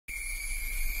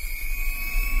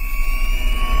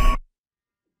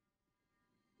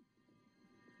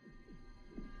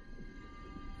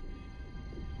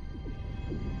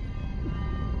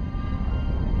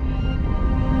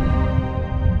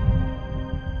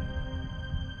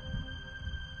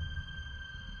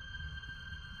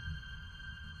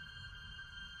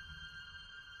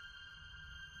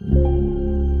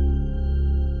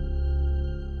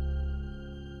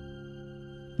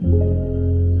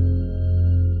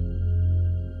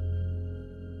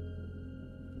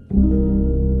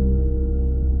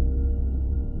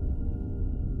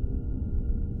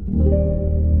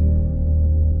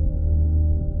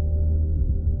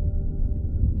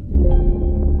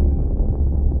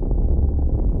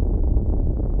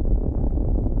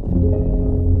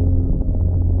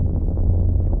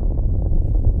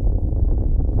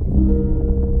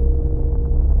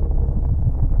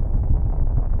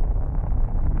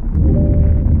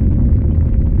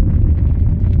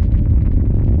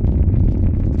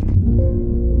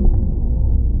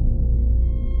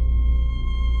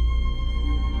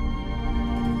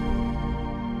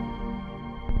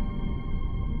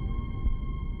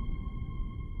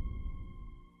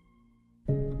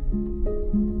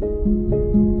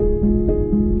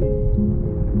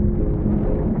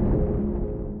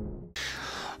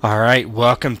Alright,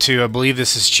 welcome to, I believe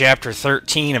this is chapter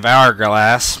 13 of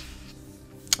Hourglass.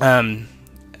 To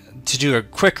do a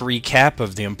quick recap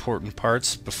of the important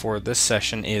parts before this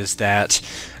session is that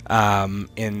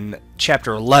in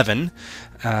chapter 11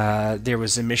 there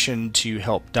was a mission to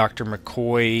help Dr.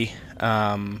 McCoy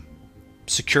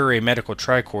secure a medical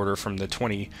tricorder from the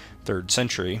 23rd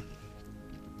century.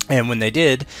 And when they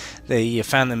did, they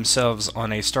found themselves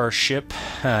on a starship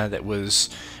that was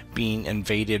being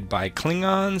invaded by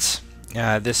Klingons.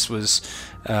 This was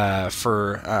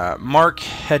for Mark,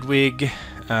 Hedwig,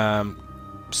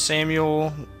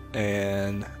 Samuel,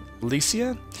 and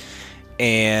Lesia.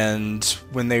 And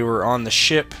when they were on the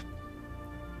ship,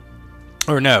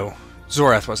 or no,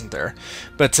 Zorath wasn't there.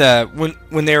 But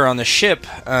when they were on the ship,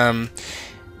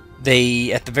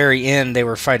 they, at the very end, they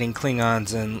were fighting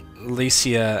Klingons, and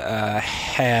Lesia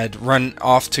had run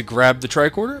off to grab the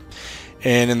tricorder,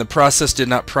 and in the process did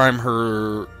not prime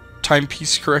her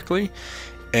timepiece correctly,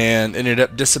 and ended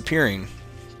up disappearing.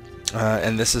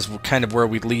 And this is kind of where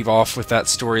we leave off with that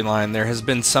storyline. There has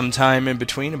been some time in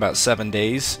between, about 7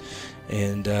 days,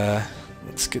 and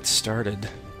let's get started.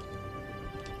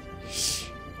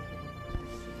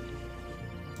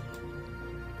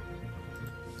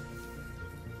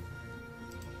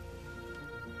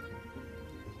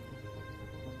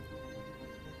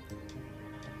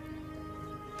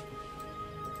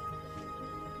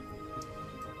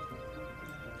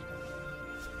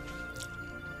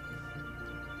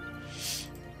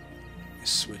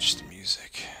 Switch the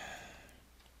music.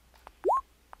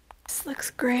 This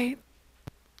looks great.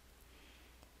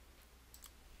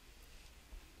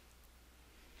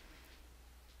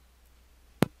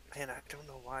 Man, I don't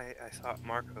know why I thought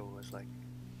Marco was like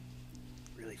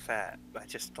really fat. I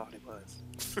just thought he was.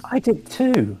 I did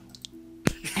too.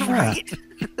 Right.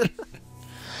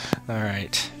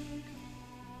 Alright.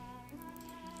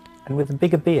 And with a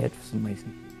bigger beard for some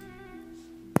reason.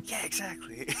 Yeah,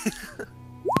 exactly.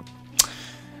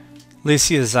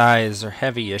 Lesia's eyes are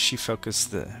heavy as she forces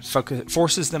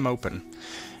them open.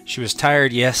 She was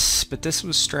tired, yes, but this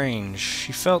was strange.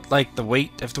 She felt like the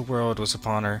weight of the world was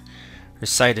upon her. Her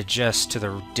sight adjusts to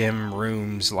the dim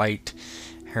room's light.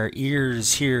 Her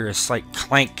ears hear a slight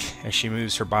clank as she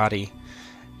moves her body.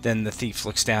 Then the thief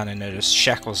looks down and notices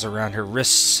shackles around her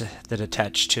wrists that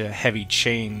attach to heavy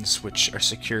chains which are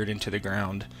secured into the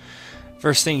ground.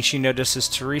 First thing she notices,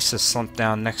 Teresa slumped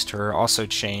down next to her, also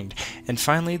chained, and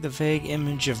finally the vague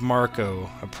image of Marco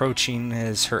approaching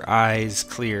as her eyes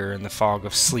clear in the fog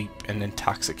of sleep and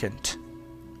intoxicant.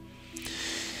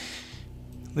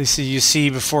 Lisa, you see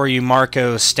before you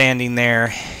Marco standing there.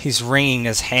 He's wringing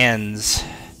his hands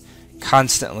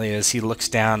constantly as he looks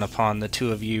down upon the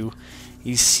two of you.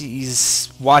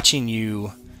 He's watching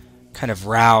you kind of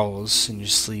rouse in your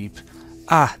sleep.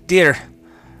 Ah, dear.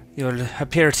 You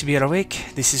appear to be awake.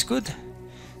 This is good.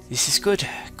 This is good.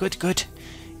 Good, good.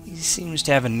 He seems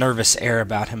to have a nervous air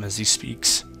about him as he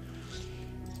speaks.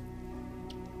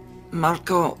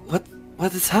 Marco,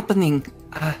 what is happening?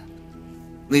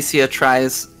 Lesia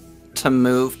tries to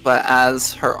move, but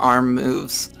as her arm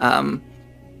moves,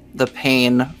 the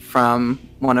pain from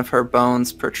one of her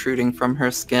bones protruding from her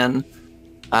skin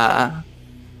kind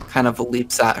of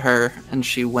leaps at her, and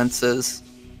she winces.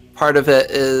 Part of it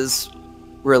is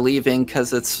relieving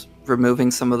because it's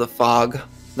removing some of the fog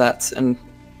that's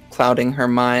clouding her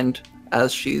mind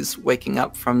as she's waking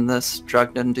up from this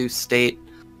drug-induced state.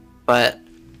 But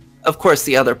of course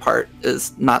the other part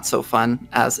is not so fun,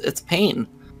 as it's pain.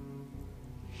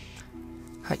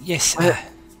 Yes,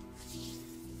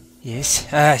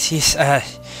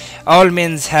 all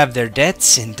men have their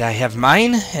debts, and I have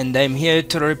mine, and I'm here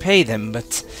to repay them,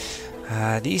 but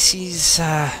this is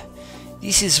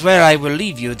where I will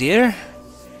leave you, dear.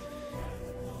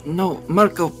 No,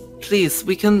 Marco, please,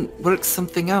 we can work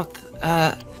something out.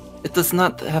 It does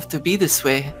not have to be this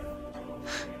way.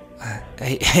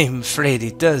 I'm afraid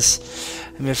it does.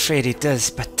 I'm afraid it does,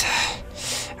 but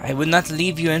I will not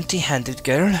leave you empty-handed,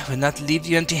 girl. I will not leave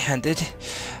you empty-handed.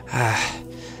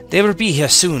 They will be here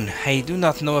soon. I do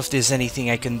not know if there's anything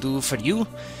I can do for you.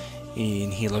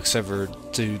 And he looks over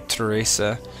to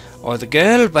Teresa or the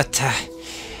girl, but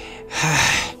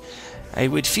I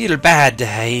would feel bad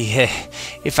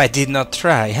if I did not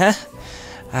try, huh?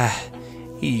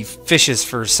 He fishes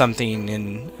for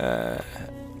something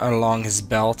along his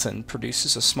belt and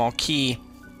produces a small key.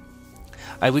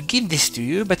 I would give this to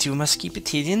you, but you must keep it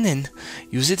hidden and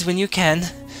use it when you can.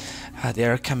 They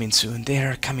are coming soon. They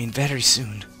are coming very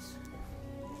soon.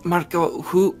 Marco,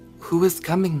 who is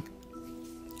coming?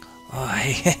 Oh,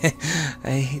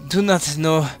 I do not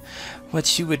know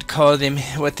what you would call them,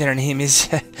 what their name is.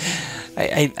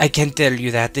 I can't tell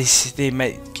you that.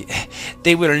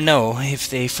 They will know if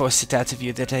they force it out of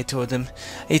you that I told them.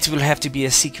 It will have to be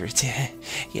a secret.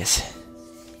 Yes.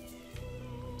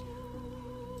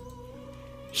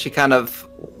 She kind of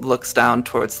looks down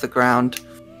towards the ground.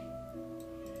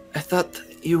 I thought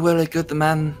you were a good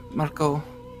man, Marco.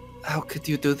 How could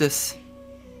you do this?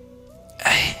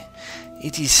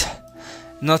 It is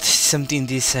not something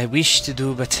this I wish to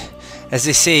do, but as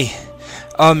they say,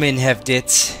 all men have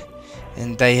debts,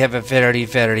 and I have a very,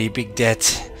 very big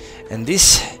debt, and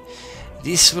this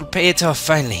will pay it off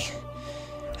finally.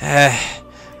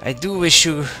 I do wish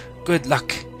you good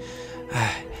luck.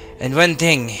 And one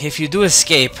thing, if you do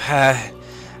escape, I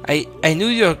knew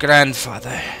your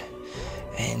grandfather,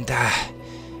 and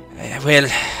well,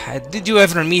 did you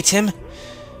ever meet him?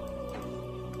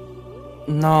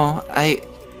 No,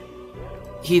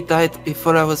 he died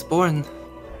before I was born.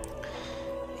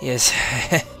 Yes.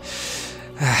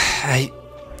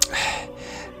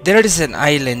 There is an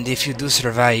island, if you do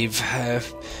survive,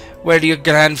 where your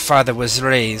grandfather was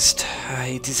raised.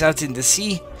 It is out in the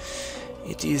sea.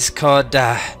 It is called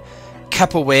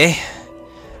Capaway.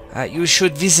 You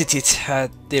should visit it.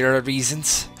 There are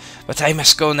reasons. But I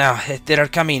must go now. They are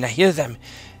coming. I hear them.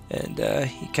 And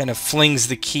he kind of flings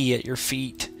the key at your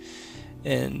feet.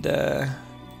 And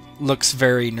looks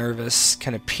very nervous,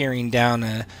 kind of peering down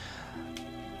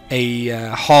a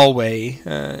hallway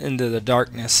into the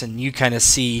darkness, and you kind of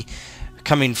see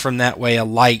coming from that way a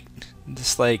light,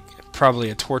 just like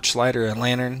probably a torchlight or a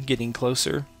lantern getting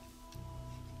closer.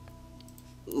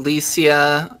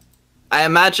 Lesia, I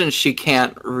imagine she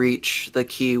can't reach the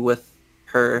key with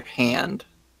her hand.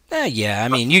 Yeah, I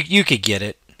mean, you could get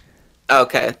it.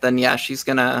 Okay, then yeah, she's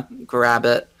gonna grab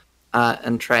it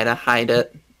and try to hide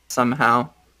it somehow.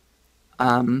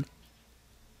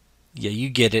 Yeah, you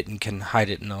get it and can hide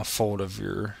it in a fold of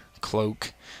your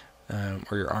cloak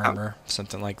or your armor,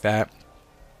 something like that.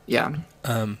 Yeah.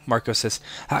 Marco says,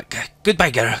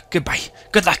 goodbye, girl. Goodbye.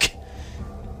 Good luck.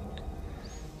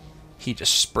 He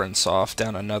just sprints off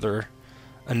down another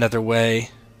way,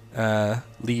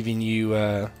 leaving you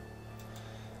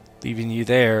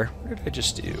there. What did I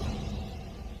just do?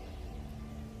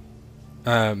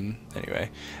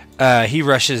 Anyway, he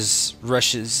rushes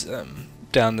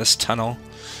down this tunnel,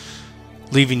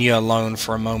 leaving you alone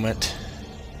for a moment.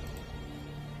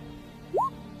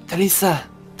 Teresa,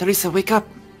 wake up.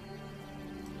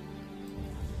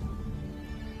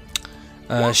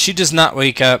 She does not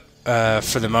wake up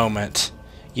for the moment.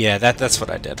 Yeah, that's what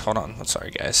I did. Hold on. I'm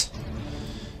sorry, guys.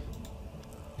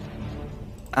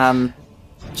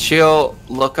 She'll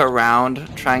look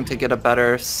around, trying to get a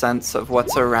better sense of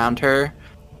what's around her.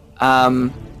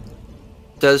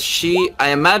 Does she... I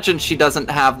imagine she doesn't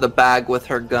have the bag with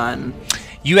her gun.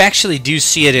 You actually do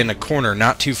see it in a corner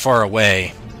not too far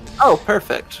away. Oh,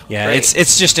 perfect. Yeah, Great.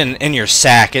 it's just in your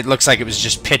sack. It looks like it was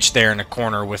just pitched there in a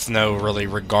corner with no really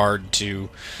regard to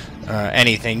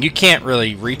anything. You can't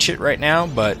really reach it right now,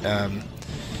 but...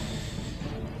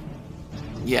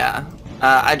 Yeah.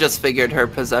 I just figured her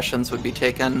possessions would be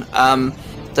taken.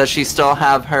 Does she still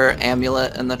have her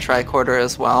amulet and the tricorder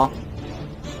as well?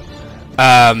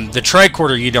 The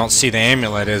tricorder, you don't see. The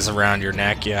amulet is around your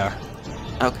neck, yeah.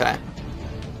 Okay.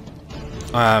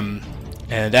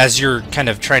 And as you're kind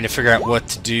of trying to figure out what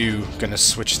to do, gonna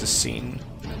switch the scene.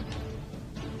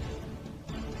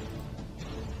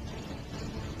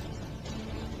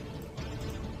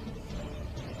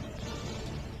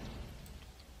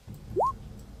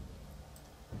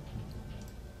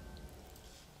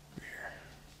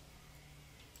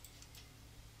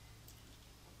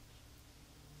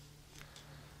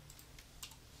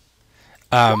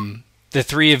 The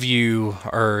three of you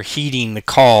are heeding the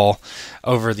call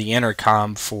over the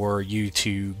intercom for you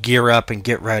to gear up and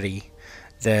get ready.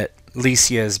 That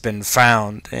Lesia has been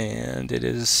found, and it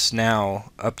is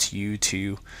now up to you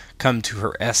to come to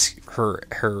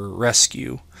her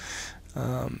rescue.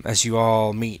 As you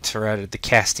all meet are at the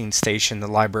casting station, the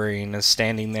librarian is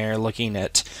standing there looking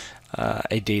at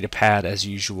a data pad as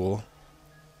usual.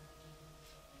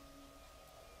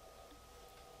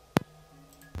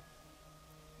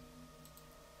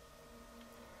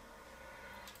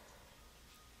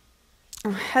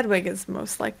 Hedwig is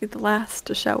most likely the last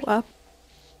to show up.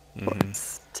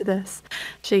 To this.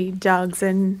 She jogs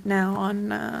in now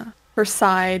on her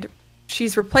side.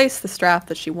 She's replaced the strap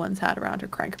that she once had around her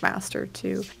crankmaster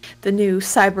to the new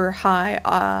cyber high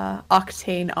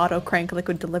octane auto crank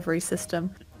liquid delivery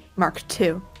system Mark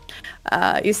II.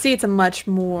 You see it's a much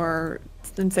more,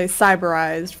 let's say,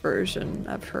 cyberized version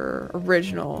of her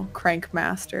original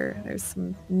crankmaster. There's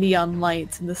some neon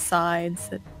lights in the sides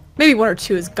that maybe one or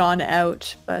two has gone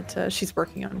out, but she's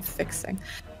working on fixing.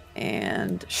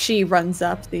 And she runs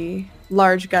up, the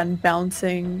large gun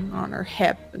bouncing on her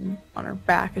hip and on her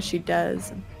back as she does.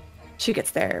 And she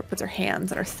gets there, puts her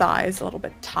hands on her thighs, a little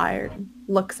bit tired, and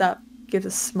looks up, gives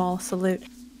a small salute.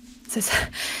 Says,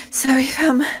 "So you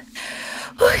found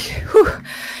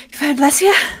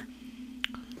Lesia?"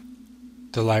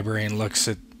 The librarian looks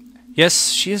at... Yes,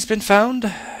 she has been found.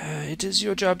 It is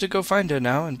your job to go find her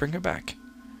now and bring her back.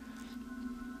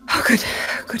 Oh, good.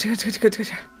 Good.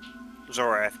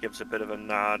 Zorath gives a bit of a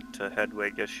nod to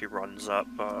Hedwig as she runs up.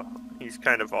 He's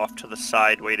kind of off to the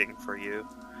side waiting for you.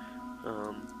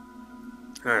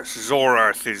 Yes,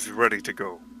 Zorath is ready to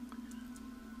go.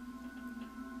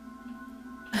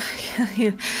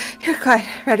 You're quite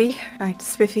ready, right,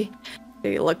 Spiffy?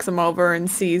 She looks him over and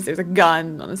sees there's a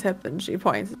gun on his hip, and she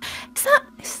points. Is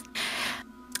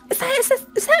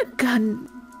that a gun?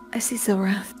 I see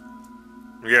Zorath.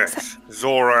 Yes,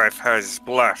 Zorath has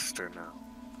blaster now.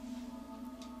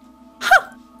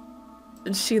 Huh!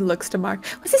 And she looks to Mark.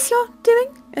 Was this your doing?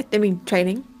 I mean,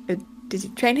 training? Did you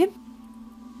train him?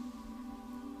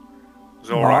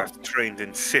 Zorath trained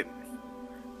in sin.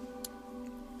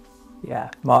 Yeah,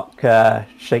 Mark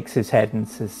shakes his head and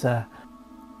says,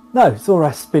 no,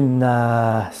 Zorath's been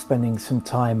spending some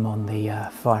time on the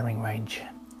firing range.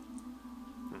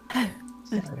 Oh.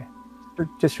 So,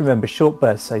 just remember, short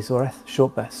burst, say Zorath,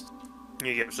 short burst.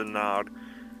 He gives a nod.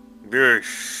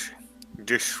 This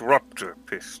disruptor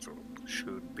pistol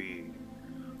should be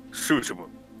suitable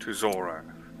to Zorath.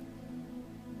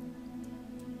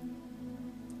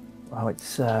 Well,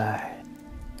 it's, I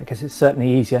guess it's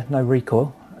certainly easier, no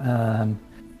recoil.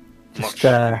 Just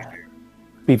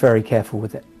be very careful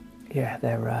with it. Yeah,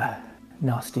 they're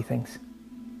nasty things.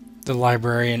 The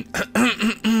librarian...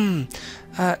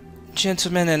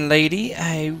 Gentlemen and lady,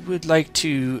 I would like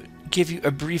to give you a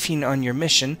briefing on your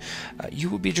mission. You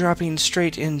will be dropping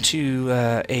straight into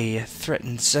a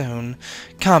threatened zone.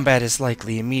 Combat is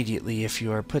likely immediately if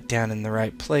you are put down in the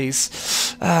right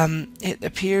place. It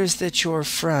appears that your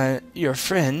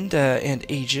friend and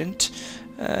agent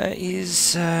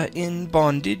is in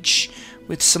bondage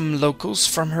with some locals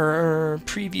from her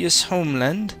previous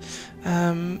homeland.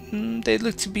 They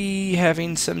look to be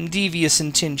having some devious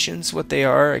intentions. What they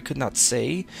are, I could not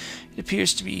say. It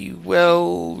appears to be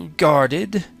well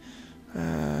guarded.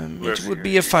 It would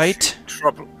be a fight.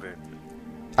 Trouble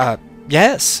then.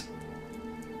 Yes.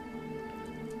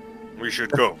 We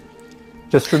should go.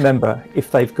 Just remember,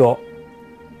 if they've got,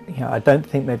 I don't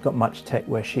think they've got much tech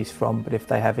where she's from, but if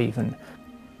they have even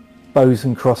bows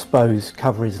and crossbows,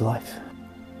 cover his life.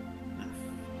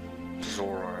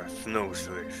 Zorath knows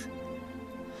this.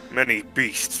 Many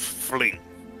beasts fling.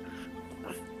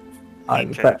 He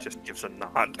kind of just gives a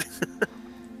nod.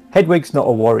 Hedwig's not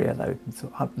a warrior, though,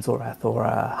 Zorath, or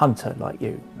a hunter like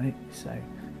you, right? So,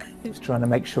 just trying to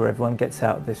make sure everyone gets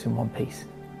out of this in one piece.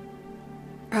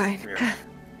 Right. Yeah.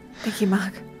 Thank you,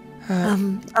 Mark.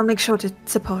 I'll make sure to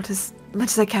support as much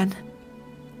as I can.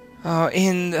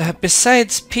 And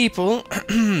besides people,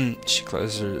 she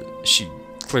clears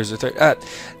her throat.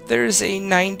 There is a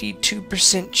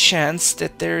 92% chance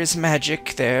that there is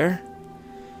magic there.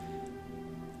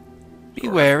 Be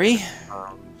wary.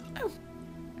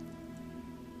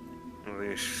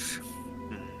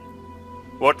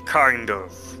 What kind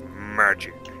of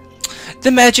magic?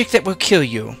 The magic that will kill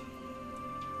you.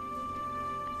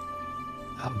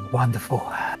 Oh, wonderful.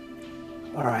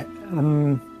 All right.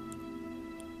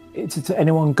 Has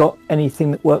anyone got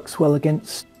anything that works well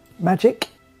against magic?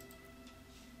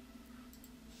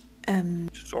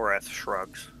 Zorath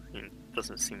shrugs. He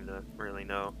doesn't seem to really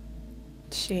know.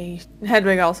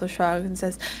 Hedwig also shrugs and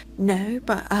says, "No,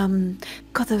 but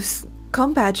got those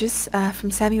comm badges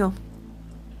from Samuel.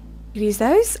 You use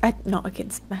those? Not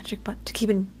against magic, but to keep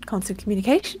in constant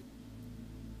communication."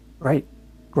 Great.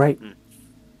 Great.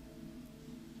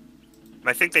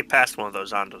 I think they passed one of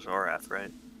those on to Zorath,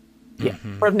 right? Yeah.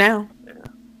 For now.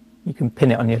 You can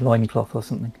pin it on your loincloth or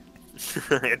something.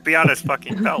 It'd be on his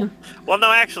fucking belt. Well,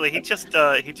 no, actually, he just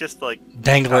like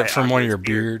Dangle tie it from on one of his your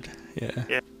beard.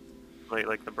 Yeah.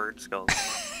 like the bird skull.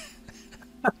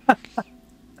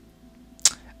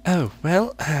 Oh,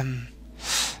 well,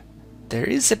 there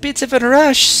is a bit of a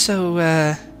rush, so,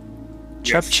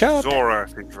 chop Yes, chop.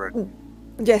 Zorath is ready.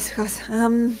 Yes, because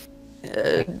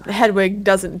Hedwig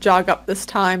doesn't jog up this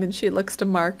time, and she looks to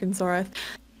Mark and Zorath.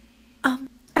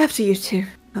 After you two.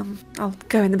 I'll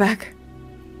go in the back.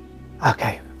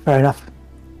 Okay, fair enough.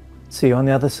 See you on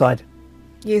the other side.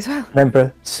 You as well.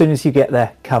 Remember, as soon as you get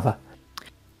there, cover.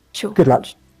 Sure. Good luck.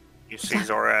 You see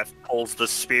Zorath pulls the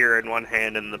spear in one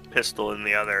hand and the pistol in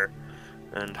the other,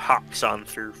 and hops on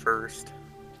through first.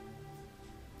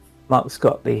 Mark's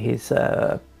got his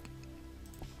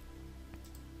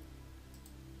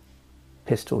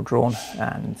pistol drawn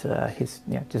and his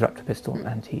disruptor pistol,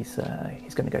 and he's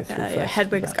going to go through first.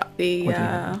 Hedwig's got the what do you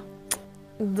have?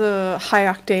 the high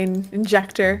octane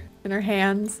injector in her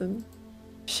hands, and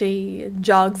she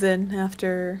jogs in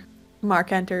after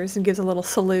Mark enters and gives a little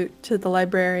salute to the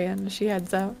librarian as she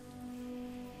heads out.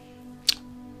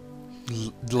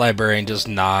 The librarian just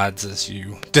nods as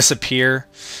you disappear,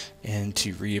 and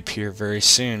to reappear very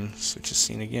soon. Switch a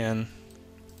scene again.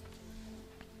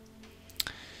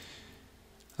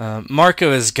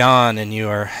 Marco is gone, and you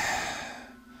are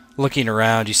looking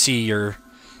around. You see your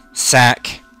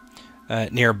sack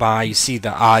nearby. You see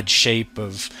the odd shape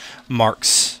of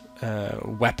Mark's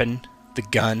weapon, the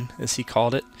gun, as he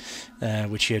called it,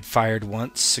 which he had fired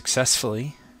once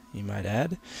successfully, you might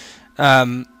add.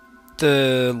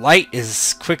 The light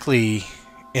is quickly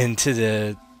into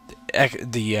the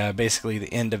basically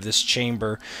the end of this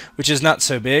chamber, which is not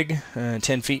so big,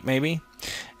 10 feet maybe,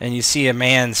 and you see a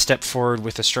man step forward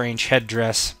with a strange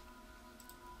headdress,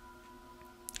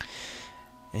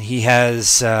 and he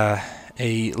has a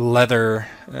leather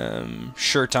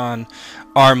shirt on,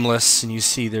 armless, and you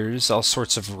see there's all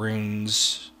sorts of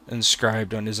runes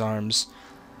inscribed on his arms.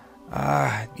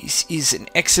 Ah, this is an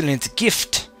excellent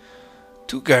gift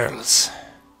to girls.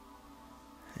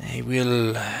 I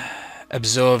will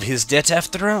absolve his debt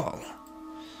after all.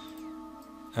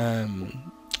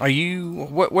 Are you...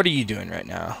 What are you doing right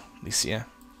now, Lesia?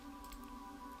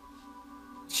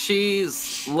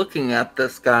 She's looking at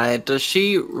this guy. Does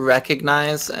she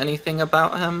recognize anything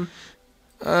about him?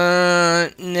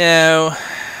 No.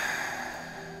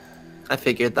 I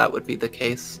figured that would be the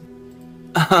case.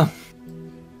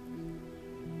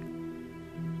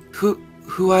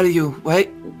 Who are you? Wait,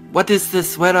 what is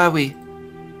this? Where are we?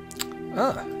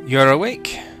 Ah, you're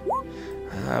awake.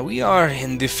 We are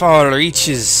in the far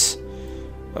reaches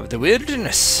of the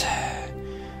wilderness,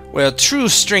 where true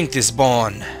strength is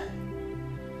born,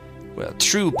 where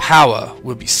true power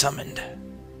will be summoned.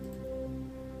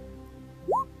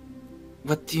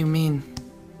 What do you mean?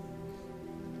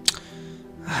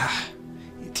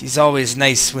 It is always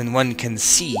nice when one can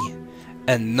see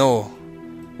and know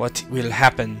what will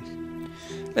happen.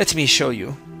 Let me show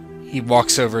you. He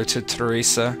walks over to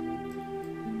Teresa.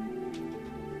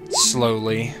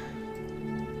 Slowly.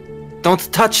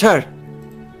 Don't touch her!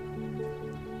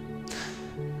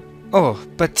 Oh,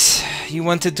 but you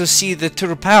wanted to see the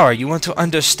true power. You want to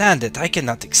understand it. I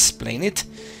cannot explain it.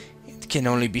 It can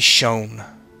only be shown.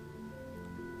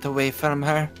 Away from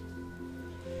her.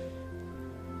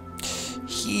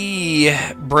 He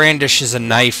brandishes a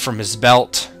knife from his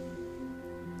belt.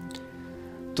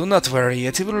 Do not worry,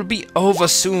 it will be over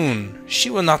soon. She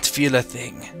will not feel a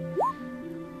thing.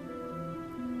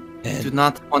 I do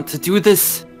not want to do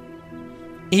this.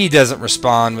 He doesn't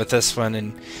respond with this one,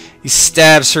 and he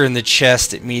stabs her in the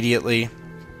chest immediately.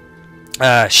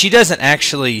 She doesn't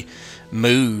actually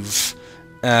move.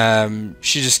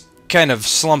 She just kind of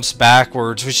slumps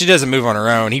backwards, but she doesn't move on her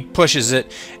own. He pushes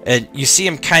it, and you see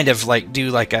him kind of like do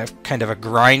like a kind of a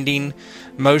grinding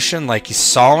motion, like he's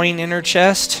sawing in her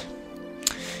chest.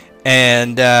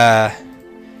 And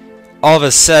all of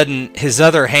a sudden, his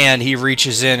other hand, he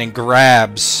reaches in and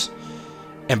grabs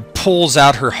and pulls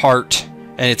out her heart,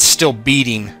 and it's still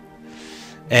beating.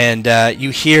 And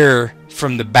you hear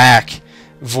from the back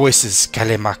voices,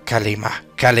 Kalima, Kalima,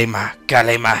 Kalima,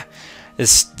 Kalima.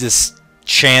 This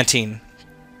chanting.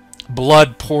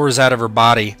 Blood pours out of her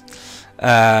body.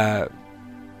 And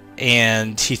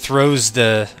he throws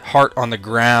the heart on the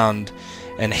ground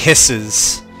and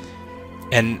hisses.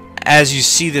 And as you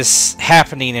see this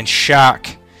happening in shock,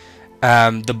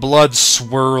 the blood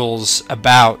swirls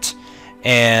about,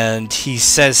 and he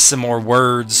says some more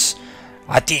words,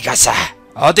 Atigasa,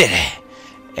 Odere,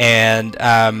 and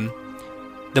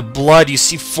the blood you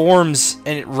see forms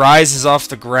and it rises off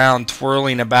the ground,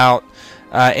 twirling about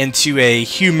into a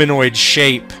humanoid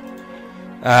shape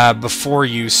before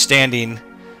you, standing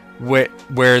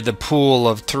where the pool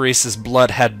of Teresa's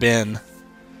blood had been.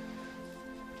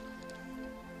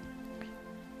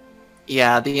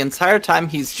 Yeah, the entire time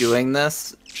he's doing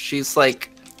this, she's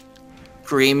like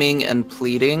screaming and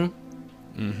pleading.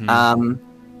 Mm-hmm.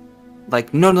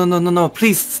 Like, no,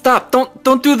 please stop,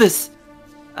 don't do this.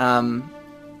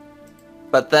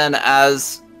 But then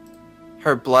as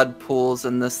her blood pools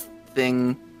and this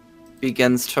thing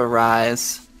begins to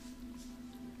rise.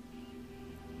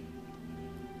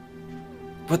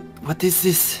 What is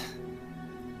this?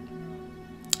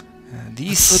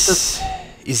 This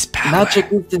is power.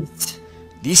 Magic is this?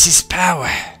 This is power.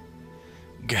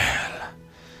 Girl,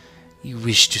 you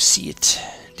wish to see it,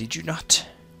 did you not?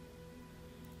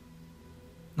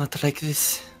 Not like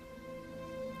this.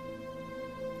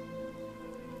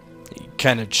 He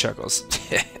kind of chuckles.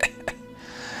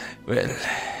 Well,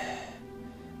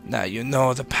 now you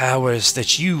know the powers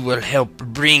that you will help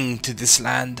bring to this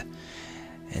land,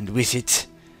 and with it,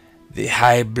 the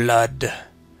high blood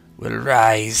will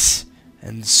rise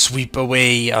and sweep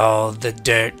away all the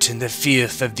dirt and the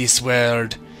filth of this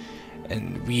world,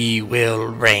 and we will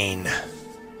reign,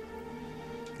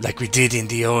 like we did in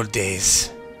the old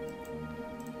days.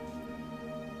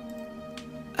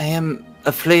 I am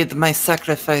afraid my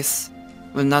sacrifice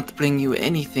will not bring you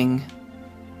anything,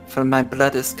 for my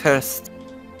blood is cursed.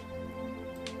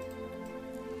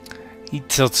 He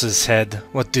tilts his head.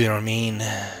 What do you mean?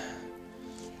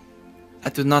 I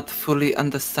do not fully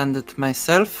understand it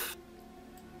myself,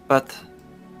 but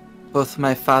both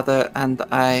my father and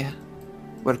I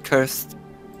were cursed.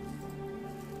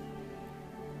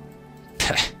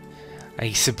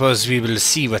 I suppose we will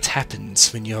see what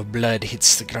happens when your blood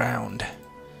hits the ground.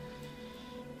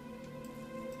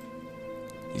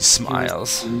 He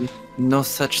smiles. No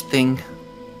such thing.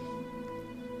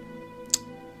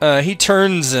 He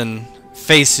turns and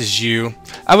faces you.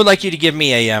 I would like you to give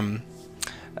me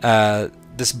a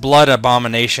this blood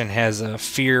abomination has a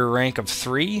fear rank of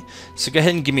 3, so go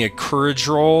ahead and give me a courage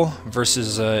roll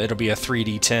versus it'll be a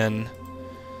 3d10.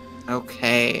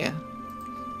 Okay.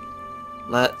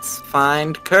 Let's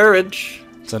find courage.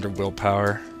 It's under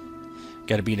willpower.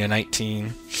 Got to beat a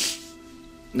 19.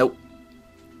 Nope.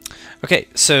 Okay,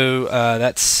 so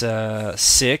that's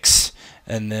 6,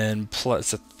 and then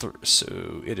plus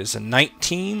so it is a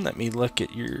 19. Let me look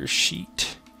at your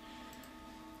sheet.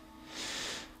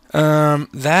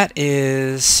 That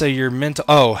is so your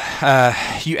mental.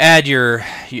 You add your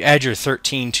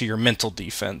 13 to your mental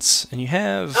defense, and you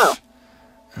have. Oh.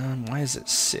 Why is it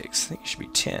 6? I think it should be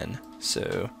 10.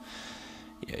 So,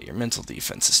 yeah, your mental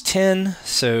defense is 10.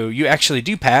 So you actually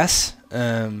do pass.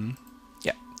 Yeah.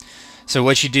 So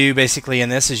what you do basically in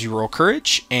this is you roll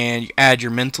courage, and you add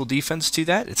your mental defense to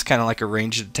that. It's kind of like a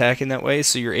ranged attack in that way,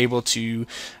 so you're able to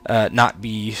not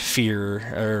be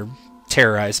or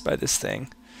terrorized by this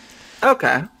thing.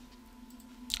 Okay.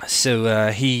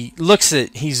 So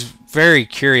he's very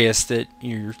curious that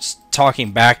you're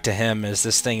talking back to him as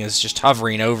this thing is just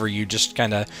hovering over you, just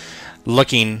kind of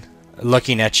looking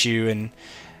at you, and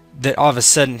that all of a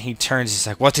sudden he turns, he's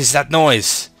like, "What is that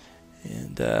noise?"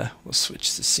 And we'll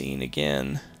switch the scene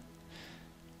again.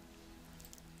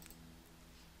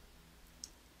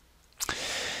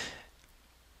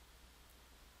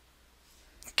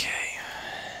 Okay.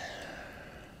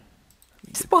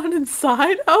 Spawn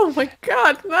inside? Oh my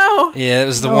god, no! Yeah, it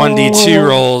was the 1d2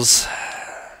 rolls.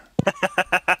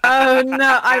 Oh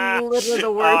no, I'm literally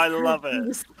the worst. I love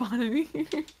it. Spawning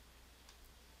here.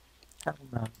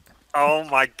 Oh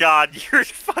my god, you're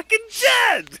fucking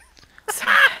dead!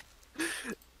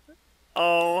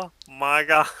 Oh my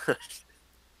god. Alright,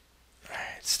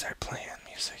 start playing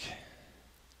music.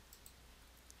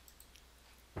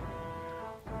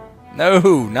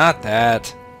 No, not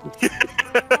that.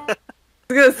 I was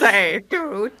gonna say,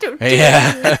 Yeah. what the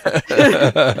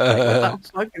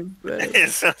fuck is this?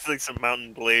 It sounds like some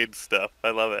Mountain Blade stuff.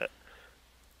 I love it.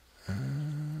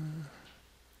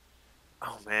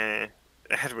 Oh man,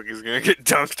 Hedwig is gonna get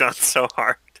dunked on so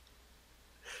hard.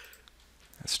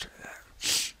 Let's try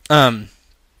that.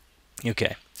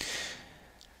 Okay.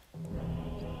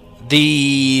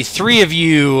 The three of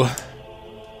you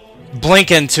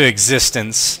blink into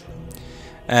existence.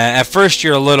 At first,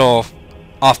 you're a little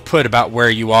off-put about where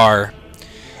you are.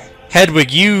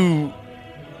 Hedwig, you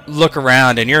look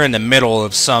around and you're in the middle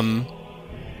of some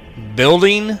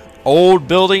building, old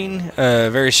building,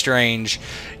 very strange.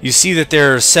 You see that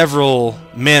there are several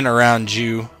men around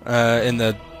you in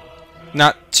the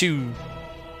not too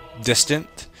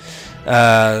distant.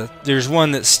 There's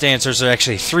one that stands. There's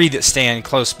actually 3 that stand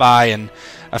close by, and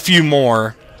a few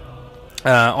more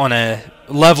on a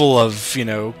level of, you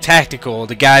know, tactical.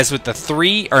 The guys with the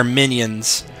 3 are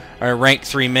minions, are rank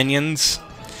 3 minions.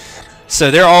 So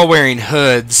they're all wearing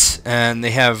hoods, and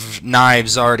they have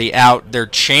knives already out. They're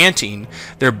chanting.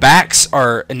 Their backs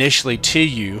are initially to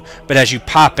you, but as you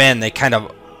pop in, they kind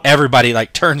of, everybody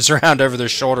like turns around over their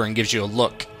shoulder and gives you a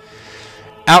look.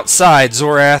 Outside,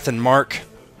 Zorath and Mark,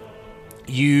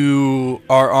 you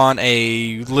are on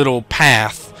a little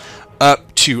path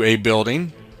up to a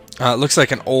building. It looks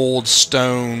like an old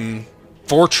stone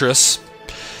fortress,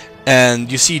 and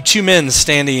you see 2 men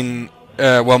standing.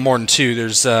 Well, more than 2.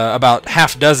 There's about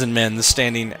half dozen men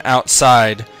standing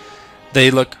outside.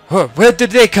 They look. Oh, where did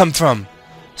they come from?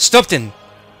 Stupton.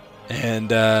 And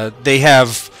they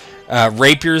have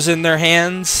rapiers in their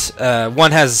hands.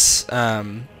 One has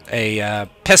a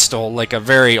pistol, like a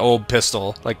very old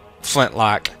pistol, like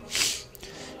flintlock.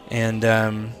 And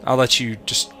I'll let you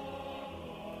just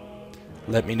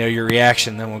let me know your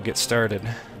reaction, then we'll get started.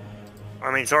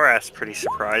 I mean, Zorath's pretty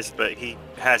surprised, but he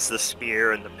has the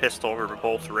spear and the pistol are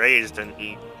both raised, and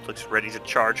he looks ready to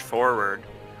charge forward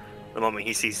the moment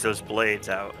he sees those blades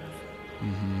out.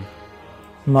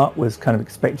 Mark was kind of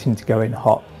expecting to go in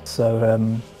hot,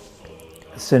 so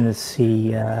as soon as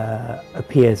he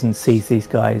appears and sees these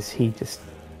guys, he just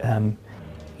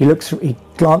he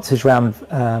glances round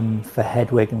for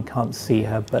Hedwig and can't see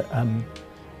her, but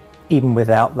even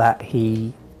without that,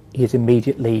 he is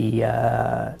immediately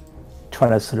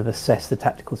trying to sort of assess the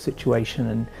tactical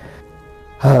situation,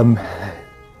 and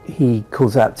he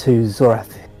calls out to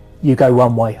Zorath, "You go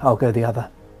one way, I'll go the other."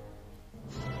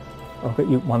 I'll get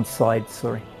you one side,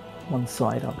 sorry. One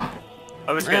side.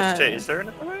 I was going to say, is there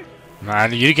another way? Nah,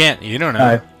 you can't. You don't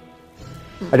know.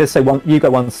 No. I just say you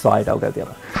go one side, I'll go the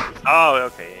other. Oh,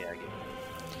 okay, yeah, I get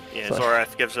it. Yeah, Sorry.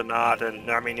 Zorath gives a nod, and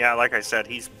I mean, yeah, like I said,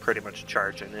 he's pretty much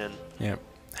charging in. Yep.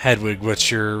 Hedwig, what's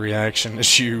your reaction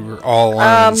as you were all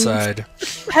on inside?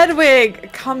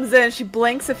 Hedwig comes in, she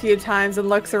blinks a few times and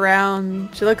looks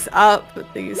around. She looks up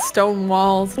at these stone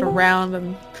walls around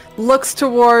and looks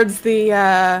towards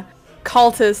the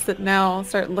cultists that now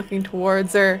start looking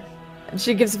towards her. And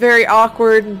she gives a very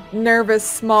awkward, nervous,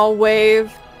 small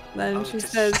wave. Then she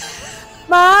says,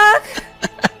 "Mark?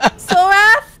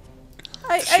 Zorath?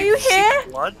 Are you here?"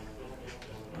 Blood?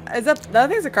 Is that I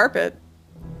think it's a carpet.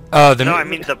 Oh, No, I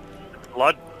mean the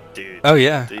blood dude. Oh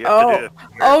yeah. Do you have to do it?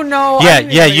 Oh no. Yeah, I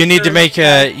didn't yeah. even You need to sure. make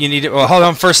a. You need to. Well, hold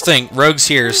on. First thing, Rogue's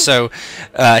here, so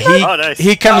Oh, nice.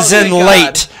 he comes Oh, in thank God.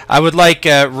 late. I would like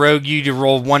Rogue you to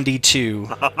roll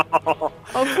 1d2.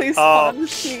 Oh please Oh. spawn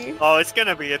with me. Oh, it's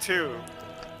gonna be a 2.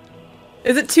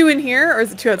 Is it 2 in here or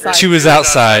is it 2 outside? 2 is Two is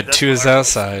outside, outside. that's 2 is what I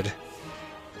was- outside.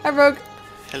 Hi Rogue.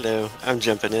 Hello, I'm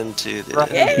jumping into the.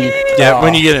 Yay! Yeah,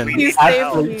 when you get in. You saved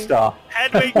Absolute me. star.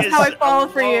 Hedwig That's is how I fall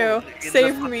for you. alone in the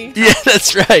Save fucking- me. Yeah,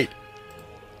 that's right.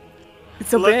 It's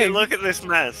so Look, big. look at this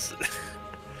mess.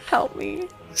 Help me.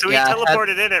 So he Yeah,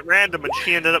 teleported in at random, and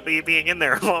she ended up being in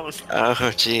there alone. Oh,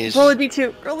 jeez. Roll a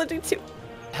d2. Roll a d2.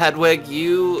 Hedwig,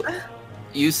 you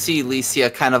see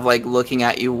Lesia kind of like looking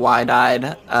at you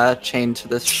wide-eyed, chained to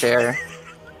this chair.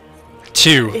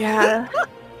 2. Yeah.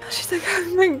 She's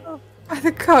like, by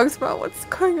the cogs about what's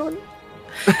going on.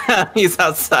 He's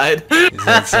outside. He's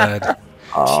outside.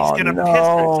 Oh, She's gonna no. piss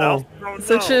herself. Oh,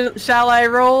 So no. shall I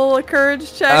roll a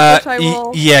courage check? Which I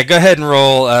will. Yeah, go ahead and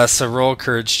roll. So roll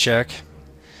courage check.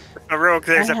 Rogue,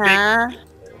 there's a Uh-huh. big...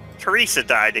 Teresa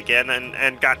died again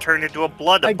and got turned into a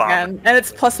blood bomb. Again. And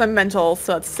it's plus my mental,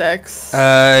 so it's 6.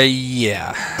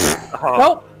 Yeah. Oh,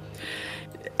 Nope.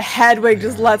 Hedwig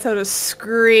just lets out a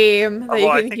scream that Oh, I you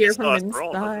can think hear you still from have to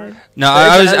roll, doesn't inside. No, So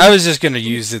I it was does. I was just gonna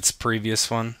use its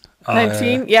previous one.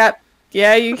 19? Yep.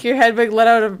 Yeah, you hear Hedwig let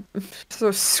out a sort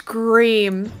of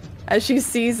scream as she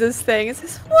sees this thing and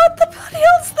says, "What the bloody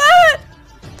hell's that?"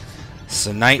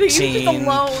 So He's 19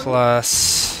 alone.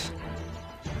 plus.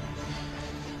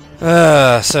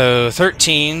 So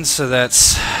 13. So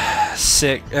that's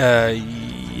 6.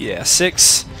 Yeah,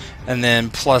 6, and then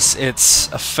plus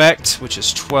its effect, which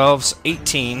is 12, so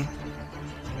 18.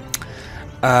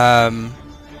 Oh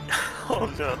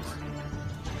no.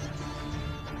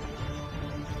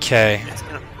 Okay. It's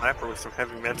gonna slap her with some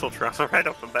heavy mental trauma right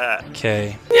off the bat.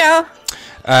 Okay. Yeah.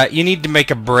 You need to make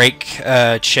a break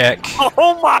check.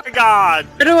 Oh my god!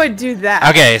 How do I do that?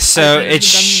 Okay, so I've never it done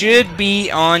should be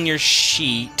on your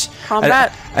sheet.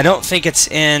 Combat. I don't think it's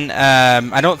in.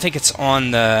 I don't think it's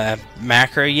on the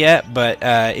macro yet, but it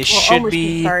Well, should almost,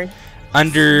 be sorry.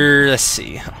 under. Let's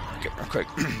see. I'll get it real quick.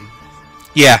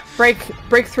 Yeah.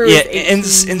 Breakthrough Yeah.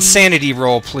 is 18. Insanity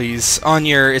roll, please. On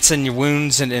your, it's in your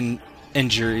wounds and in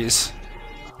injuries.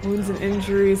 Wounds and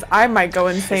injuries. I might go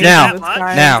insane. Now- from this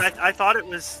guy. now. I thought it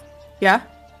was. Yeah.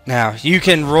 Now you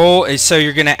can roll. So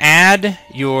you're gonna add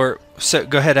your. So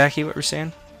go ahead, Aki. What were you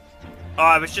saying? Oh,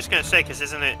 I was just gonna say, because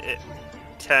isn't it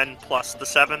 10 plus the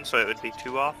 7, so it would be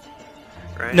 2 off,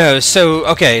 right? No. So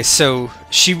okay. So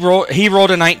he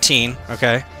rolled a 19.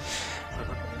 Okay.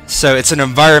 So it's an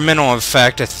environmental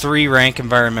effect, a 3-rank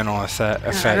environmental effect.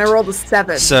 And I rolled a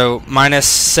 7. So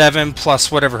 -7 plus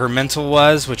whatever her mental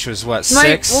was, which was what,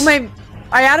 6?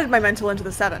 I added my mental into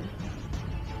the 7.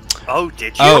 Oh,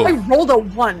 did you? Oh. I rolled a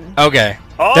 1. Okay.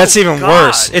 Oh, That's even God.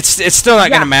 worse. It's still not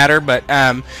Yeah. gonna matter, but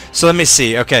so let me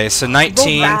see. Okay, so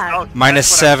 19 bad. Oh, minus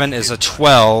that's what I 7 is a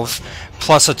 12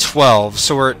 plus a 12,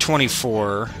 so we're at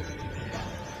 24.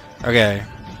 Okay.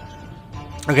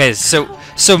 Okay, so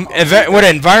what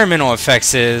environmental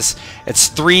effects is, it's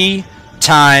 3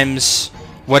 times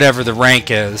whatever the rank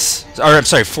is, or I'm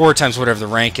sorry, 4 times whatever the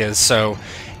rank is. So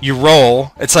you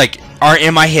roll. It's like,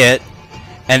 am I hit?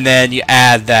 And then you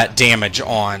add that damage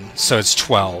on, so it's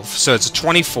 12. So it's a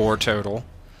 24 total.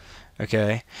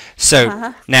 Okay.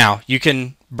 So now you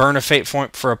can burn a fate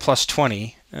point for a plus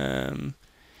 20,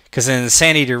 because an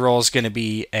insanity roll is going to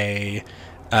be a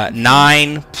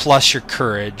 9 plus your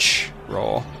courage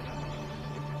roll.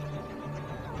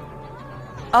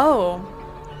 Oh.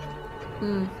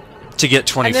 To get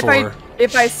 24. And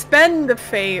if I spend the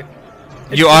fate,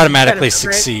 You automatically benefit,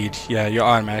 right? succeed. Yeah, you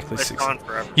automatically It's succeed. gone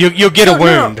forever. You'll get a No, no.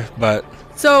 wound, but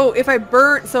So if I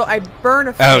burn, I burn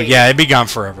a fate. oh yeah, it'd be gone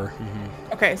forever.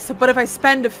 Okay, but if I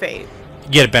spend a fate,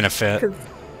 You get a benefit.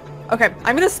 okay,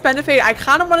 I'm gonna spend a fate. I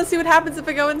kind of want to see what happens if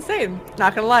I go insane.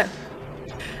 Not gonna lie.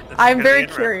 I'm gonna very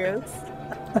be curious.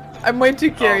 I'm way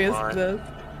too curious my. for this.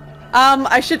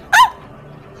 I should. Ah!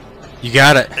 You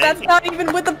got it. That's not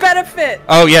even with the benefit.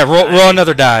 Oh yeah, roll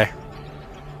another die.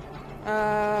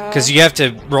 Because Because you have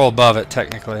to roll above it,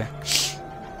 technically.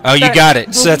 Oh, you That- got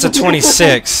it. So that's a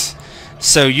 26.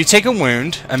 So you take a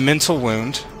wound, a mental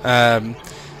wound.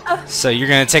 So you're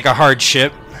going to take a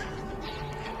hardship.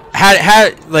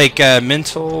 Like,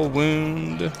 mental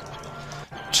wound,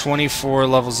 24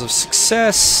 levels of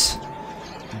success,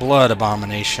 blood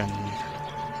abomination.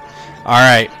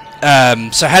 Alright.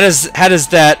 So how does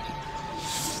that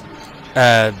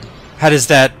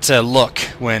look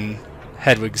when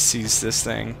Hedwig sees this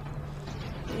thing?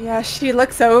 yeah, she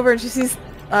looks over and she sees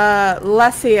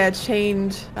Lesia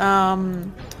chained,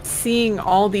 seeing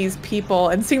all these people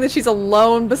and seeing that she's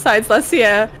alone besides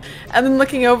Lesia, and then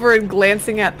looking over and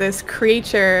glancing at this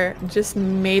creature just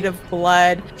made of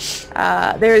blood.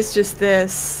 There's just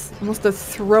this almost a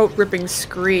throat-ripping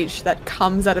screech that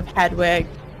comes out of Hedwig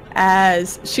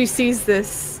as she sees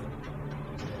this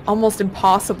almost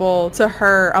impossible to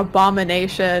her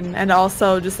abomination, and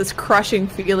also just this crushing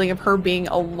feeling of her being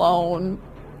alone.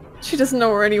 She doesn't know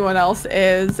where anyone else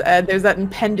is, and there's that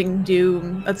impending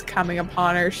doom that's coming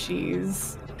upon her.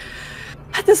 She's,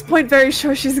 at this point, very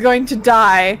sure she's going to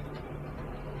die.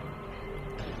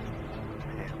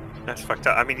 That's fucked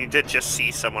up. I mean, you did just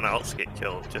see someone else get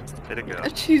killed just a bit ago.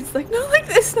 And she's like, not like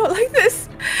this, not like this.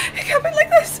 It can't be like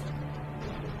this.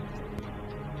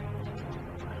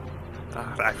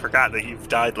 I forgot that you've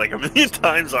died like a million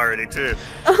times already, too.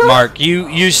 Mark,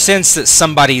 you sense that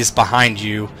somebody's behind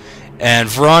you, and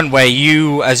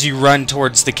Veronway, as you run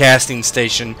towards the casting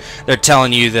station, they're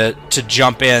telling you that to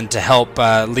jump in to help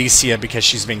Lesia because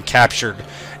she's been captured.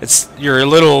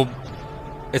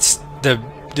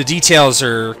 The details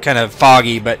are kind of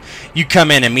foggy, but you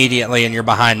come in immediately and you're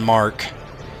behind Mark.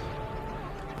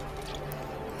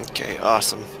 Okay,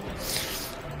 awesome.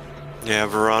 Yeah,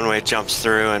 Veronway jumps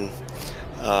through, and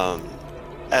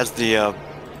as the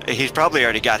he's probably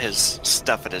already got his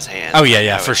stuff in his hand. Oh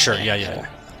yeah, I for would sure. think. Yeah.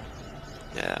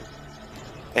 Yeah.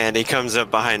 And he comes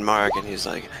up behind Mark, and he's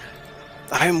like,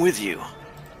 "I'm with you."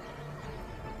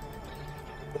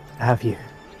 Have you?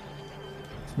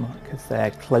 Because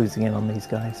they're closing in on these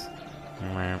guys.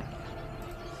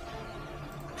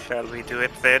 Shall we do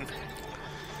it then?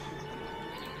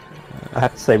 I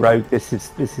have to say, Rogue, this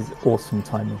is awesome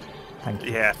timing. Thank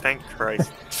you. Yeah, thank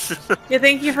Christ. Yeah,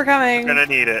 thank you for coming. Gonna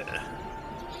need it.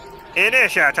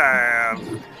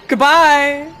 Initiative!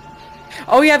 Goodbye.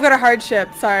 Oh yeah, I've got a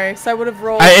hardship. Sorry, so I would have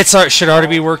rolled. Should already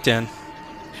be worked in.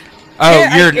 Oh,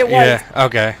 Yeah, it was.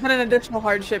 Okay. Had an additional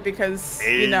hardship because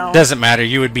Doesn't matter.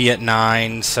 You would be at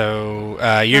 9,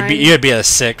 so you'd be at a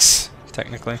 6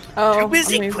 technically. Oh, Too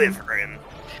busy amazing. quivering.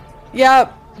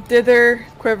 Yep, dither,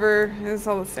 quiver, it's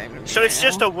all the same to me. So it's now.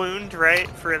 just a wound, right,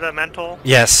 for the mental?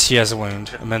 Yes, she has a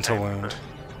wound, a mental wound.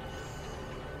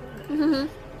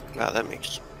 Wow, that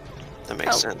makes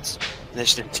Oh. sense.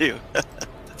 Initiative 2.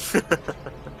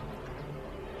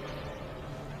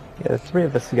 Yeah, the three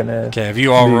of us are gonna. Okay, have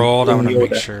you all move rolled? I in want to the make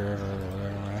order. sure.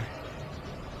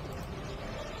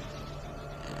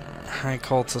 High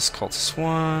cultist, cultist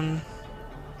 1.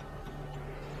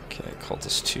 Okay,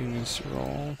 cultist 2 needs to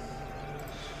roll.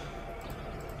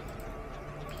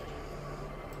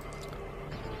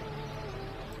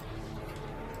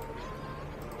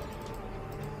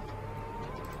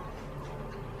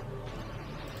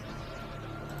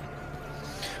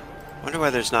 Wonder why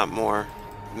there's not more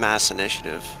mass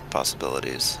initiative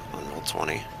possibilities on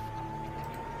Roll20.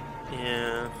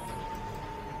 Yeah.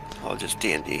 Oh, just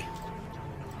D&D.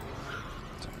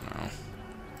 Don't know.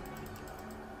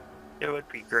 It would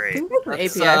be I great. think there's an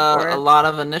That's API for a it. lot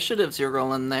of initiatives you're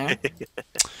rolling there.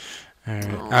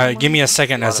 Alright, give me a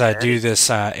second A lot as of I do edits. this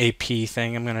AP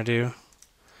thing I'm gonna do.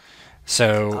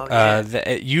 So Oh,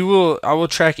 yeah. I will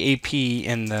track AP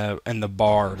in the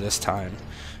bar this time.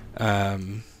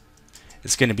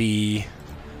 It's gonna be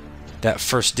that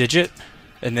first digit,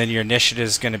 and then your initiative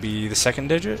is gonna be the second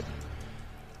digit.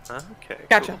 Okay.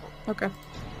 Gotcha. Cool. Okay.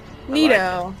 like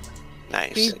Neato.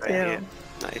 Nice. Me Good idea. too.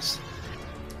 Nice.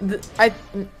 I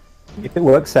If it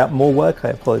works out more work, I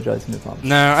apologize in advance.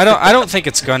 No, I don't think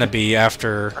it's gonna be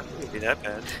after. Not gonna be that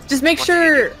bad. just make 180.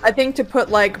 sure. I think to put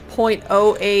like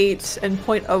 0.08 and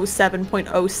 0.07,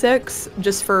 0.06,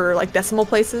 just for like decimal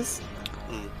places.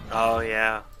 Oh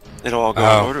yeah. It'll all go in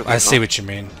Oh, order. I see what you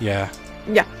mean. Yeah,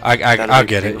 Yeah. That'll I'll be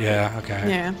get it. beautiful. Yeah, okay,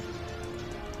 Yeah.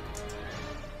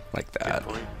 like Good that.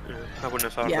 point. Yeah, I wouldn't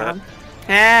have thought Yeah. of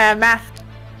Ah, math.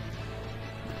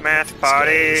 that. Math These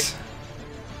party. guys.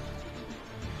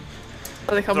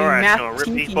 Oh, they call me Alright, math. gonna rip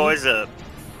these Tinky. boys up.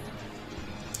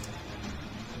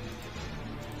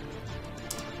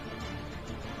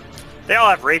 They all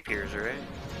have rapiers, right?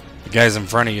 The guys in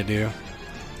front of you do. Nice.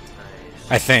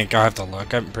 I think I'll have to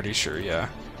look. I'm pretty sure. Yeah.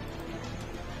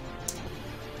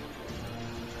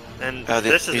 And Oh,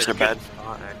 this is these a are good bad.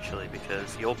 spot actually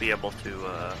because you'll be able to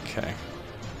Okay.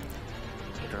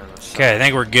 get her on the Okay, I side.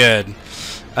 think we're good.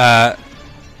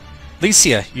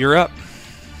 Lesia, you're up.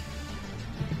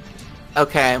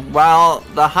 Okay, while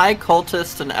the High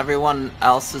Cultist and everyone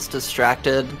else is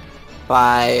distracted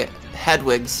by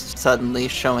Hedwig's suddenly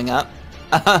showing up,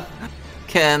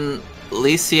 can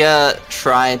Lesia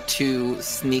try to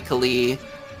sneakily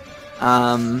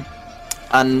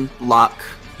unlock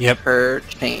Yep. her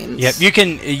chains? Yep.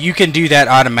 You can do that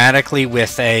automatically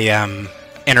with a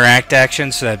interact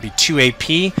action, so that'd be 2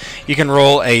 AP. You can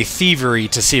roll a thievery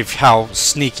to see if how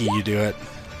sneaky you do it.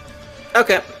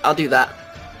 Okay, I'll do that.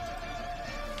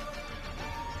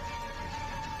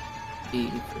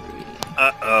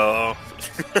 Uh-oh.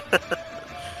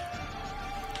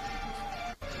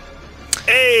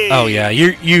 Hey! Oh yeah,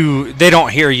 you they don't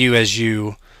hear you as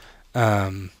you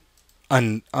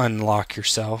unlock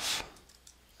yourself.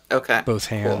 Okay. Both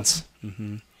hands.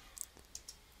 Mm-hmm.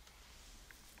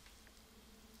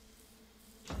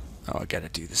 Oh, I gotta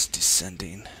do this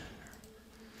descending.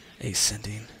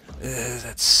 Ascending.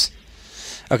 That's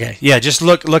okay. Yeah, just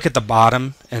look at the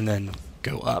bottom and then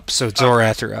go up. So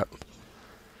Zorath, you're up.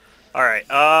 Alright,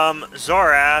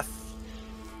 Zorath.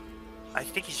 I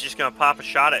think he's just gonna pop a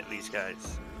shot at these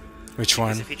guys. Which Because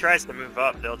one? if he tries to move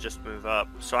up, they'll just move up.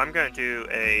 So I'm gonna do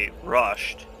a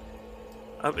rushed.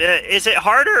 Is it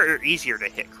harder or easier to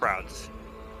hit crowds?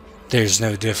 There's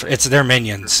no difference. It's their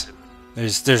minions.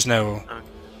 There's no.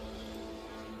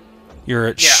 You're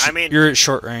at Yeah, I mean- you're at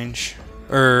short range.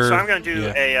 Or So I'm gonna do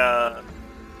yeah. a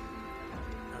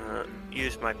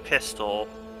use my pistol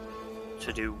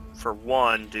to do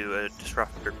a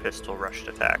disruptor pistol rushed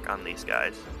attack on these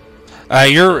guys.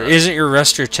 Isn't your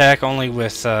rest your attack only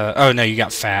with oh no, you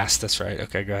got fast, that's right.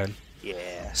 Okay, go ahead.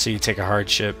 Yeah. So you take a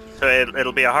hardship. So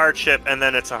it'll be a hardship, and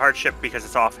then it's a hardship because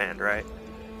it's offhand, right?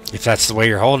 If that's the way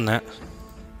you're holding it.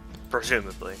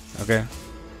 Presumably. Okay.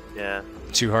 Yeah.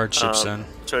 2 hardships then.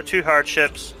 So 2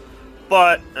 hardships,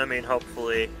 but I mean,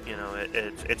 hopefully, you know,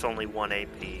 it's only 1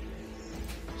 AP.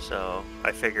 So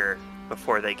I figure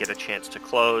before they get a chance to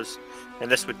close, and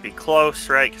this would be close,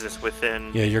 right? Because it's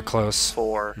within Yeah, you're close.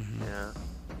 4. Mhm. Yeah.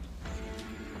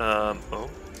 Oh, Well,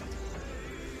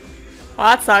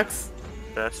 that sucks.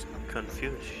 that's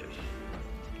Confucius.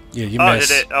 Yeah, you Oh, missed.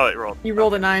 did it? Oh, it rolled. You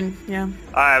rolled a 9. Yeah.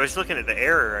 I was looking at the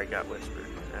error I got whispered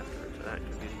afterwards. So that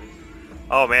confused me.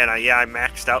 Oh man, I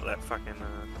maxed out that fucking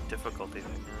difficulty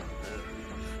thing.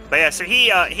 But yeah, so he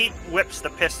whips the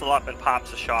pistol up and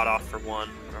pops a shot off for 1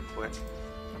 real quick.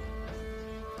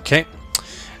 Okay.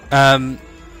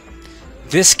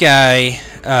 This guy,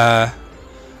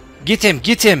 get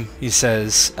him, he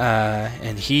says,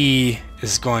 and he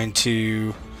is going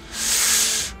to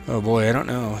Oh boy, I don't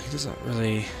know. He doesn't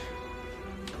really.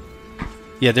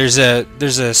 Yeah, there's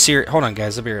a series. Hold on,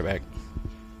 guys. I'll be right back.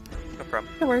 No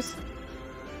problem. No worries.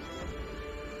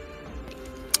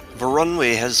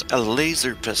 Varunwe has a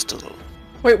laser pistol.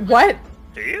 Wait, what?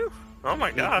 Do you? Oh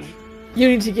my gosh. You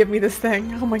need to give me this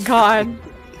thing. Oh my god.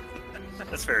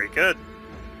 That's very good.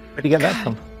 Where'd you get that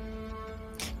from?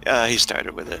 He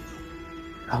started with it.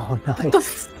 Oh,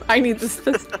 nice. I need this.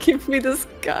 Give me this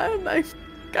gun.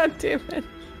 God damn it.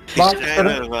 Mark, kind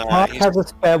of, Mark he's- has a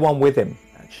spare one with him,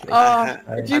 actually. Oh,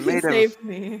 if you I can made him- save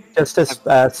me. Just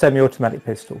a semi-automatic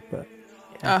pistol, but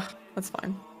That's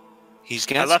fine. He's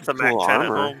I got left some the Mac cool 10 at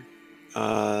armor.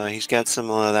 home. He's got some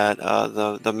of that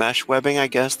the mesh webbing, I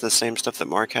guess, the same stuff that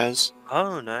Mark has.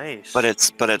 Oh, nice. But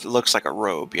it looks like a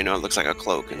robe, you know, it looks like a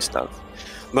cloak and stuff.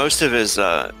 Most of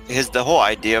the whole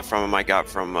idea from him I got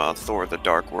from Thor: The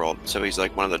Dark World. So he's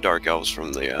like one of the dark elves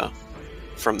from that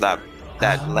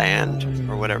land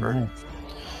or whatever. Nice.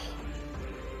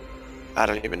 I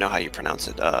don't even know how you pronounce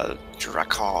it.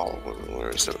 Drakal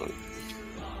or something.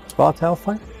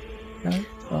 Svartalfheim? No?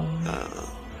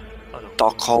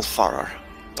 Dalkalfar.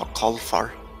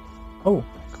 Dalkalfar. Oh,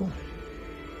 cool.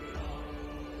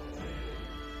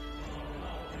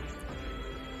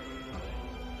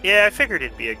 Yeah, I figured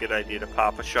it'd be a good idea to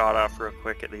pop a shot off real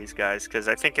quick at these guys, because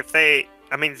I think if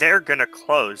they're gonna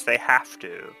close, they have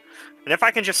to. And if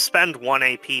I can just spend 1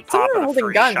 AP Some of them popping are a holding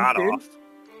free guns, shot dude. off.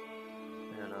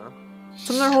 You know?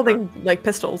 Some of them are holding like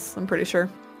pistols. I'm pretty sure.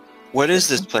 What is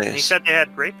this And he place? said they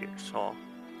had rapiers, so...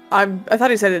 I thought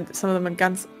he said some of them had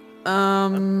guns.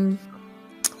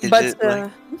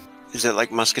 Is it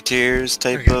like Musketeers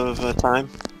type of time?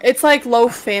 It's like low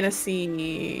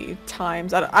fantasy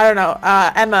times. I don't know.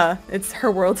 Emma, it's her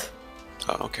world.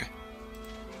 Oh, okay.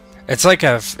 It's like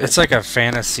a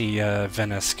fantasy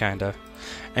Venice kind of.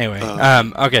 Anyway,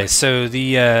 okay, so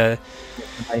the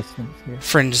Basement, yeah.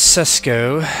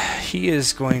 Francesco, he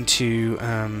is going to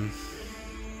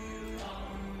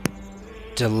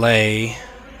delay.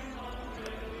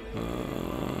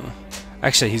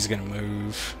 Actually, he's gonna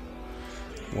move.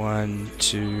 1,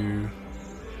 2,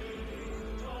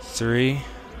 3.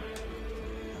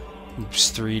 Oops,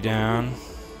 3 down.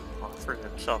 Offering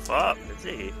himself up, is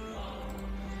he?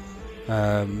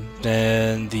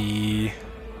 Then the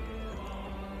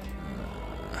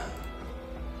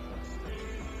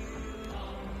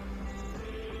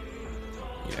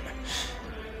yeah.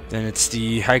 Then it's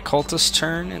the High Cultist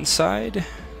turn inside.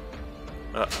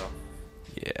 Uh-oh.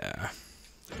 Yeah.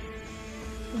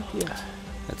 Yeah.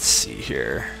 Let's see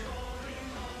here.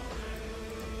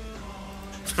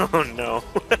 Oh no.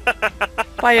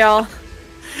 Bye, y'all.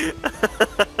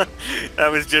 That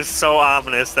was just so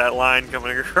ominous, that line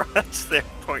coming across there,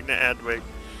 pointing at Hedwig.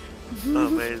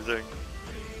 Amazing.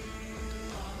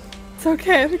 It's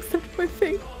okay. I've accepted my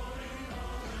fate.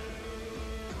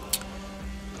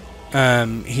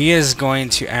 He is going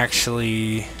to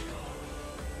actually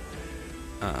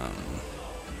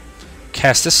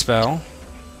cast a spell.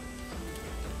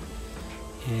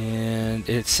 And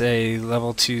it's a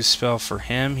level 2 spell for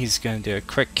him. He's going to do a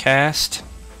quick cast.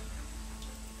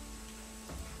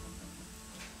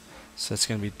 So that's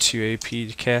going to be 2 AP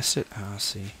to cast it. Oh, let's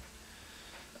see.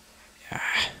 Yeah.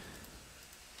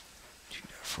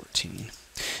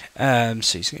 2.14.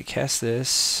 So he's going to cast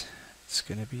this. It's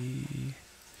going to be...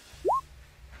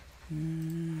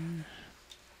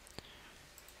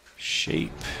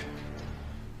 shape.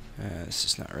 This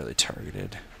is not really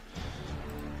targeted.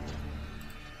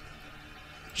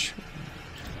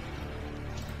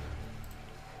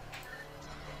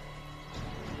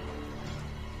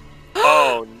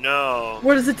 Oh no.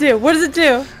 What does it do? What does it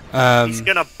do? He's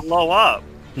gonna blow up.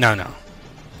 No.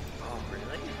 Oh,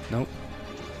 really? Nope.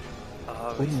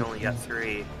 Oh, he's only got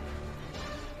 3.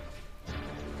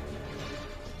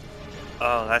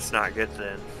 Oh, that's not good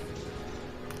then.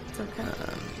 It's okay.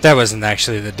 That wasn't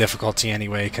actually the difficulty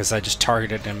anyway, because I just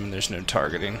targeted him and there's no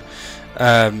targeting.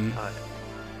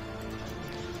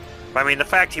 I mean, the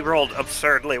fact he rolled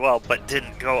absurdly well, but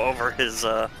didn't go over his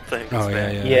thing. Oh, is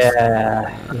bad.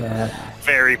 Yeah.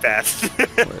 Very bad.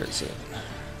 Where is it?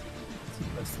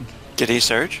 Did he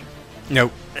surge?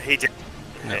 Nope. He did.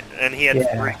 No. And he had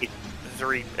Yeah.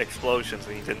 three explosions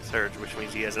and he didn't surge, which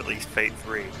means he has at least Fate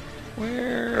 3.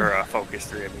 Where? Or Focus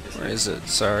 3, I mean to say. Where is it?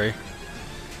 Sorry.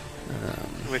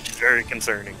 Which is very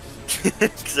concerning.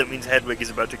 Because it means Hedwig is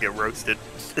about to get roasted.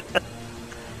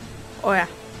 Oh yeah.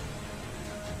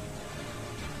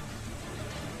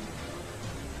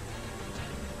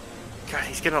 God,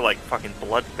 he's gonna like fucking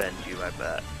bloodbend you, I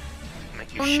bet.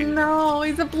 Make you Oh shoot. no,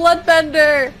 he's a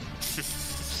bloodbender.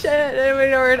 Shit,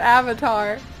 or an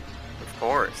avatar. Of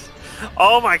course.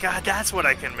 Oh my god, that's what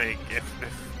I can make if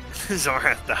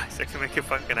Zorath dies. I can make a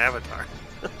fucking avatar.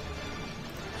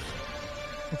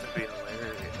 That'd be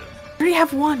hilarious. I already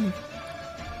have one.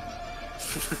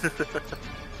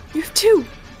 You have two.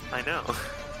 I know.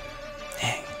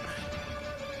 Dang.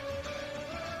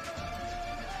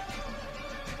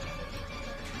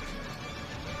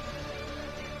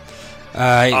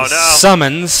 Oh, no.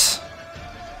 Summons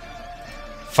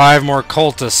 5 more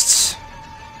cultists.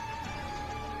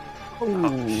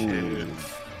 Oh, shit.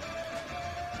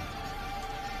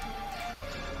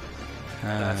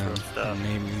 That's roughed up.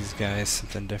 Name these guys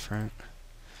something different.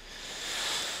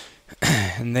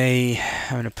 And I'm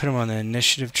gonna put them on the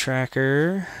initiative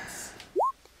tracker.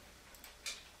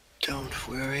 Don't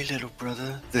worry, little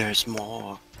brother. There's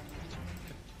more.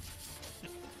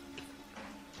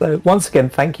 So once again,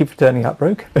 thank you for turning up,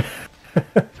 Rogue.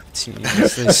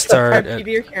 Teams, they start RP at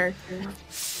to your character.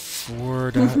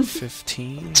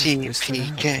 4.15.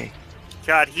 TPK.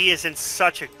 God, he is in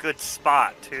such a good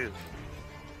spot, too.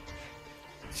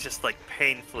 It's just like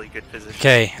painfully good position.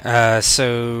 Okay,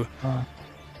 so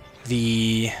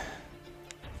the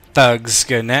thugs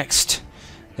go next.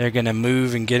 They're gonna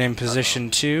move and get in position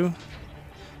too.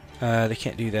 They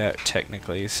can't do that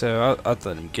technically, so I'll let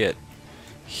them get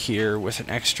here with an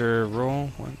extra roll.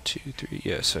 1, 2, 3.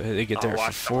 Yeah, so they get there for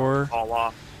watch 4. Fall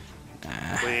off,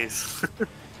 Nah, please.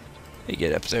 they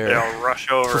get up there They'll rush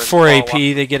over for and 4 fall AP. off.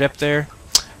 They get up there.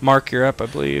 Mark, you're up, I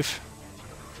believe.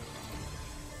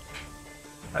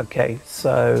 Okay,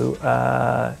 so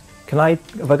have I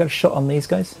got a shot on these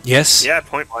guys? Yes. Yeah,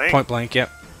 point blank. Point blank. Yep.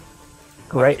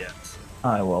 Great. Yes.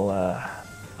 I will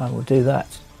do that.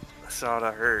 This ought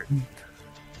to hurt.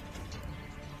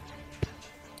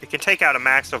 You can take out a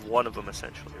max of one of them,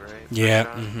 essentially, right? Yeah.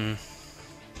 Right, Mm-hmm.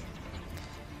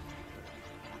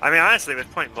 I mean, honestly,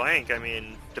 with point blank, I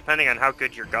mean, depending on how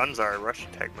good your guns are, rush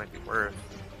attack might be worth.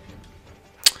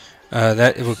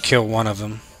 That it will kill one of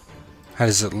them. How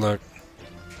does it look?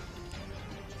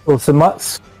 Well, so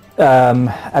Mutz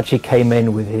actually came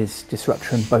in with his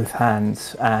disruptor in both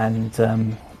hands,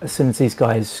 and as soon as these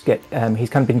guys get, he's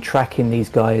kind of been tracking these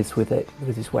guys with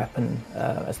his weapon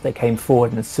as they came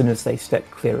forward, and as soon as they step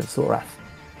clear of Zorath,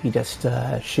 he just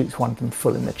shoots one of them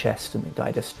full in the chest, and the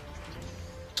guy just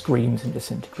screams and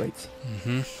disintegrates.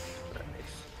 Mm-hmm.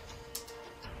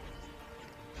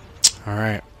 All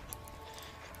right.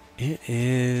 It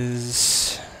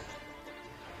is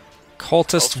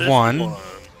Cultist 1.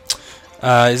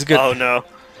 He's good. Oh no.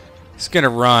 He's gonna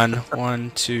run.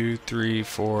 1, 2, 3,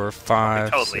 4, 5,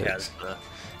 He totally 6. has the...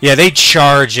 Yeah, they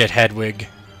charge at Hedwig.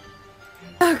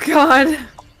 Oh god.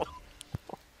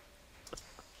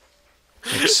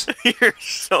 Oops. You're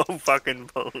so fucking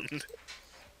boned.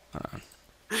 Hold on.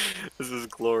 This is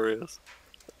glorious.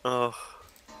 Oh.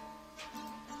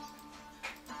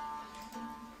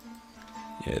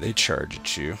 Yeah, they charge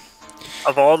at you.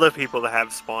 Of all the people that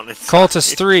have spawned inside.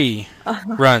 Cultist 3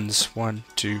 runs. 1,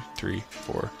 2, 3,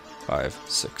 4, 5,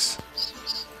 6.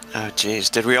 Oh,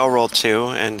 jeez. Did we all roll 2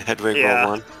 and Hedwig Yeah. roll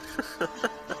 1?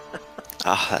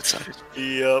 Ah, that sucks.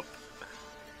 Yep.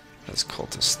 That's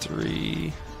Cultist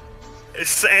 3.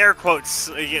 It's air quotes,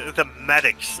 the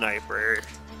medic sniper.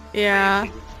 Yeah.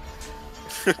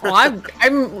 Well,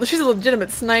 she's a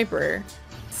legitimate sniper.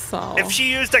 So. If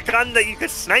she used a gun that you could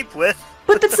snipe with.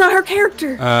 But that's not her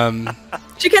character. Um,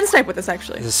 She can snipe with this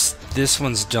actually. this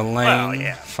one's delaying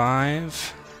yeah.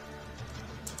 5.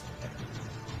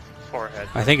 Poor head.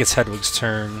 I think it's Hedwig's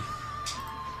turn.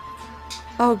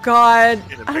 Oh god.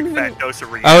 Get a I don't big even... fat dose of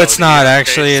Oh, reality it's not in your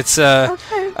actually. face. It's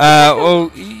Okay.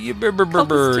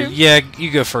 Cultist 2. Yeah,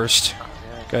 you go first.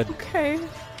 Good. Okay.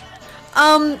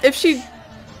 If she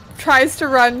tries to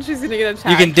run, she's gonna get attacked.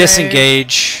 You can right?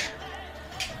 disengage.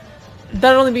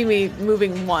 That'd only be me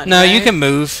moving one. No, you right? can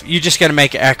move. You just got to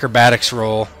make an acrobatics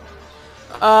roll.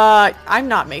 I'm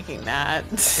not making that.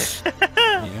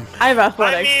 Yeah. I have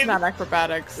athletics, I mean- not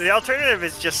acrobatics. The alternative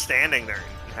is just standing there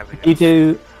and having You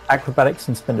do acrobatics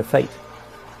and spend a fate.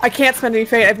 I can't spend any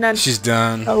fate. I've none. She's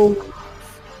done. Oh,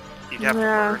 You'd have to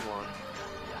Yeah. burn one.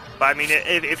 But I mean,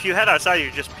 if you head outside,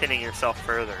 you're just pinning yourself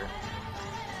further.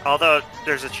 Although,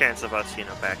 there's a chance of us,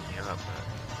 backing you up.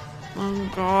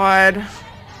 Oh god.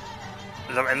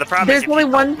 And the problem There's is, if only you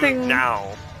don't one move thing-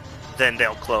 now, then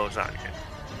they'll close on you.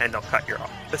 And they'll cut your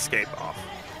escape off.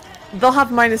 They'll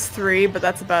have -3, but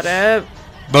that's about it.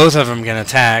 Both of them can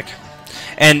attack.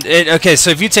 And okay, so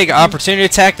if you take an opportunity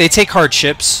attack, they take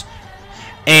hardships,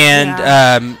 and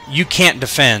Yeah. you can't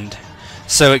defend.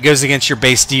 So it goes against your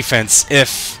base defense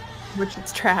if. Which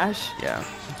is trash. Yeah.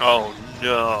 Oh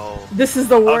no. This is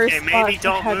the worst. Okay, maybe spot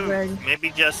don't for move. Hedwig.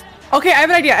 Maybe just... Okay, I have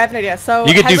an idea. So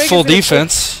You could do Hedwig full is gonna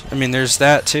defense. I mean, there's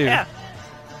that too. Yeah.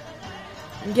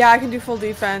 Yeah, I can do full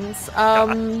defense.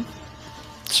 Surrender.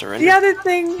 The other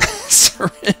thing,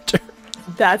 Surrender.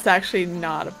 that's actually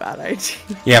not a bad idea.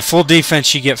 Yeah, full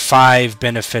defense, you get 5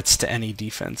 benefits to any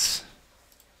defense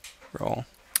roll.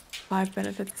 5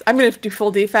 benefits. I'm gonna do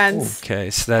full defense. Okay,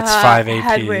 so that's 5 AP.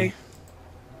 Hedwig.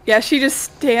 Yeah, she just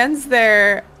stands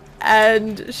there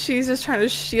and she's just trying to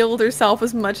shield herself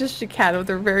as much as she can with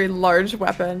her very large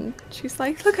weapon. She's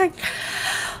like, look, I'm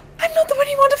not the one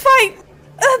you want to fight.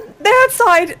 They're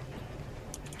outside.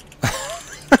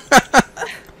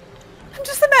 I'm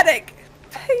just a medic.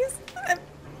 Please, I'm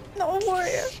not a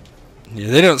warrior. Yeah,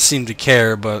 they don't seem to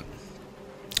care, but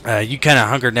you kind of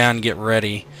hunker down and get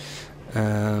ready.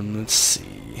 Let's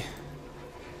see.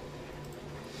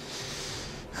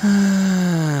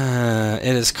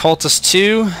 It is Cultist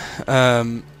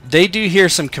 2. They do hear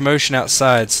some commotion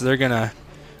outside, so they're going to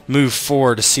move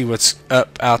forward to see what's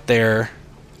up out there.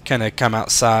 Kind of come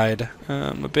outside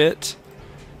a bit.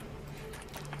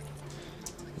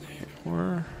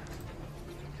 Or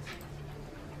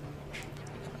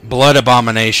Blood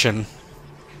Abomination.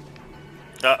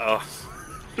 Uh-oh.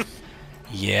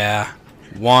 Yeah.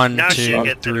 1, Now shit 2,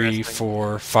 gets 3, interesting.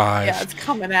 4, 5. Yeah, it's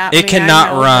coming at me. It I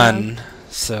cannot know, run,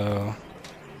 so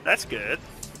That's good.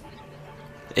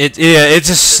 it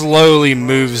just slowly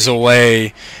moves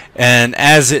away, and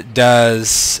as it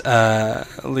does,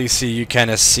 Lesia, you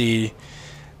kind of see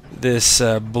this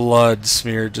blood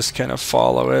smear just kind of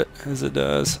follow it as it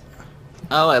does.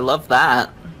 Oh, I love that.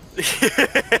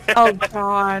 Oh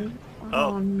god. Oh.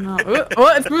 Oh no.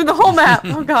 Oh, it's moving the whole map.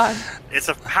 Oh god. It's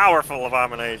a powerful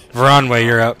abomination. Veronway,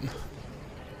 you're up.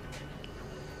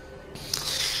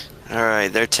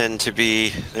 Alright, there seem to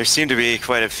be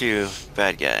quite a few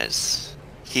bad guys.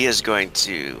 He is going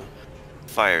to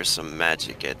fire some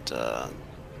magic at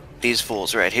these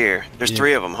fools right here. There's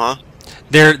 3 of them, huh?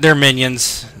 They're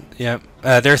minions. Yep.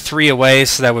 They're 3 away,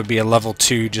 so that would be a level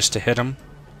 2 just to hit them.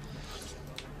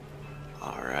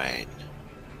 Alright.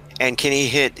 And can he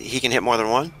hit, can hit more than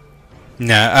one?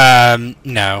 No,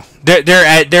 no.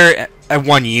 They're at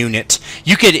 1 unit.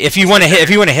 You could, if you want to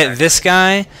hit this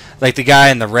guy, like the guy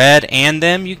in the red, and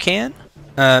them, you can.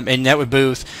 And that would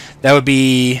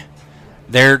be,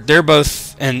 they're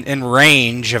both in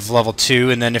range of level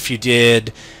 2, and then if you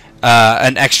did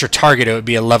an extra target, it would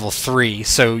be a level 3.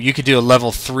 So you could do a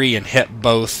level 3 and hit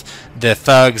both the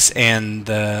thugs and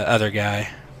the other guy,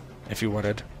 if you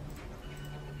wanted.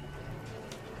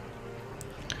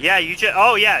 Yeah, you just.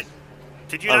 Oh yeah.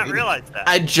 Did you not realize that?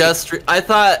 I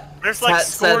thought There's like Pat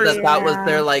said scores. that was Yeah.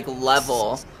 their like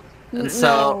level, and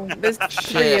so No, there's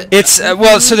shit. It's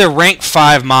well, so they're rank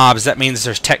 5 mobs. That means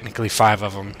there's technically 5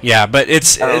 of them. Yeah, but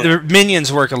it's the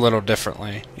minions work a little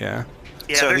differently. Yeah.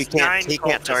 Yeah, So there's 9 he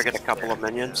can't cultists target a couple there. of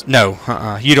minions? No,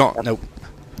 you don't. Nope.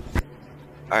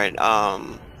 Alright,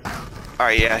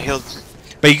 alright, yeah, he'll...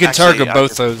 But you can Actually, target I'll both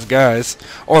just- those guys,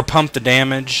 or pump the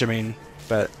damage. I mean,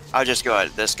 but I'll just go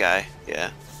at this guy,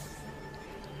 yeah.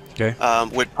 okay.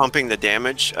 Would pumping the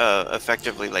damage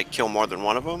effectively, like, kill more than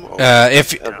one of them? Or?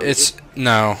 If it's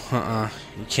no,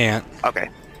 you can't. Okay.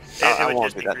 It I would won't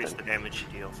just do that increase then. the damage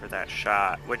you deal for that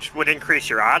shot, which would increase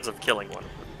your odds of killing one of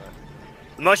them. But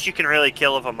the most you can really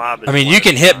kill of a mob is I mean, one you at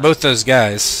can a hit time. both those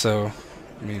guys. So,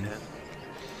 I mean,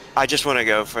 I just want to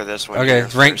go for this one. okay,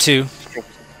 here rank first 2. For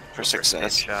First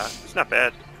success. shot. It's not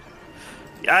bad.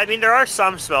 Yeah, I mean, there are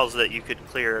some spells that you could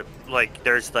clear. Like,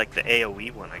 there's like the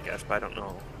AoE one, I guess, but I don't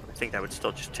know. I think that would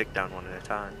still just tick down one at a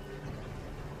time.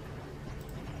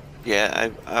 Yeah,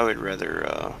 I would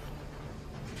rather,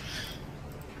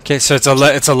 Okay, so it's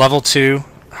a level 2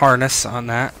 harness on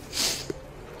that.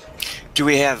 Do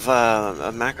we have,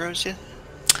 macros yet?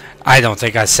 I don't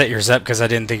think I set yours up because I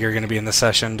didn't think you were going to be in the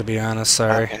session. To be honest,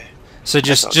 sorry. Okay. So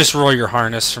That's just roll your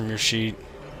harness from your sheet.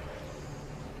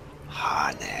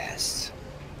 Harness.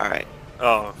 Alright.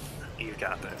 Oh, you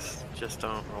got this. Just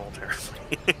don't roll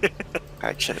terribly.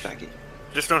 Alright, shut it back in.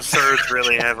 Just don't surge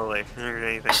really heavily or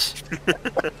anything.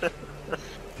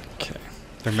 Okay.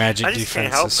 Their magic I just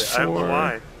can't help defense is it. I don't know 4.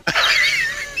 why.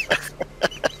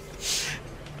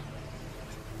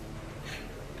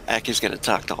 Aki's gonna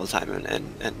talk the whole time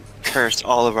and curse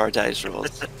all of our dice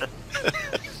rolls.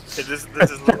 This is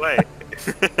the way.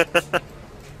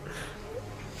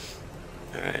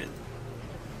 Alright.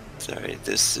 Sorry,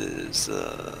 this is,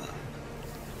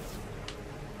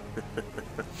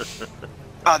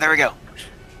 Oh, there we go.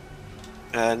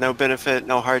 No benefit,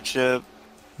 no hardship.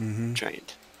 Mm-hmm.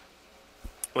 Trained.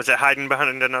 Was it hiding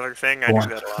behind another thing? I Go knew on,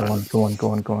 that a go lot. on, go on,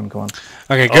 go on, go on, go on.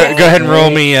 Okay, go ahead and roll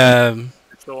me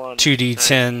Still on.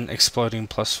 2d10 exploding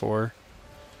 +4.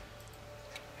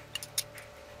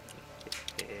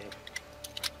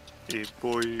 Hey,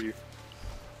 boy.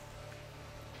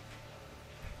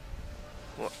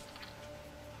 What?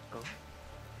 Oh.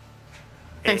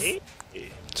 Nice. Hey.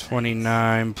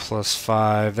 29 plus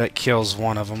 5. That kills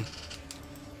one of them.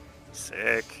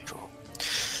 Sick.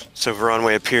 So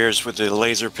Veronway appears with the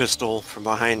laser pistol from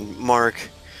behind Mark,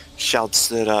 shouts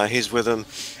that he's with him,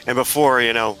 and before,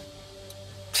 you know,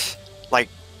 like,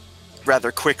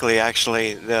 rather quickly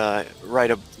actually,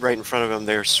 right in front of him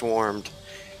they're swarmed,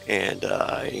 and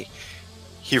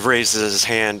he raises his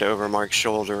hand over Mark's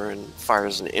shoulder and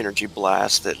fires an energy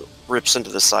blast that rips into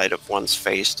the side of one's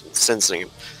face and sends him,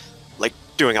 like,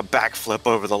 doing a backflip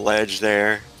over the ledge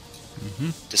there,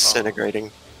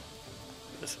 disintegrating.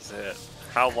 This is it.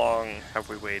 How long have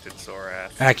we waited,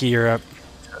 Zorath? Aki, you're up.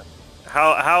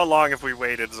 How long have we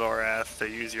waited, Zorath, to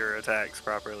use your attacks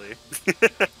properly?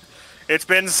 It's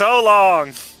been so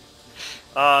long!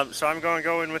 So I'm going to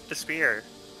go in with the spear.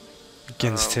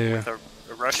 Against two. With a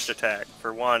rushed attack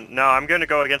for one. No, I'm going to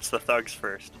go against the thugs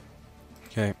first.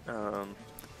 Okay.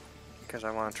 Because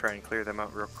I want to try and clear them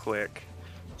out real quick,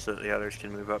 so that the others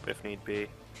can move up if need be.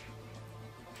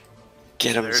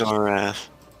 Get him, Zorath.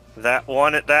 That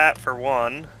one at that for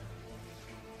one.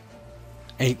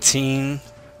 18.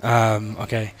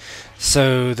 Okay.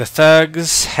 So the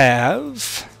thugs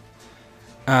have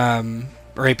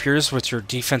rapiers, which are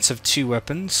defensive 2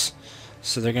 weapons.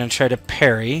 So they're going to try to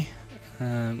parry.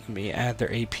 Let me add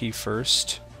their AP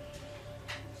first.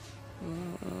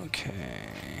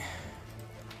 Okay.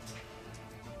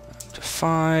 Up to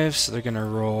 5. So they're going to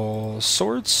roll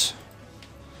swords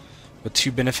with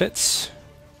 2 benefits.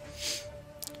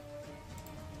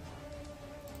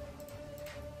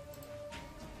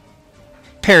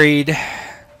 Parried.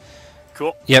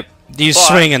 Cool. Yep. You But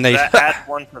swing and they. that adds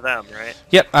one for them, right?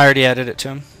 Yep, I already added it to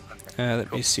him.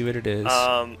 Let me see what it is.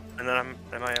 And then am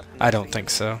I up? I don't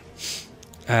think so.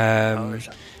 There's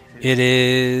that. It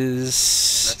is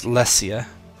Lesia.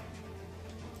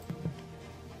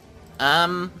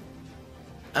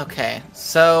 Okay,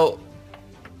 so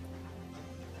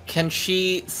can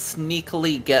she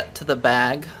sneakily get to the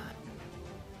bag?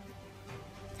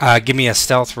 Give me a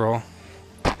stealth roll.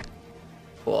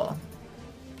 Cool.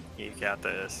 You got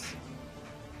this.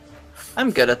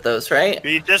 I'm good at those, right?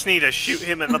 You just need to shoot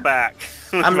him in the back.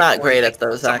 I'm not Before great you at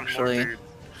those, summon more actually. dudes.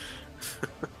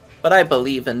 But I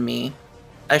believe in me.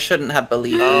 I shouldn't have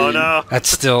believed in Oh me. no. That's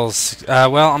still.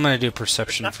 Well, I'm gonna do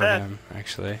perception Not for bad. him,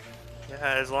 actually.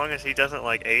 Yeah, as long as he doesn't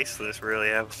like ace this really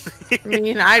heavily. I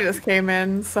mean, I just came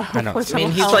in, so. I know. I mean,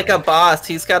 he's like a boss.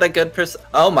 He's got a good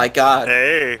Oh my god.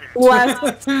 Hey.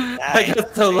 Bless. I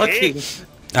got so lucky.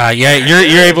 Yeah,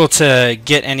 you're able to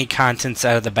get any contents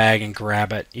out of the bag and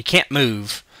grab it. You can't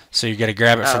move, so you got to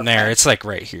grab it from there. Okay. It's like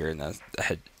right here in the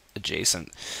head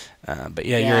adjacent. But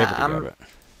yeah, you're able to grab it.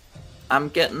 I'm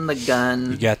getting the You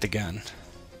gun. got the gun.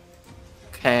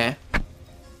 Okay.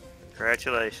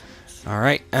 Congratulations. All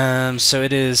right. So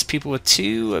it is people with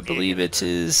 2. I believe it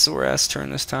is Zorath's turn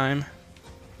this time.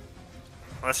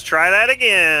 Let's try that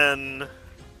again.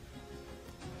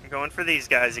 I'm going for these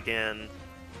guys again.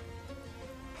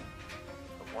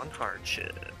 One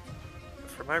hardship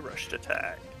for my rushed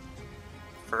attack.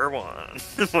 For one.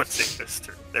 Let's take this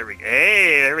through. There we go.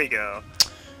 Hey, there we go.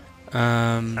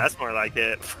 That's more like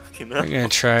it. Fucking We're gonna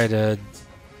try to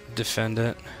defend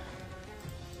it.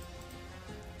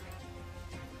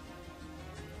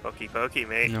 Pokey,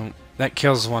 mate. No, that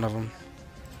kills one of them.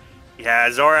 Yeah,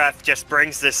 Zorath just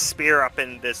brings this spear up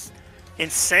in this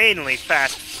insanely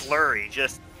fast flurry,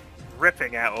 just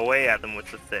ripping away at them with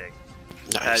the thing.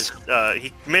 Nice. As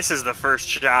he misses the first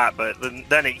shot, but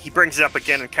then he brings it up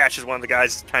again and catches one of the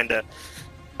guys kind of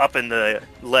up in the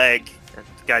leg, and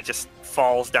the guy just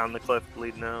falls down the cliff,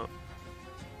 bleeding out.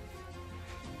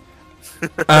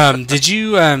 Did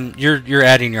you you're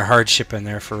adding your hardship in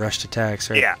there for rushed attacks,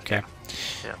 right? Yeah. Okay.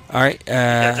 Yeah. All right.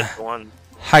 Yeah, just one.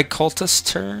 High Cultist's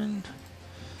turn.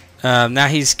 Now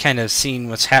he's kind of seen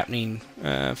what's happening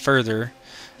further.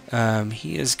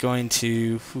 He is going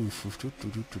to.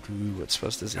 What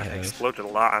spells does he I have? exploded a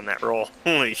lot on that roll.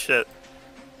 Holy shit.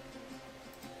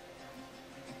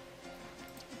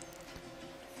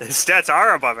 His stats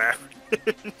are above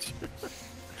average.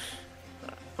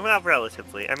 Well,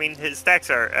 relatively. I mean, his stats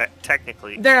are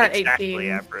technically They're at exactly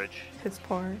 18. average. His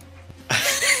poor.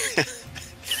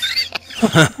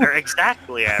 They're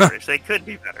exactly average. They could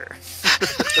be better.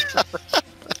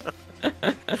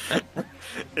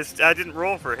 I didn't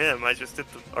roll for him. I just did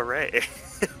the array.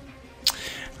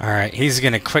 All right. He's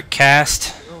gonna quick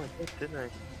cast. Oh, I did, didn't I?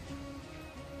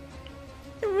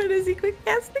 What is he quick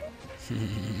casting?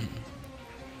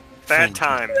 Bad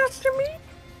times. After me?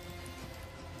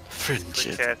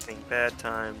 Frigid. Casting bad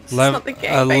times. not the A gangbang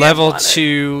I level wanted.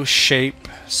 2 shape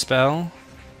spell.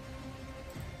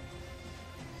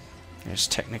 There's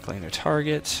technically no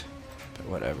target, but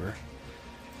whatever.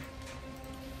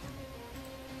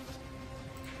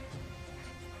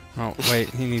 Oh, wait,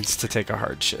 he needs to take a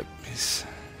hardship. He's...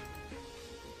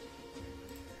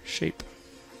 Shape.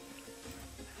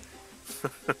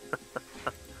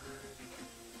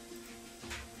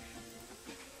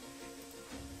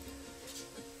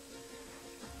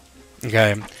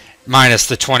 Okay, minus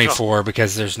the 24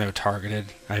 because there's no targeted.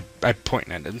 I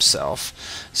pointing at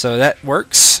himself, so that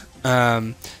works.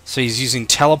 So he's using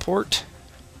teleport.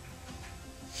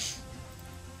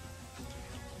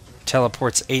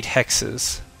 Teleports 8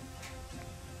 hexes.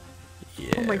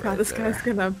 Yeah, Oh my god, right this there. guy's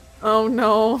gonna. Oh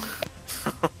no.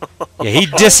 Yeah, he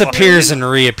disappears and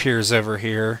reappears over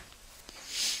here.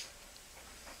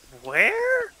 Where?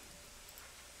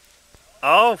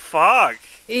 Oh fuck!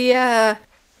 Yeah.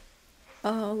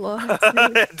 Oh Lord.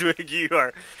 Dwig, you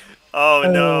are. Oh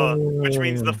no! Which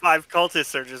means the Oh. 5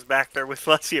 cultists are just back there with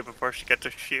Lesia before she got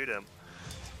to shoot him.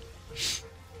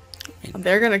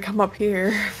 They're gonna come up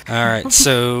here. Alright,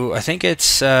 so I think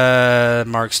it's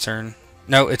Mark's turn.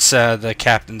 No, it's the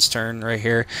captain's turn right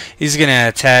here. He's gonna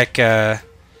attack.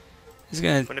 He's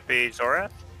gonna. Wouldn't it be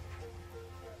Zorath?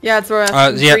 Yeah, it's where.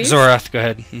 Yeah, Zorath, go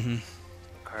ahead.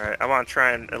 Alright, I want to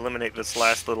try and eliminate this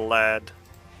last little lad.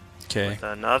 Okay. With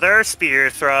another spear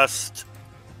thrust.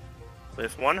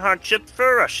 With 1 hardship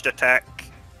for rushed attack.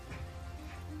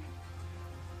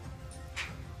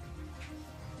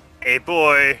 Hey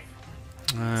boy.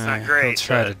 not great, Let's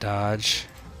try but- to dodge.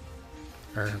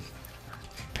 Or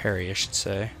parry, I should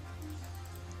say.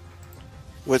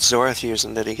 What's Zorath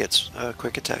using that he gets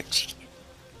quick attacks?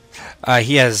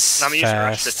 He has I'm using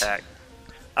rushed fast. attack.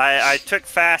 I took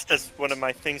fast as one of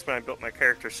my things when I built my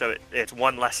character, so it's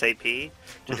 1 less AP to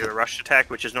do a rush attack,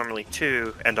 which is normally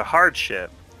 2, and a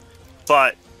hardship.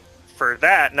 But for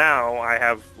that, now I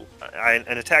have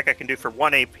an attack I can do for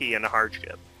 1 AP and a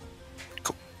hardship.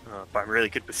 Cool. But I'm really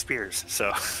good with spears,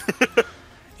 so.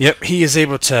 Yep, he is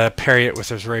able to parry it with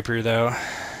his rapier, though.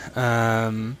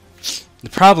 The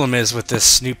problem is with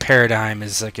this new paradigm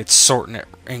is like it's sorting it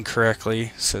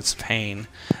incorrectly, so it's a pain.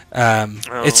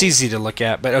 It's easy to look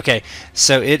at, but okay.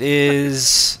 So it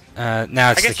is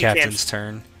now it's the guess you can't captain's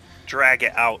turn. Drag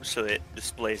it out so it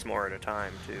displays more at a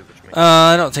time, too. Which makes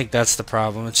I don't think that's the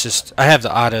problem. It's just I have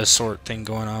the auto sort thing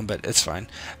going on, but it's fine.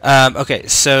 Okay,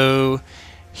 so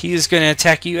he is going to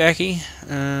attack you, Aki.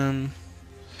 Alrighty.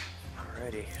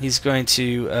 He's going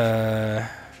to.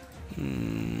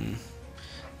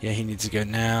 Yeah, he needs to go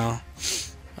now.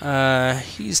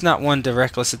 He's not one to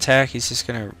reckless attack. He's just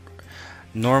gonna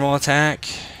normal attack.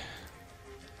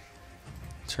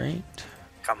 That's right.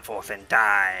 Come forth and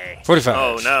die. 45.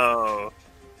 Oh no.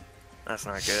 That's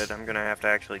not good. I'm gonna have to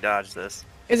actually dodge this.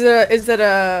 Is it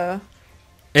a?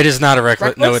 It is not a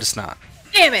reckless. No, Reckless? it is not.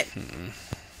 Damn it!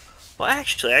 Well,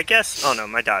 actually, I guess. Oh no,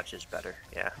 my dodge is better.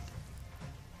 Yeah.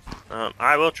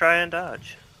 I will try and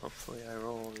dodge. Hopefully, I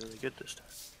roll really good this time.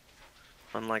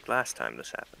 Unlike last time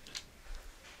this happened.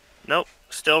 Nope.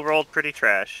 Still rolled pretty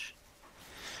trash.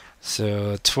 So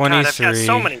God, 23. I've got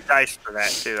so many dice for that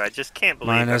too. I just can't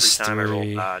believe Minus every time I roll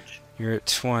 3. dodge. You're at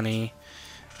 20.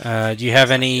 Do you have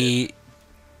any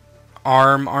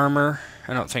armor?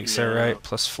 I don't think so, No. right?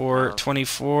 Plus 4. No.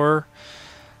 24.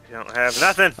 You don't have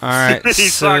nothing. Alright,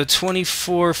 He's so fucked.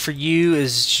 24 for you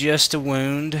is just a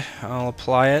wound. I'll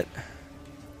apply it.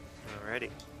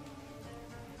 Alrighty.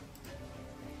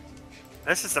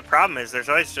 This is the problem, is there's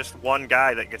always just one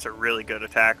guy that gets a really good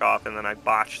attack off, and then I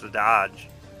botch the dodge.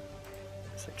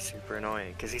 It's like super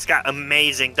annoying, because he's got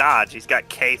amazing dodge. He's got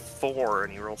K4,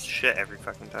 and he rolls shit every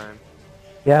fucking time.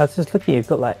 Yeah, I was just looking. You've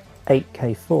got like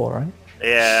 8k4, right?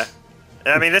 Yeah.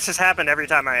 I mean, this has happened every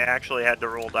time I actually had to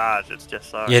roll dodge. It's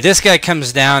just Yeah, this guy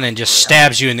comes down and just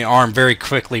stabs you in the arm very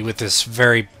quickly with this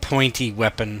very pointy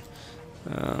weapon.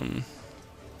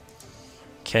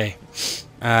 Okay.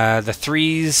 The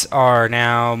 3s are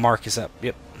now... Mark is up.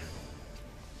 Yep.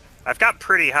 I've got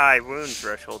pretty high wound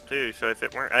threshold too, so if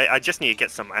it weren't... I just need to get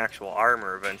some actual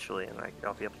armor eventually, and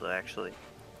I'll be able to actually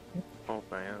hold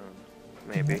my own.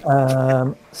 Maybe.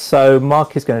 So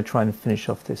Mark is going to try and finish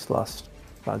off this last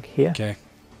bug here. Okay.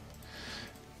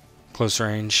 Close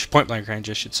range. Point blank range,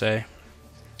 I should say.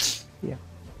 Yeah.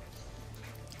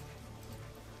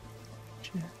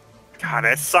 God,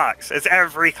 it sucks. It's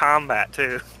every combat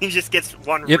too. He just gets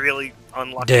one Yep. really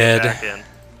unlucky Dead. attack in.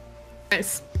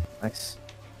 Nice. Nice.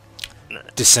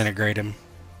 Disintegrate him.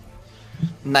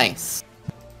 Nice.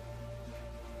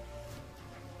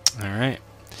 Alright.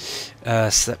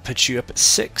 So that puts you up at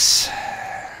 6.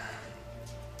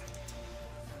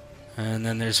 And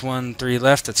then there's 1, 3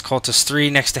 left. That's Cultist 3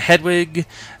 next to Hedwig.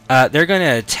 They're going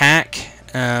to attack.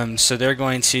 So they're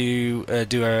going to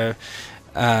do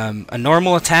a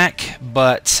normal attack,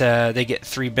 but they get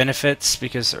 3 benefits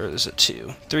because, or is it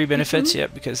 2? 3 benefits,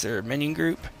 yep, because they're a minion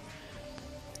group.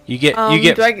 You get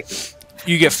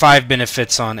you get 5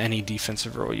 benefits on any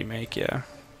defensive roll you make, yeah.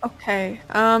 Okay.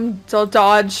 So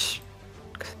dodge.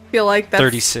 Feel like that's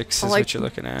 36 is what you're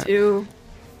looking at.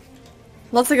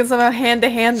 Looks like it's somehow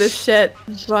hand-to-hand this shit,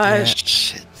 but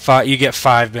Shit. You get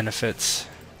 5 benefits.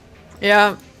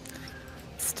 yeah.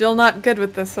 Still not good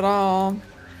with this at all.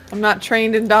 I'm not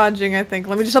trained in dodging, I think.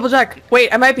 Let me just double check.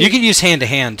 Wait, I might be. You can use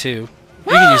hand-to-hand too.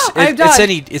 You can use I've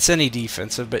dodged. it's any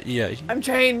defensive, but yeah. I'm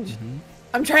trained.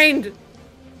 I'm trained.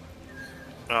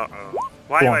 Uh-oh.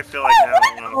 Why do I feel like now?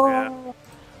 Oh, yeah.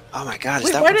 Oh my god, is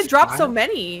Wait, that why one did it drop fire? so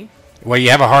many? Well, you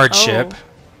have a hardship.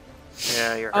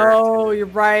 Yeah, you're hurt. Oh, you're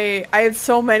right. I have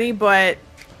so many, but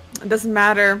it doesn't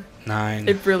matter. 9.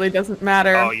 It really doesn't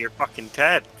matter. Oh, you're fucking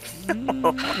dead. I don't know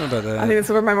about that. I think it's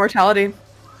over my mortality.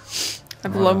 I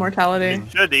have low mortality.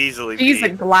 It should easily She's be. a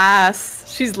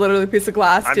glass. She's literally a piece of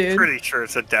glass, I'm dude. pretty sure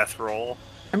it's a death roll.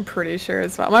 I'm pretty sure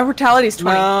as well. My mortality's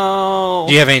 20. No.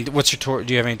 Do you have any? Do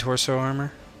you have any torso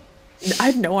armor? I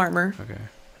have no armor. Okay.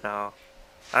 No.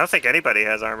 I don't think anybody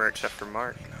has armor except for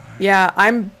Mark. Yeah,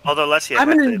 I'm Although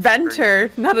an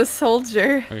inventor, not a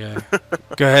soldier. Okay.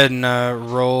 Go ahead and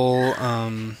roll.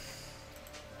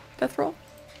 Death roll.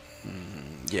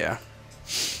 Yeah.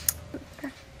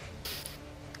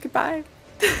 Goodbye.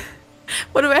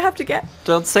 What do I have to get?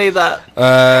 Don't say that.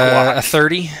 A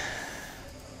 30.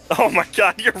 Oh my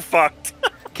god, you're fucked.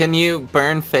 Can you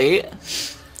burn fate?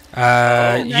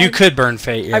 You could burn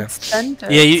fate. Yeah. I've spent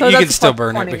it. Yeah, you, So you can that's still plus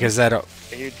burn 20. it because that'll.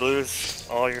 You'd lose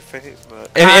all your fate,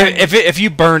 but... If you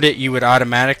burned it, you would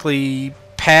automatically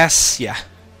pass. Yeah.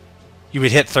 You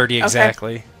would hit 30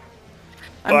 exactly.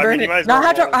 I'm Well, I mean, burning. you might as No, well I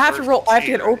have to. roll I have to first roll. and I have to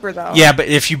see, get right? over though. Yeah, but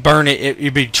if you burn it,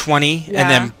 it'd be 20 Yeah. and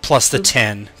then plus the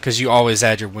 10 because you always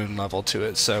add your wound level to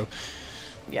it. So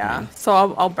Yeah. So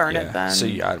I'll burn yeah. it then. So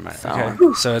you automatically. So-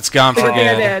 Okay. So it's gone for Good thing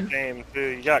I good. did. Shame,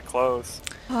 dude. You got close.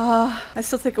 I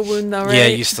still take a wound though, right? Yeah,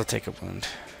 you still take a wound.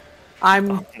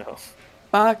 I'm No.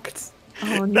 fucked.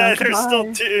 Oh no. There's still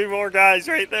goodbye. 2 more guys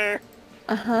right there.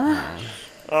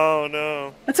 Oh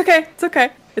no. It's okay. It's okay.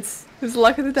 It's the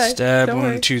luck of the day. Stab Don't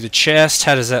worry. wound to the chest.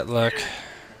 How does that look?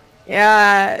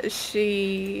 Yeah,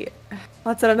 she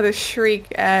lets out another shriek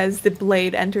as the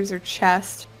blade enters her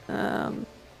chest,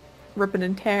 ripping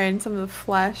and tearing some of the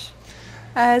flesh.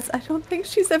 As I don't think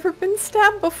she's ever been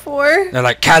stabbed before. They're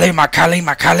like Kalima,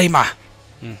 Kalima, Kalima.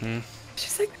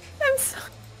 She's like, I'm so...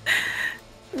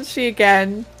 And she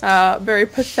again, very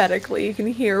pathetically, you can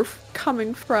hear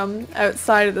coming from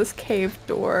outside of this cave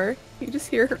door. You just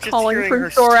hear her Just calling hearing for her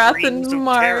Zorath screams and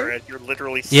of terror Mark. as you're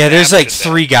literally Yeah, there's stabbed like to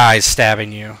 3 death. guys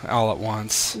stabbing you all at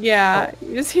once. Yeah,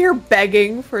 you just hear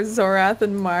begging for Zorath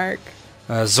and Mark.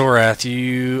 Zorath,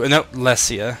 you no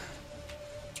Lesia.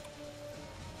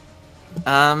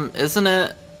 Isn't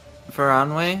it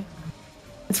Veronway?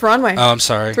 It's Ronway. Oh, I'm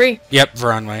sorry. 3. Yep,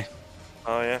 Veronway.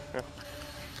 Oh yeah. Yeah.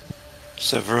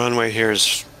 So Veronway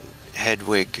hears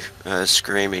Hedwig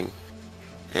screaming,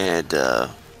 and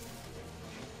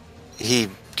he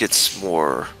gets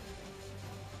more,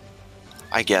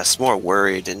 I guess, more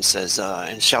worried and says,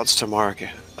 and shouts to Mark,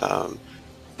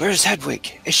 "Where's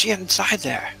Hedwig? Is she inside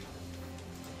there?"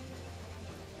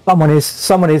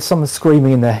 Someone's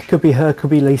screaming in there. Could be her,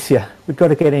 could be Lesia. We've got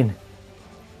to get in.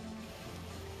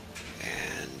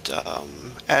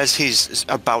 And as he's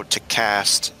about to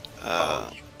cast,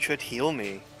 Could heal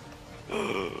me.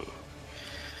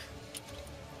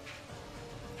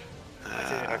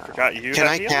 I forgot you. can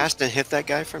have I heal? cast and hit that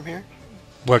guy from here?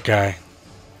 What guy?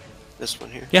 This one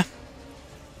here? Yeah.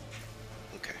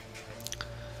 Okay.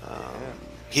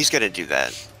 He's gonna do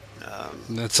that.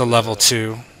 That's a level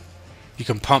 2. You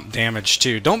can pump damage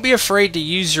too. Don't be afraid to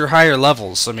use your higher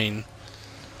levels. I mean,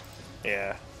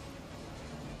 Yeah.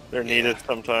 They're needed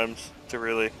sometimes to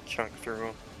really chunk through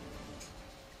them.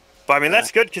 But I mean,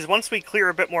 that's good, because once we clear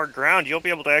a bit more ground, you'll be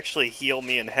able to actually heal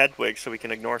me and Hedwig so we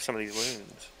can ignore some of these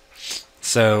wounds.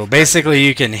 so basically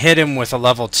you can hit him with a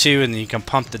level 2 and then you can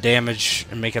pump the damage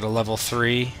and make it a level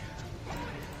 3.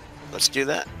 Let's do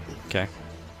that. Okay.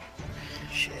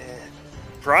 Shit.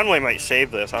 Broadway might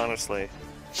save this, honestly.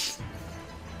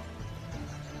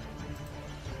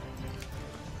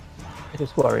 I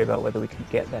just worry about whether we can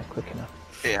get there quick enough.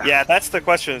 Yeah, that's the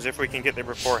question, is if we can get there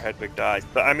before Hedwig dies.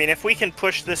 But I mean, if we can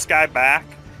push this guy back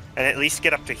and at least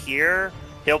get up to here,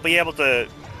 he'll be able to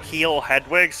heal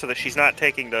Hedwig so that she's not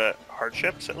taking the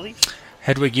hardships, at least.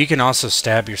 Hedwig, you can also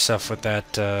stab yourself with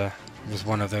that, with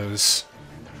one of those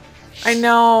I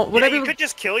know. Would Yeah, I be you able- could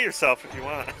just kill yourself if you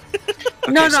want.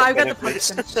 No, so I've got the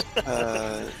benefits.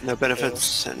 poison. No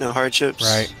benefits, no hardships.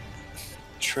 Right.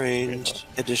 Trained,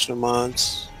 additional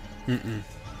mods. Mm-mm.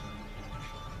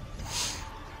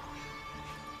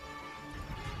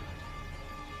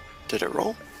 Did it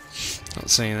roll? Don't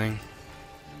see anything.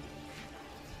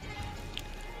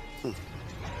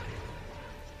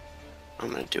 I'm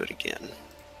gonna do it again.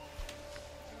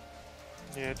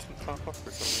 Yeah, it didn't pop up for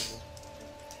some reason.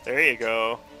 There you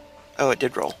go. Oh, it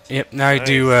did roll. Yep, now I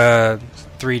do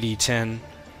 3d10.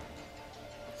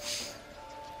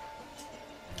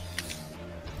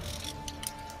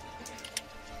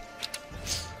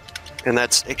 And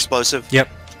that's explosive? Yep.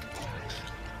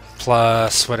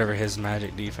 Plus whatever his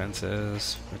magic defense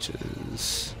is, which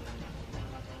is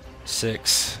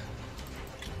 6.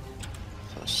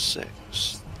 Plus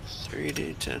 6.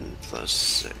 3d10 plus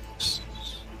 6.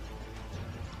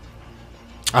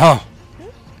 Oh,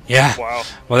 yeah. Wow.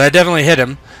 Well, that definitely hit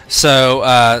him.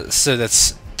 So, so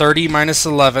that's 30 minus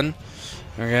 11.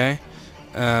 Okay,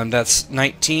 that's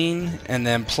 19, and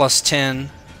then plus 10.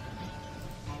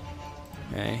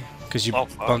 Okay, because you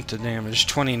bumped the damage.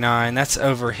 29. That's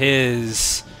over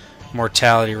his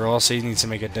mortality roll, so he needs to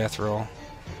make a death roll.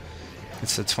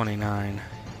 It's a 29.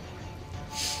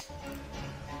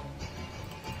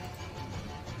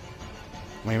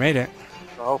 We made it.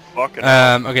 Oh, fucking.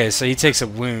 Okay, so he takes a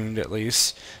wound at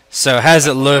least. So how does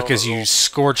it look as you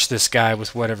scorch this guy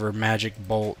with whatever magic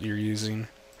bolt you're using?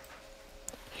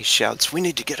 He shouts, "We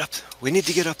need to get up! We need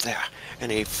to get up there!"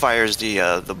 And he fires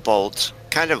the bolt.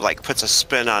 Kind of like puts a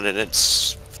spin on it. It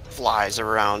flies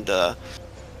around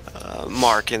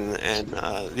Mark and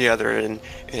the other, and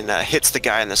hits the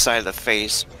guy in the side of the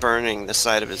face, burning the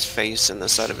side of his face and the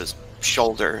side of his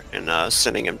shoulder, and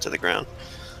sending him to the ground.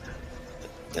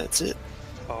 That's it.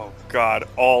 Oh god,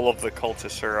 all of the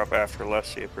cultists are up after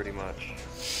Lesia, pretty much.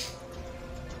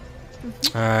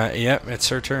 Yep, it's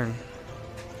her turn.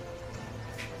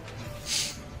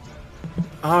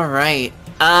 All right.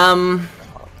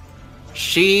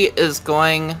 She is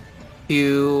going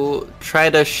to try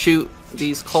to shoot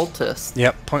these cultists.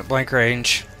 Yep, point blank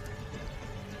range.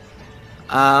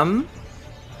 Okay.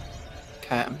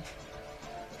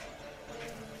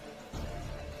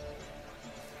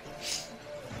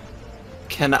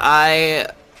 Can I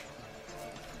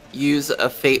use a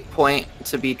fate point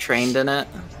to be trained in it?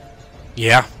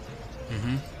 Yeah.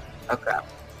 Okay.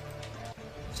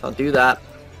 So I'll do that.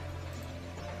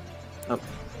 Oh,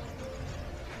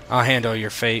 I'll handle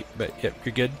your fate, but yep,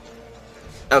 you're good.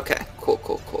 okay.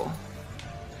 Cool.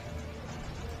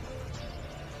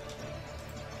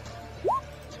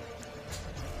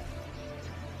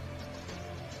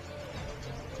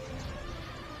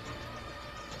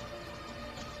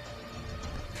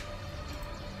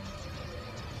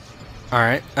 All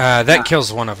right, that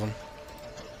kills one of them.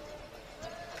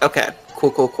 Okay.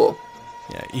 Cool.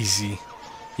 Yeah, easy.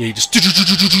 Yeah, you just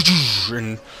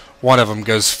and one of them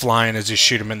goes flying as you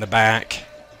shoot him in the back.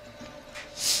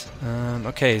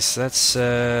 Okay, so that's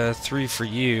 3 for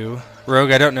you,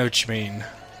 Rogue. I don't know what you mean.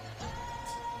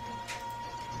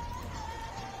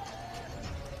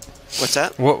 What's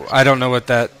that? What? I don't know what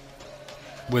that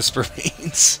whisper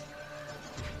means.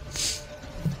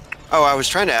 Oh, I was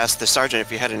trying to ask the sergeant if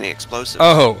he had any explosives.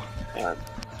 Oh,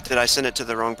 Did I send it to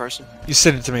the wrong person? you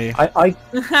sent it to me. I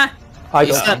You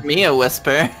got sent me a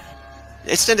whisper.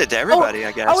 It sent it to everybody,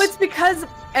 I guess. Oh, it's because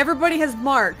everybody has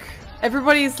Mark.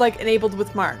 Everybody's like enabled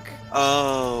with Mark.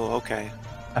 Oh, okay.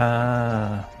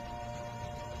 yeah.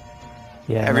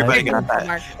 Everybody no, got that.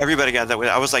 Mark. Everybody got that.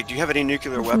 I was like, "Do you have any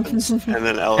nuclear weapons?" And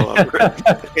then LOL.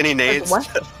 Any nades? What?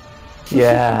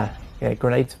 Yeah,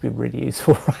 grenades would be really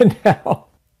useful right now.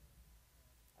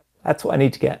 That's what I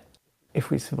need to get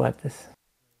if we survive this.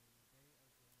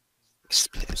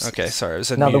 Okay, sorry, it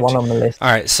was a Another mute. one on the list. All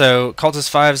right, so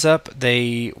cultist 5's up.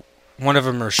 One of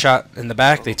them are shot in the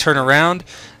back. They turn around.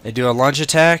 They do a lunge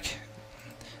attack.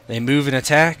 They move and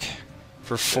attack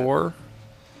for 4.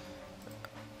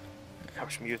 I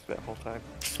was muted that whole time.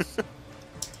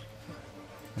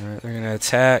 All right, they're gonna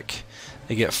attack.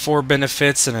 They get 4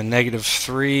 benefits and a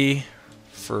 -3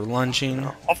 for lunging.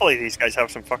 Hopefully these guys have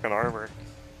some fucking armor.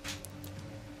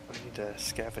 We need to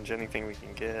scavenge anything we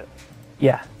can get.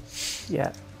 Yeah.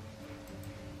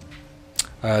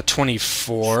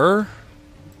 24.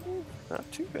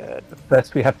 Not too bad.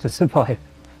 First, we have to survive.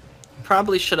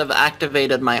 Probably should have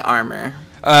activated my armor.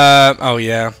 Oh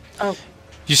yeah. Oh.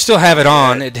 You still have it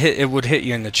on. It would hit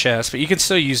you in the chest, but you can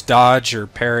still use dodge or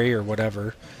parry or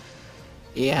whatever.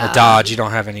 Yeah. Dodge. You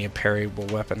don't have any parryable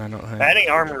weapon. I don't have. Adding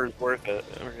armor is worth it,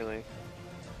 really.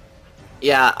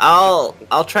 Yeah,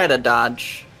 I'll try to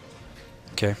dodge.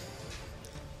 Okay.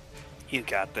 You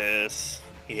got this.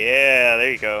 Yeah,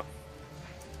 there you go.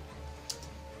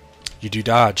 You do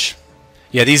dodge.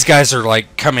 Yeah, these guys are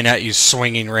like coming at you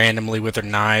swinging randomly with their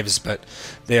knives, but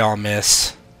they all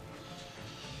miss.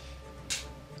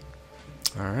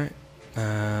 Alright.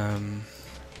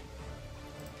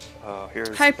 Oh,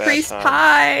 here's High the bad Priest time.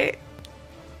 Pie!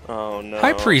 Oh no.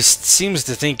 High Priest seems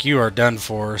to think you are done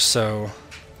for, so...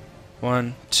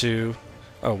 1, 2...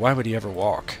 Oh, why would he ever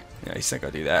walk? Yeah, he's not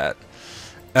gonna do that.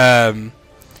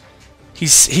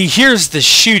 He hears the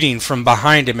shooting from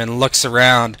behind him and looks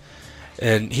around,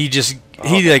 and he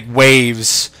like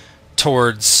waves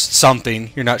towards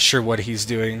something. You're not sure what he's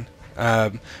doing,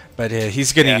 but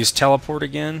he's gonna use teleport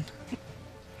again.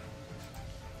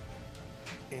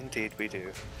 Indeed, we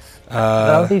do.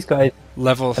 None of these guys.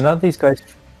 Level. None of these guys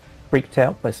freaked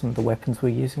out by some of the weapons we're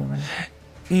using. Right?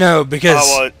 No, because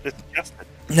Oh, well, it's just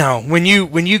no. When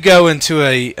you go into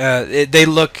a, they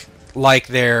look like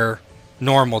they're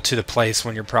normal to the place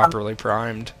when you're properly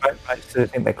primed. I still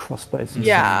think they're crossbows. And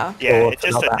Yeah. yeah, or it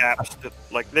just like that. adapts to,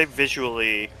 like, they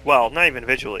visually, well, not even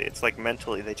visually, it's like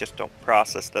mentally they just don't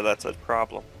process that that's a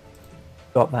problem.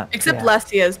 Got that. Except yeah.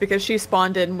 Lesia's, because she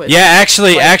spawned in with... Yeah,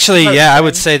 actually, like, yeah, I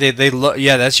would person. say they look.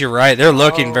 Yeah, that's you're right. They're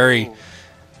looking very, Oh.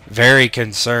 very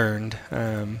concerned.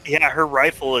 Yeah, her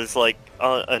rifle is like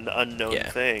an unknown Yeah,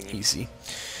 thing. easy.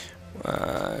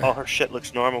 All her shit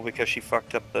looks normal because she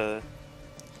fucked up the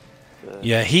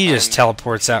Yeah, he just time.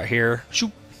 teleports out here.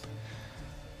 Shoop.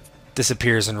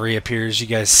 Disappears and reappears. You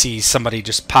guys see somebody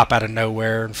just pop out of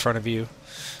nowhere in front of you.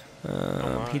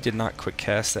 He did not quick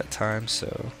cast that time,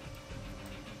 so.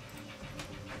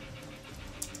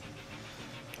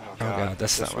 Oh god,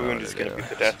 that's this not what I wound wanted is to gonna do. be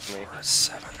the death of me. 4,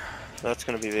 7. That's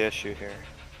gonna be the issue here.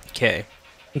 Okay.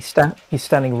 He's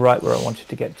standing right where I wanted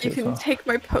to get to. You as can well. take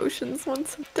my potions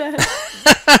once I'm dead.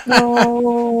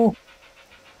 No.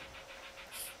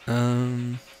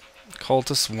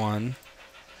 Cultist 1.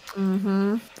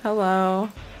 Mm-hmm. Hello.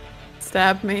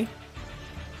 Stab me.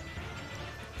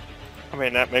 I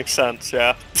mean, that makes sense,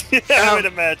 yeah. I would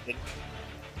imagine.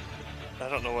 I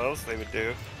don't know what else they would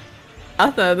do.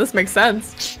 This makes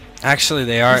sense. Actually,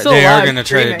 they I'm are still they are alive, gonna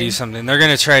try to do screaming. something. They're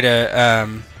gonna try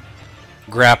to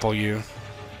grapple you.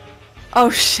 Oh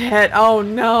shit. Oh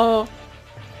no.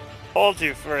 Hold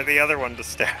you for the other one to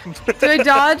stab. Do I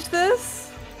dodge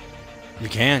this? You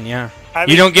can, yeah. I You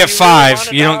mean, don't do get really 5.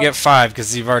 wanna You don't dodge? get 5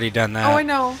 because you've already done that. Oh, I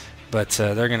know. But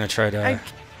they're gonna try to I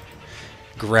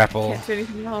grapple. can't do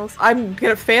anything else. I'm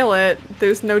gonna fail it.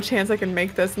 There's no chance I can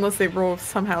make this unless they roll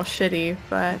somehow shitty,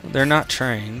 but They're not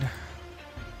trained.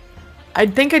 I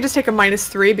think I just take a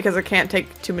 -3 because I can't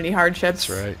take too many hardships.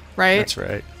 That's right. Right? That's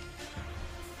right.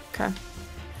 Okay.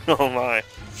 Oh my.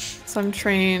 So I'm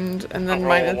trained and then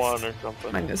Roll a 1 or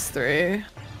something. -3.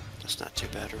 That's not too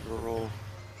bad of a roll.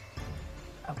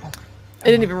 It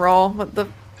didn't even roll. What the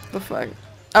fuck?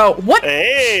 Oh, what?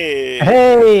 Hey!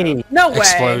 Hey. No way.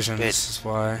 Explosions is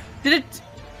why. Did it?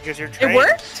 Because you're It trained.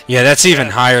 worked? Yeah, that's even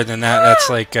Yeah. higher than that. That's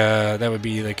like that would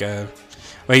be like a.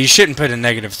 Well, you shouldn't put a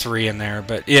 -3 in there,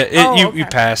 but yeah, Oh, you okay.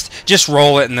 passed. Just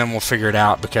roll it and then we'll figure it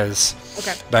out because.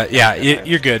 Okay. But yeah,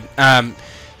 you're good.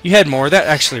 You had more. That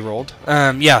actually rolled.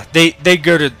 Yeah, they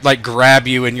go to like grab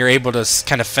you and you're able to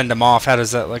kind of fend them off. How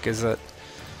does that look? Is that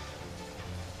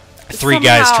 3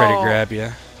 guys try to Somehow- grab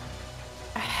you?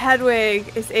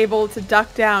 Hedwig is able to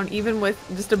duck down even with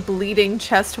just a bleeding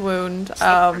chest wound.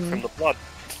 Suffering from the blood.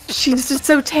 She's just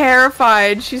so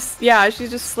terrified. She's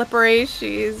just slippery.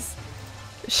 She's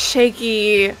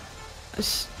shaky,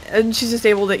 and she's just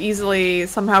able to easily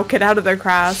somehow get out of their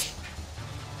grasp.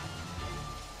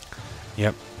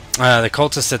 Yep. The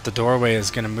cultist at the doorway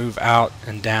is going to move out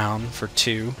and down for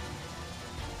 2.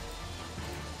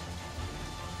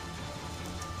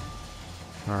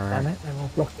 All Damn right. it! They're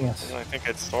all blocking us. I think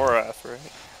it's Thorath,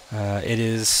 right? It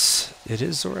is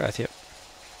Zorath. Yep.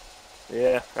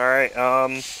 Yeah, alright,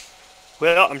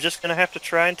 well, I'm just gonna have to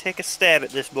try and take a stab at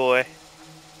this boy.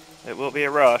 It will be a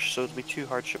rush, so it'll be 2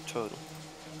 hardship total.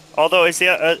 Although, is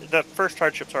the first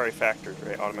hardship's already factored,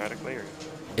 right, automatically? Or?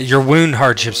 Your wound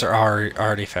hardships are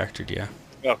already factored. Yeah.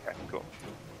 Okay, cool.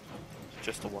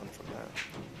 Just the 1 from that.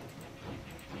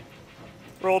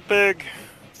 Roll big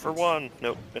for 1.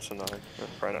 Nope, it's a 9.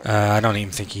 Probably not. I don't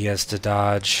even think he has to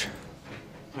dodge.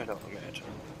 I don't imagine.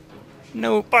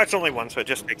 Nope. But it's only 1, so it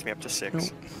just takes me up to 6.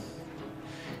 Nope.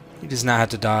 He does not have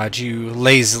to dodge. You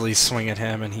lazily swing at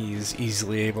him, and he's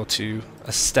easily able to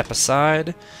step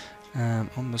aside.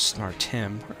 Almost smart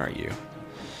him. Where are you?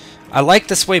 I like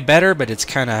this way better, but it's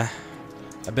kind of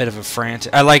a bit of a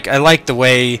frantic. I like the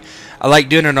way I like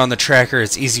doing it on the tracker.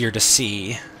 It's easier to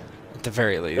see, at the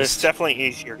very It's least. definitely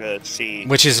easier to see.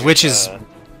 Which is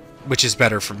which is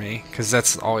better for me, because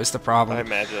that's always the problem. I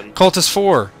imagine. Cultist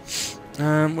 4.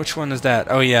 Which one is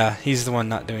that? Oh yeah, he's the one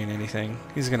not doing anything.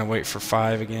 He's gonna wait for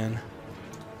 5 again.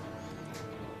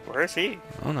 Where is he?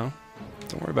 I don't know.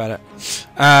 Don't worry about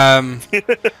it.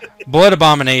 Blood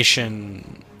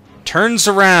Abomination turns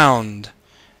around,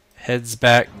 heads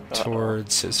back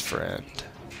towards his friend.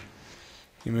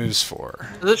 He moves 4.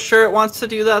 Is it sure it wants to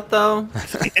do that though?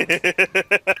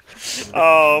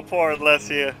 Oh, poor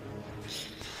Lesia.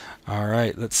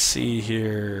 Alright, let's see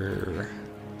here.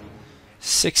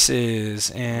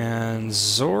 6s and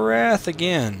Zorath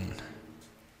again.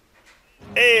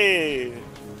 Hey,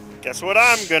 guess what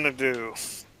I'm gonna do?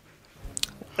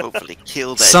 Hopefully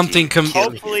kill that Something dude.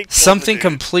 Hopefully, kill something the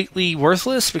dude. completely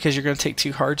worthless because you're going to take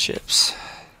 2 hardships.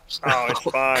 Oh, it's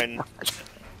fine.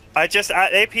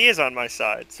 AP is on my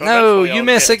side. So No, eventually you I'll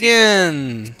miss get-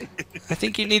 again. I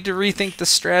think you need to rethink the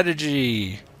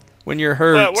strategy when you're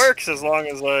hurt. Well, it works as long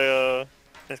as I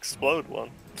explode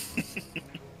one.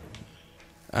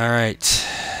 All right.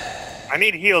 I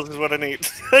need heals is what I need.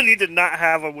 I need to not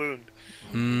have a wound.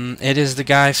 It is the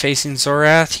guy facing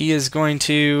Zorath. He is going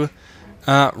to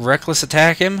reckless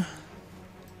attack him.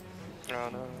 Oh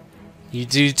no. You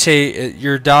do take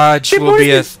your dodge Hey, will what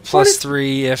be a is it? What is-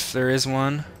 +3 if there is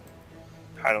one.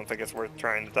 I don't think it's worth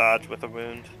trying to dodge with a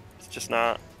wound. It's just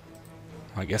not.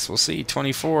 I guess we'll see.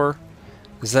 24.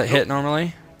 Does that hit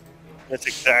normally? That's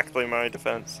exactly my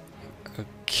defense.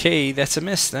 Okay, that's a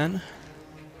miss then.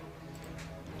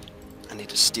 I need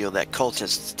to steal that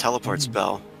cultist's teleport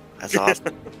spell. That's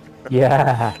awesome.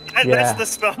 Yeah. That's Yeah. the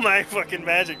spell my fucking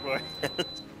magic boy has.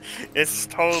 It's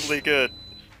totally good.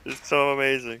 It's so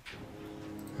amazing.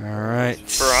 All right.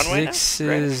 For Onway now?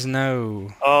 6s,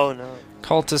 no. Oh no.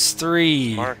 Cultist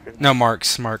 3. Mark. No, Mark.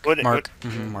 Mark. What- Mark.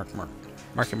 what- Mark.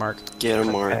 Marky Mark. Get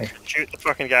him, Mark. Okay. Shoot the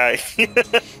fucking guy.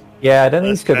 Yeah, I don't think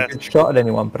he's got a That's good shot at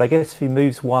anyone, but I guess if he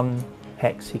moves 1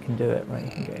 hex, he can do it, right? He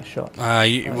can get a shot. Well,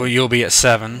 you'll be at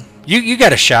 7. You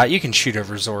got a shot. You can shoot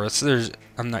over Zora. So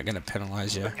I'm not gonna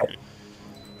penalize you.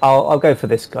 I'll go for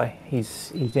this guy.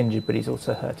 He's injured, but he's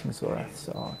also hurting Zorath,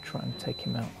 so I'll try and take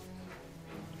him out.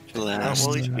 How Last.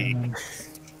 will he be?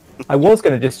 I was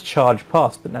going to just charge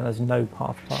past, but now there's no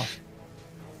path past.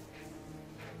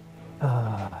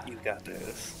 You got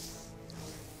this.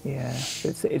 Yeah,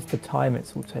 it's the time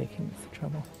it's all taking. It's the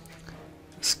trouble.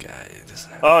 This guy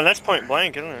doesn't have... Oh, and that's point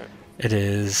blank, isn't it? It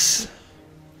is.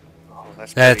 Oh,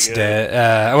 that's That's pretty good.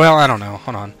 dead. Well, I don't know.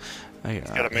 Hold on.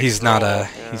 gotta make He's the not roll, a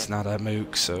yeah. he's not a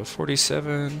mook. So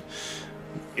 47.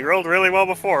 He rolled really well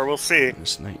before. We'll see.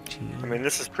 There's 19. I mean,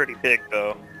 this is pretty big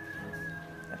though.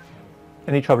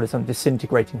 Only trouble is I'm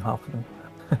disintegrating half of them,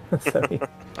 so he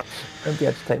won't be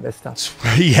able to take their stuff.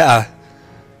 Yeah.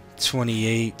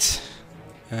 28.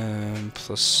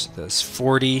 Plus that's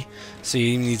 40. So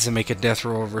he needs to make a death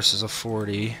roll versus a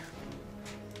 40.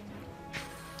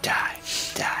 Die.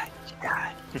 Die.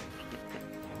 Die.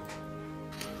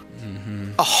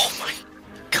 Mm-hmm. Oh my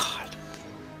god.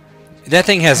 That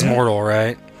thing has mortal,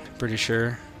 right? Pretty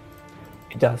sure.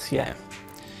 It does, yeah.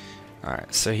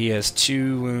 Alright, so he has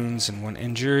 2 wounds and 1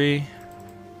 injury.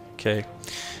 Okay.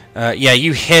 Yeah,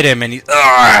 you hit him and he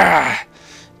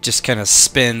just kind of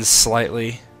spins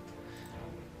slightly.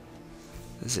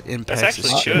 Does it impact That's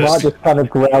actually his good. chest? Mar just kind of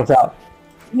growls out,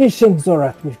 "Finish him,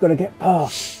 Zorath. We've got to get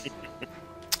past."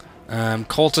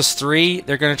 Cultist 3,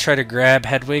 they're going to try to grab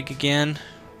Hedwig again.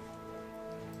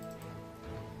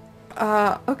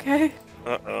 Okay.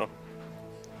 Uh-oh.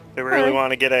 They really Alright.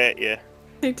 want to get at you.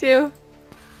 They do.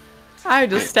 I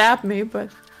just stabbed me, but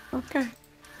okay.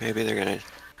 Maybe they're gonna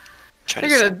try They're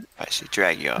to gonna- sacrifice you,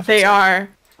 drag you off. They are.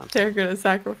 They're gonna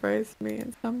sacrifice me at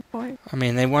some point. I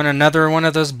mean, they want another one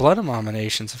of those blood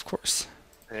abominations, of course.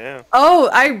 Yeah. Oh,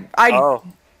 I Oh.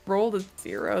 rolled a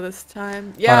 0 this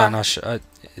time. Hold Yeah. on,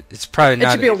 it's probably It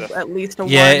not. should be at least a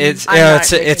 1. Yeah, it's I'm yeah, not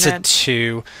it's a making it.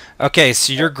 2. Okay,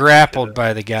 so you're grappled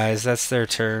by the guys. That's their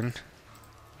turn.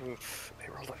 Oof. They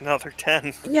rolled another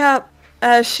 10. Yeah.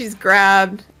 As she's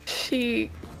grabbed, she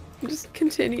just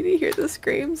continue to hear the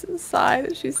screams inside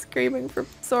as she's screaming for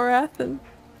Zorath and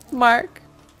Mark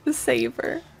to save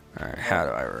her. All right, how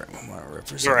do I want to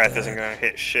represent Zorath that? isn't gonna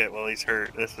hit shit while he's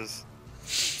hurt. This is.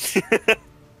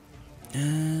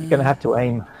 You're going to have to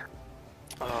aim.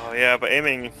 Oh yeah, but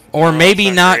aiming. Or oh, maybe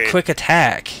it's not great. quick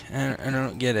attack. I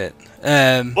don't get it.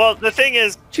 Well, the thing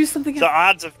is, Choose something the else.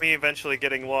 odds of me eventually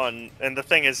getting one, and the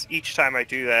thing is, each time I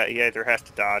do that, he either has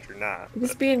to dodge or not.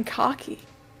 He's being cocky.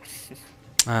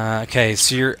 Okay,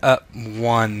 so you're up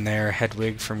 1 there,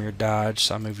 Hedwig, from your dodge.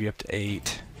 So I'll move you up to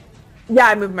 8. Yeah,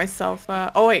 I moved myself.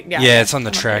 Oh wait, yeah. Yeah, it's on the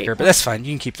I'm up to tracker, 8 but now. that's fine.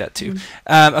 You can keep that too.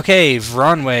 Mm-hmm. Okay,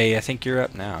 Vronway, I think you're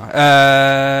up now.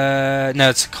 No,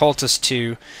 it's Cultist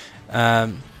 2.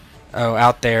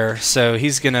 Out there. So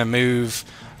he's going to move.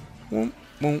 Whoop,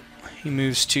 whoop. He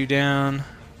moves 2 down.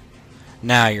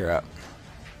 Now you're up.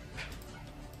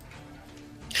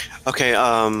 Okay,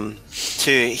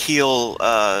 to heal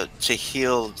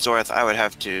Zorth, I would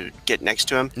have to get next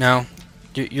to him. No.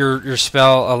 Your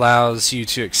spell allows you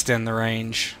to extend the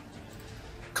range.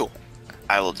 Cool.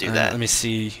 I will do that. Let me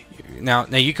see. Now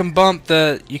you can bump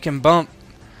the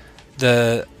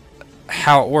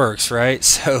how it works, right?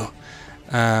 So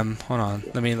hold on.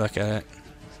 Let me look at it.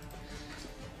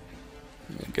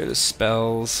 Let me go to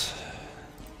spells.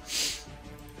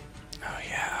 Oh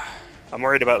yeah. I'm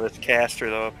worried about this caster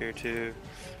though up here too.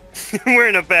 We're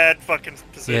in a bad fucking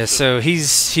position. Yeah, so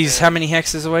he's how many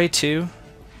hexes away? 2?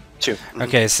 2. Mm-hmm.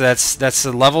 Okay, so that's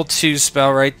a level 2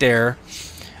 spell right there.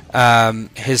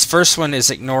 His first one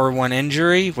is ignore 1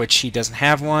 injury, which he doesn't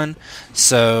have one.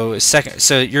 So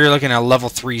you're looking at a level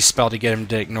 3 spell to get him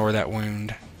to ignore that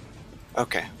wound.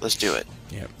 Okay, let's do it.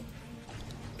 Yep.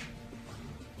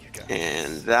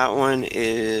 And that one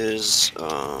is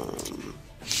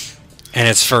And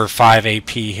it's for 5 AP.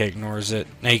 He ignores it.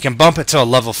 Now you can bump it to a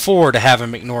level 4 to have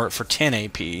him ignore it for 10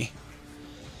 AP.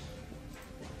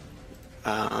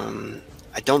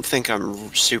 I don't think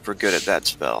I'm super good at that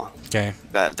spell. Okay.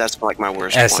 That's like my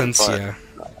worst Essence, one. yeah.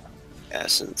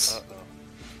 Essence. Uh-oh.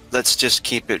 Let's just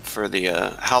keep it for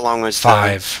the. How long was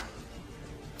 5.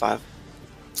 The 5.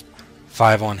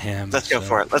 5 on him. Let's go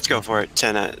for it. Let's go for it.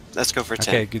 10. Let's go for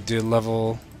 10. Okay, good. Do a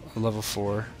level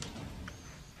 4.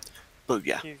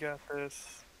 Booyah. You got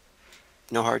this.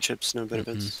 No hardships, no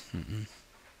benefits. Mm-mm.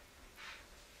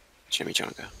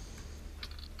 Chimichanga.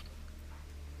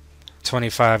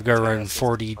 25. Go run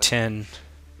 40. 10.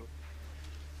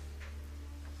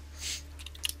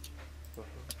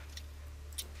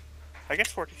 I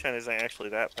guess 40-10 isn't actually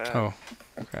that bad. Oh.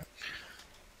 Okay.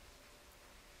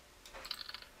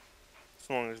 As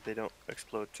long as they don't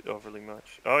explode too overly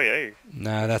much. Oh yeah.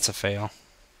 Nah, that's a fail.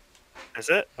 Is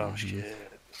it? Oh Mhm. shit.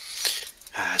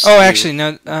 Oh, actually,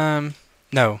 no.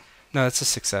 No, that's a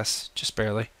success, just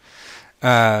barely.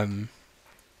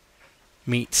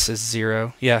 Meets is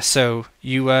 0. Yeah, so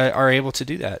you are able to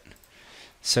do that.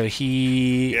 So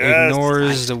he Yes.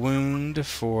 ignores the wound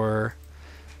for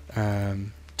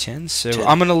 10. So 10.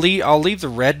 I'm gonna leave. I'll leave the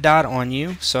red dot on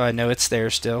you, so I know it's there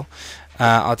still.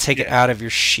 I'll take it out of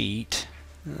your sheet.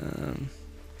 Hold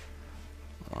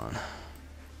on.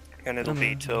 And it'll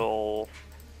be till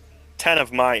 10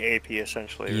 of my AP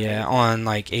essentially. Yeah, right? on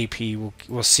like AP,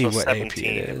 we'll see So what AP 17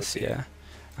 it it would is. be. Yeah,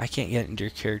 I can't get into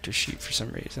your character sheet for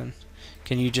some reason.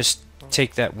 Can you just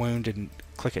take that wound and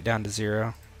click it down to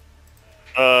 0?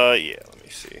 Yeah, let me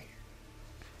see.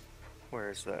 Where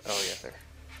is that? Oh yeah, there.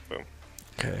 Boom.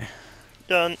 Okay.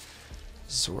 Done.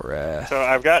 Zorath. So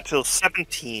I've got till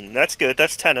 17. That's good.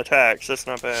 That's 10 attacks. That's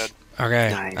not bad. Okay.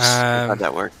 Nice. How'd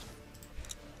that work?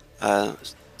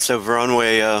 So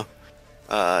Veronway,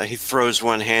 he throws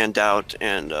one hand out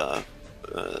and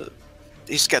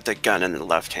he's got the gun in the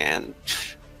left hand.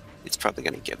 He's probably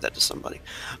going to give that to somebody.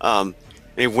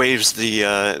 He waves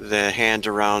the hand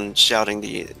around, shouting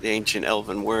the ancient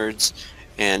elven words,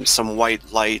 and some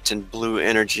white light and blue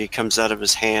energy comes out of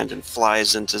his hand and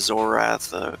flies into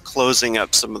Zorath, closing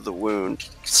up some of the wound. You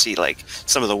can see like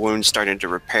some of the wounds starting to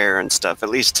repair and stuff, at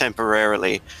least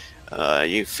temporarily.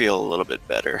 You feel a little bit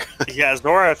better. Yeah,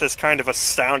 Zorath is kind of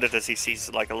astounded as he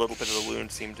sees like a little bit of the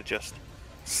wound seem to just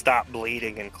stop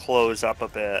bleeding and close up a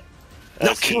bit.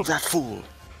 Now as he kill that fool!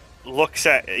 looks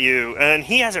at you, and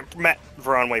he hasn't met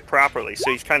Veronway properly,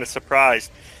 so he's kind of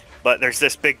surprised. But there's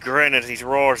this big grin as he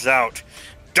roars out,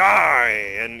 "Die!"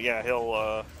 And yeah,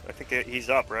 he'll. I think he's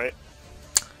up, right?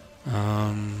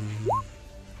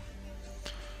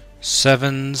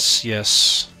 7s,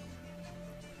 yes.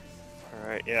 All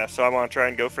right, yeah. So I want to try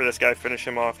and go for this guy, finish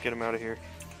him off, get him out of here.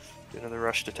 Do another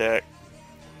rushed attack.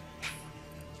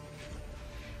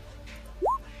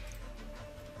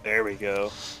 There we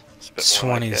go. It's a bit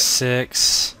more like it.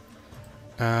 26.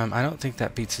 I don't think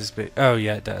that beats his big. Oh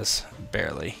yeah, it does.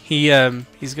 Barely.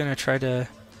 He's gonna try to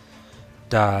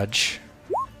dodge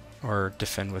or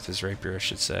defend with his rapier, I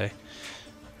should say.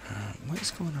 What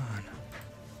is going on?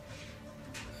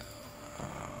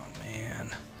 Oh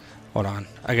man, hold on.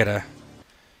 I gotta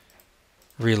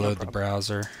reload the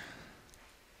browser.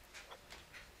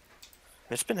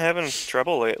 It's been having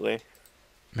trouble lately.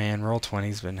 Man,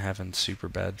 Roll20's been having super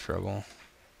bad trouble.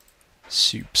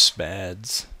 Soups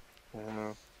bads.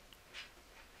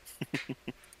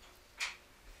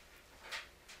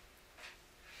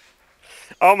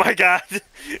 Oh my god,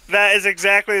 that is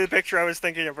exactly the picture I was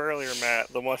thinking of earlier,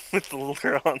 Matt. The one with the little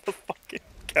girl on the fucking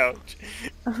couch.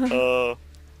 Oh,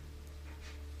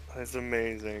 that's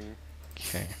amazing.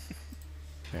 Okay.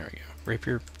 There we go.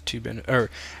 Rapier 2 benefit. Or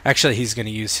actually, he's going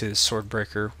to use his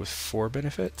Swordbreaker with 4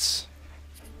 benefits.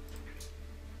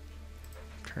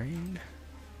 Trained.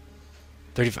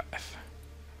 35.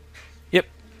 Yep.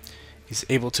 He's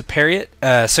able to parry it.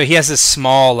 So he has this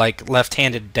small, like,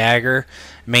 left-handed dagger,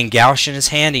 main gouge in his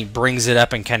hand. He brings it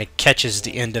up and kind of catches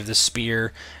the end of the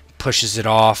spear, pushes it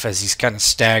off as he's kind of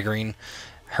staggering,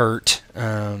 hurt.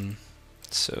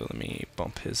 So let me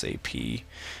bump his AP.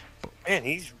 Man,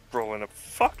 he's rolling a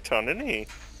fuck ton, isn't he?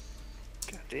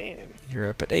 God damn. You're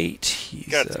up at 8. He's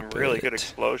Got some up really at, good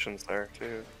explosions there,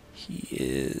 too. He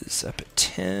is up at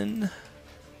 10.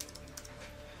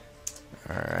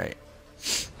 Alright.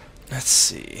 Let's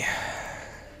see.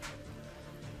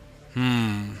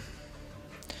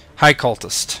 High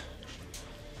Cultist.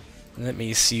 Let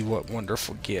me see what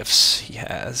wonderful gifts he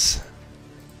has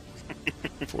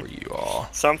for you all.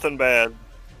 Something bad.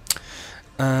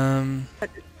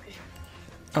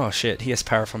 Oh shit, he has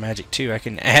powerful magic too. I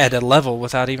can add a level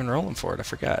without even rolling for it. I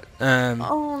forgot.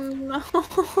 Oh no.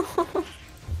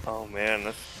 Oh man,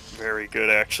 that's very good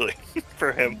actually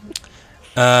for him.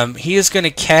 He is going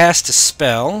to cast a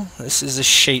spell. This is a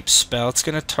shape spell. It's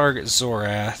going to target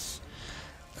Zorath.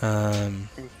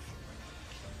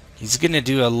 He's going to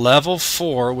do a level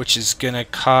 4, which is going to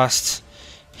cost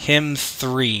him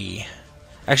 3.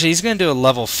 Actually, he's going to do a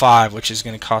level 5, which is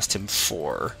going to cost him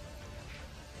 4.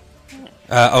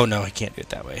 Oh no, he can't do it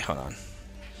that way. Hold on.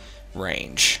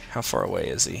 Range. How far away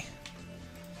is he?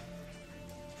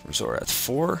 From Zorath?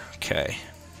 4? Okay.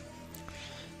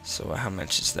 So how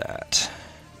much is that?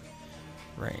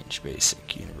 Range,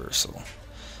 basic, universal.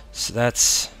 So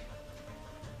that's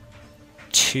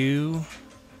 2.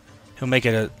 He'll make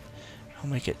it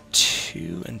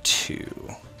 2 and 2.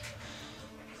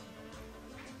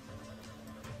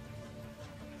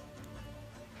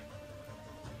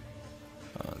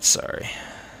 Oh, sorry.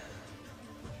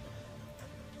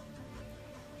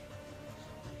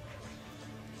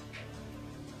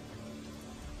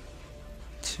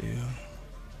 Two,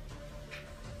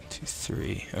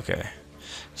 3. Okay.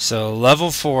 So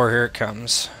level 4, here it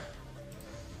comes.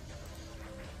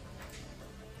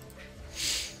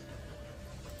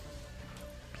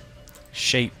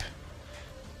 Shape.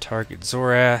 Target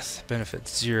Zorath. Benefit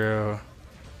 0.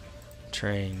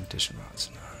 Train. Addition mods.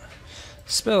 None.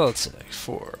 Spell attack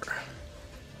 4.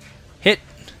 Hit.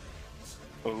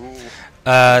 Ooh.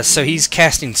 So he's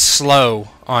casting slow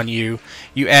on you.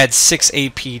 You add 6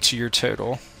 AP to your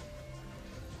total.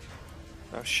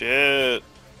 Oh shit.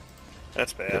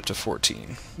 That's bad. Up to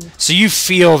 14. So you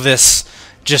feel this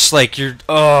just like you're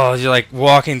like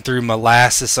walking through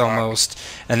molasses almost,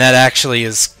 and that actually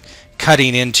is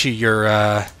cutting into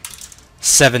your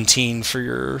 17 for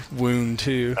your wound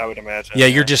too. I would imagine. Yeah,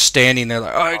 you're just standing there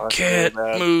like, I that's can't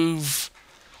really bad. move.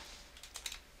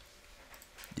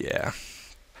 Yeah.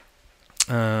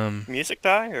 Music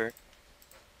die or?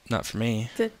 Not for me.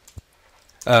 Did-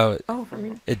 Oh, Oh, for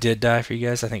me. it did die for you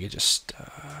guys? I think it just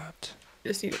stopped.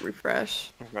 Just need to refresh.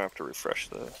 I'm gonna have to refresh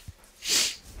the.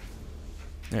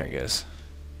 There it goes.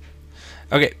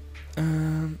 Okay.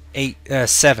 8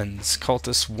 7s.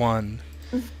 Cultist 1.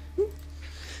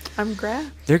 I'm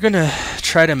grabbed. They're gonna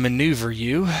try to maneuver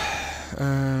you.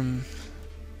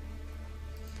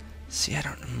 See,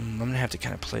 I'm gonna have to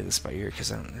kind of play this by ear because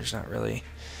there's not really.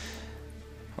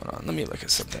 Hold on, let me look at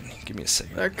something. Give me a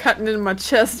second. They're cutting in my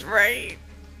chest, right?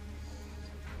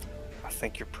 I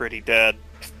think you're pretty dead.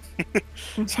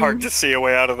 It's hard to see a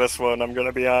way out of this one. I'm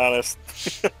gonna be honest.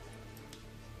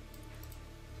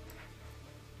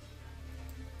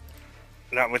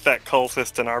 Not with that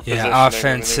cultist in our position. Yeah,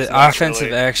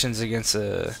 offensive actions against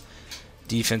a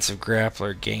defensive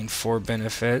grappler gain 4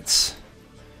 benefits.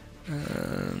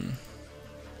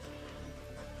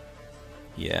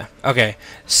 Yeah. Okay.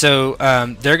 So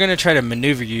they're gonna try to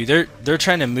maneuver you. They're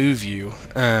trying to move you.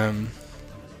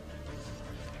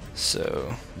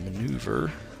 So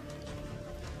maneuver.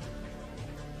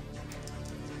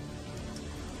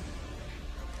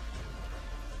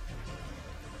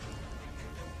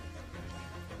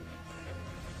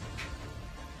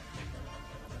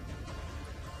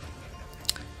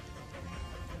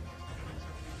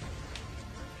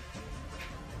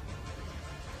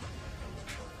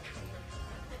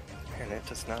 Man, it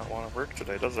does not want to work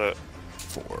today, does it?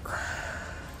 4.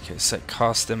 Okay, so it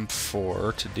cost them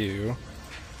 4 to do.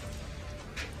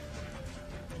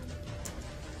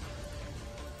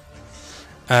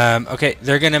 Okay,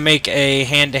 they're gonna make a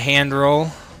hand-to-hand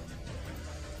roll.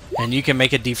 And you can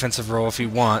make a defensive roll if you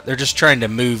want. They're just trying to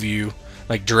move you,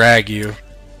 like drag you.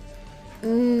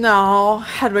 No,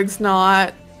 Hedwig's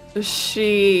not.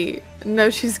 She's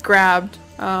grabbed.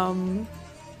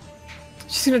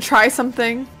 She's gonna try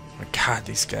something. Oh my God,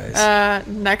 these guys.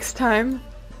 Next time.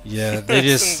 Yeah, they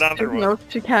just I don't know if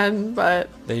she can, but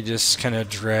they just kind of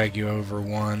drag you over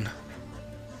one.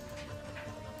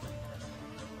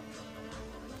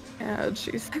 yeah,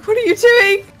 she's like, "What are you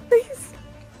doing? Please,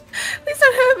 please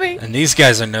don't hurt me." And these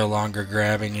guys are no longer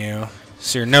grabbing you,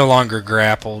 so you're no longer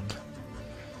grappled.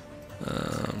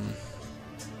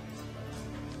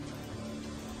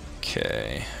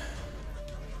 Okay.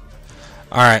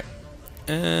 All right.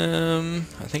 I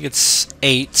think it's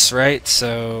 8s, right?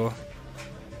 So,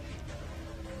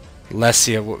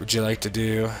 Lesia, what would you like to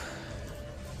do?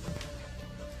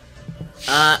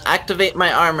 Activate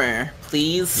my armor,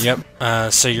 please.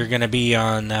 Yep. So you're gonna be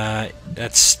on.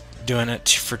 That's doing it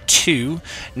for 2.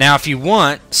 Now, if you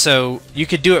want, so you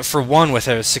could do it for 1 with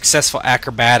a successful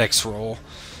acrobatics roll.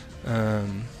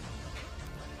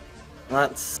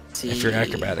 Let's see. If your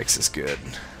acrobatics is good,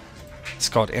 it's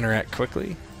called interact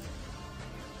quickly.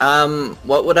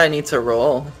 What would I need to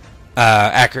roll?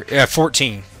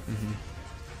 14.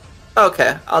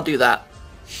 Okay, I'll do that.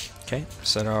 Okay,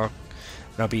 so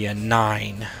that'll be a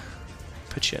 9.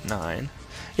 Put you at 9.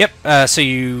 Yep. So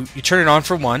you turn it on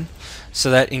for 1, so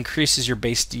that increases your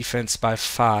base defense by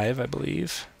 5, I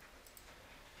believe.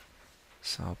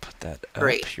 So I'll put that up.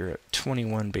 Great. You're at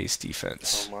 21 base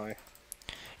defense. Oh my.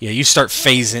 Yeah, you start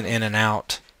phasing in and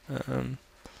out.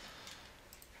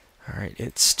 Alright,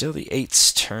 it's still the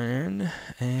 8's turn,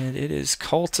 and it is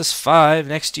Cultist 5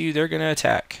 next to you. They're going to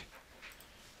attack.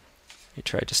 They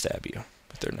tried to stab you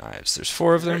with their knives. There's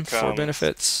 4 of them, 4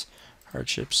 benefits,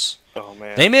 hardships. Oh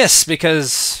man. They miss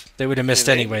because they would have missed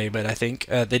anyway, but I think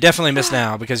they definitely miss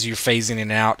now because you're phasing in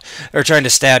and out. They're trying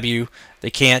to stab you. They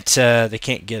can't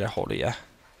get a hold of you.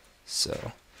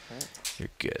 So you're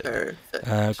good.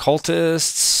 Perfect.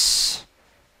 Cultists.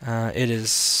 It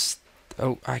is.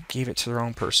 Oh, I gave it to the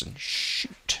wrong person.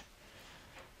 Shoot.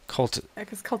 Cultist. Yeah,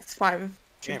 because Cultist 5.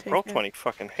 Damn, Roll20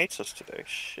 fucking hates us today.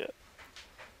 Shit.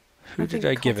 Who did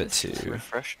I give it Cultist to?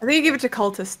 Refresh. I think you give it to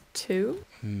Cultist 2.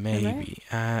 Maybe.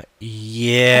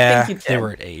 Yeah. I think you They did.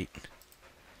 were at 8.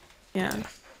 Yeah.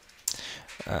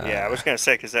 Yeah, I was gonna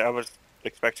say because I was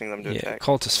expecting them to Yeah, attack.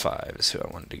 Cultist 5 is who I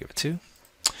wanted to give it to.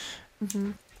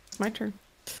 It's my turn.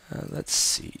 Let's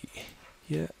see.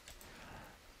 Yeah.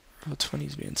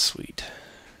 Roll20's being sweet.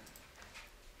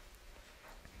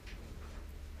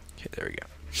 Okay, there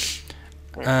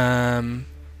we go.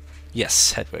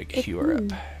 Yes, Hedwig, you are up.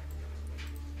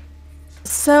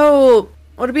 So,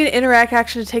 would it be an interact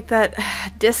action to take that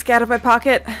disc out of my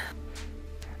pocket?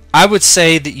 I would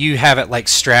say that you have it like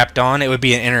strapped on. It would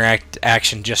be an interact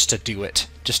action just to do it,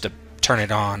 just to turn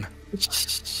it on.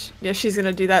 Yeah, she's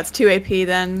gonna do that. It's 2 AP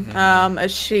then.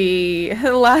 As she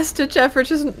last ditch effort,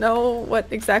 she doesn't know what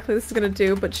exactly this is gonna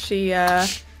do, but she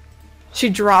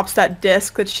drops that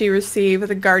disc that she received with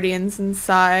the guardians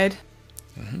inside.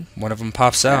 One of them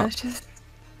pops out. She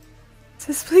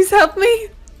says, "Please help me."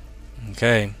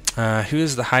 Okay. Who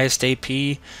is the highest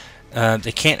AP?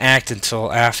 They can't act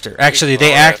until after. Actually,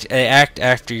 they act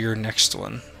after your next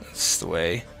one. That's the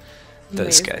way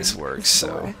those Amazing. guys work. Good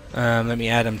So boy. let me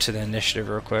add them to the initiative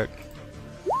real quick.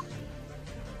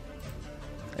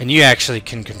 And you actually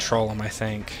can control them, I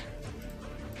think.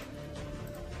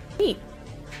 Neat.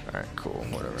 Alright, cool.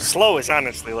 Whatever. Slow is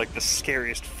honestly like the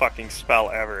scariest fucking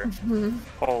spell ever.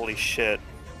 Holy shit.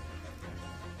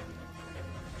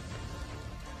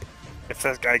 If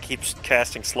that guy keeps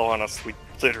casting slow on us, we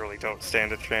literally don't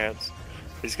stand a chance.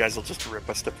 These guys will just rip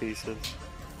us to pieces.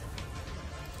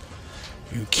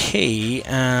 Okay,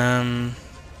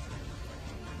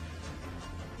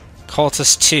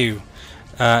 Cultist 2.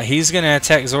 He's gonna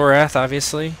attack Zorath,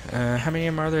 obviously. How many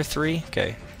of them are there? 3?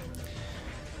 Okay.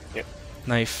 Yep.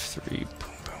 Knife 3. Boom,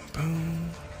 boom, boom.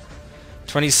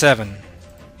 27.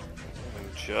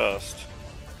 Just.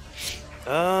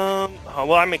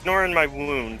 Well, I'm ignoring my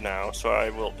wound now, so I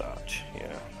will dodge.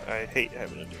 Yeah, I hate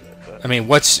having to do that. But... I mean,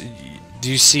 do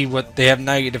you see what they have?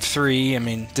 -3. I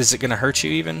mean, is it gonna hurt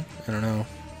you even? I don't know.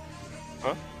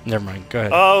 Huh? Never mind. Go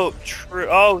ahead. Oh, true.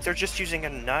 Oh, they're just using a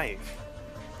knife.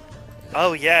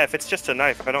 Oh yeah, if it's just a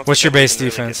knife, I don't. What's think your I base can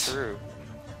really get defense? through.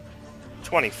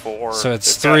 24. So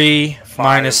it's got 3 5.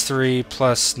 minus 3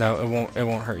 plus. No, it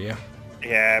won't hurt you.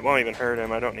 Yeah, it won't even hurt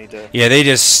him. I don't need to. Yeah, they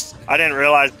just I didn't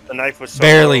realize the knife was so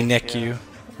barely low. nick Yeah. you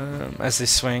as they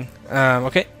swing.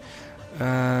 Okay.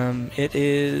 It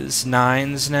is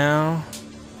 9s now.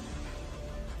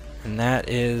 And that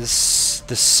is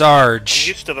the I'm Sarge.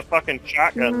 used to the fucking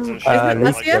shotguns and shit. Isn't it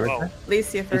like, Lesia? oh,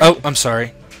 Lesia first. Oh, I'm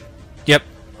sorry. Yep.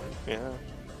 yeah.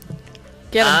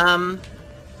 Get him.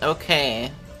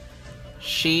 Okay.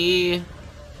 She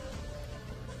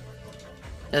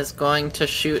is going to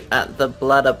shoot at the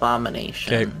blood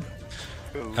abomination.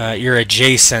 Okay. You're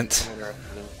adjacent. I'm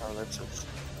interested in how that's it.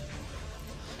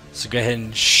 So go ahead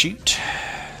and shoot.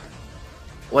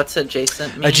 What's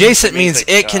adjacent mean? Adjacent It means means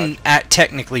they it can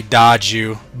technically dodge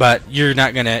you, but you're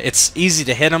not gonna. It's easy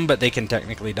to hit them, but they can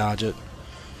technically dodge it.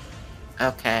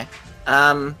 Okay.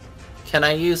 Can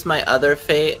I use my other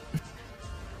fate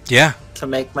Yeah. to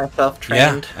make myself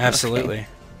trained? Yeah. Absolutely. Okay,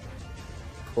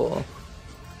 cool.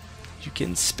 You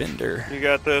can spender. You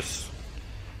got this.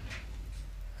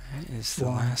 That is the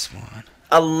last one.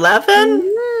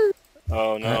 11?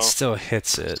 Oh no. That still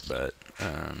hits it, but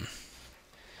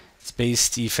it's base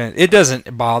defense. It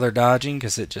doesn't bother dodging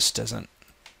because it just doesn't.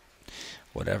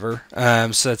 Whatever.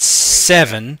 So that's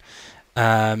 7.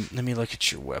 Let me look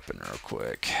at your weapon real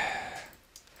quick.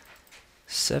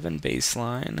 7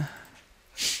 baseline.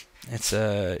 It's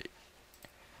a.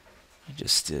 You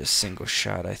just did a single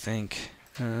shot, I think.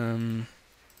 Oh,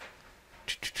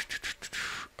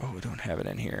 we don't have it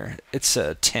in here. It's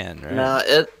a 10, right?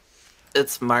 No,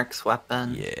 it's Mark's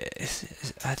weapon. Yeah,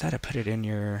 I thought I put it in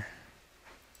your.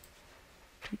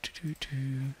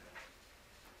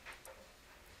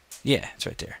 Yeah, it's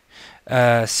right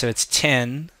there. So it's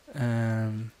 10.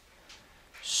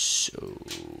 So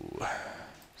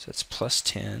it's plus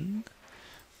 10.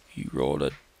 You rolled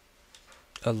a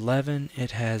 11.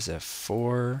 It has a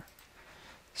 4.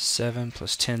 7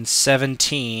 plus 10,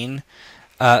 17.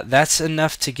 That's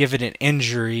enough to give it an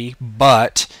injury,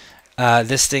 but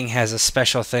this thing has a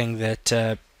special thing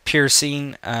that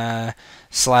piercing,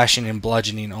 slashing, and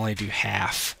bludgeoning only do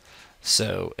half.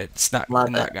 So it's not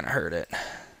going to hurt it.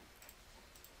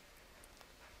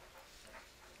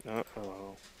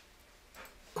 Uh-oh.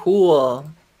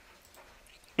 Cool.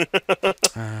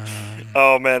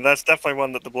 Oh man, that's definitely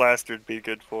one that the blaster would be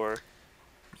good for.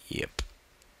 Yep.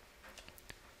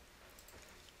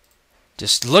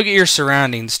 Just look at your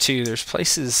surroundings too. There's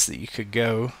places that you could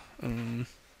go. I mean,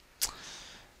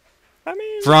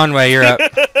 Vronway, you're up.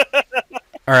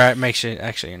 All right, make sure.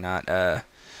 Actually, you're not.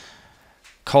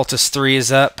 Cultist 3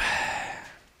 is up.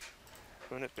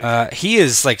 He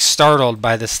is like startled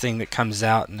by this thing that comes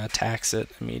out and attacks it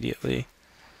immediately.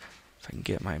 If I can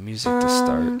get my music to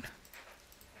start.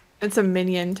 It's a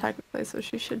minion technically, so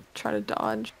she should try to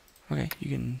dodge. Okay, you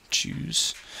can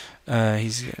choose.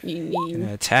 He's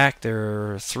gonna attack.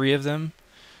 There are 3 of them.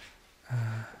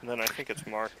 and then I think it's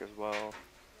Mark as well.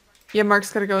 Yeah,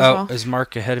 Mark's gotta go as Oh, well. is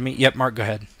Mark ahead of me? Yep, Mark, go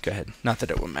ahead. Go ahead. Not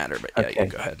that it will matter, but yeah, Okay. you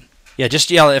go ahead. Yeah,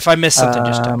 just yell. If I miss something,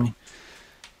 just tell me.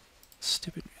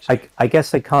 Stupid music. I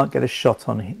guess I can't get a shot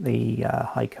on the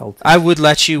high cultist. I would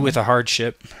let you with a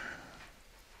hardship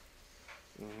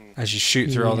as you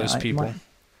shoot through all Yeah, those I people. might-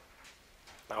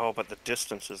 Oh, but the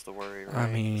distance is the worry, right? I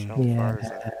mean, How far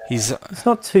is it? He's It's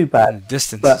not too bad,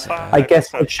 distance. but Is bad. I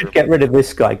guess I That's should true. get rid of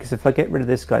this guy, because if I get rid of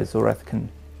this guy, Zoreth can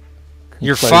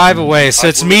You're close 5 him. away, so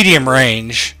it's medium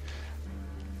range.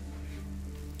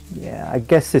 Yeah, I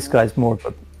guess this guy's more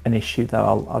of an issue,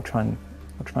 though. I'll try and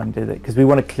do that, because we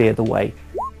want to clear the way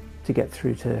to get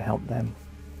through to help them.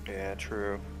 Yeah,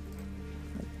 true.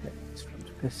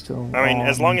 Pistol. I mean,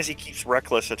 as long as he keeps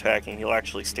reckless attacking, he'll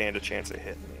actually stand a chance of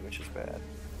hitting me, which is bad.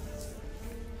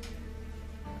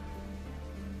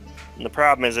 And the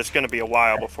problem is, it's going to be a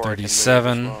while before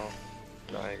 37. I can move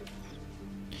as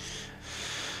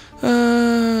well.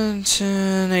 Nice.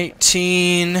 10,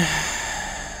 18.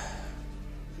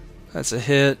 That's a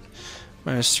hit.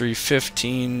 Minus 3,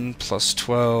 15. Plus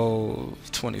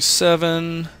 12,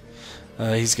 27.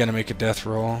 He's going to make a death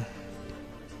roll.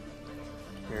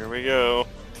 Here we go.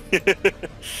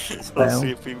 Let's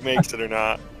see if he makes it or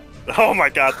not. Oh my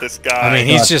god, this guy. I mean,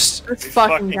 he's just... This These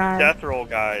fucking guy. death roll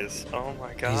guys. Oh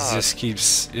my god. He just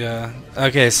keeps... Yeah.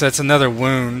 Okay, so that's another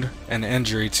wound and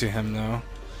injury to him, though.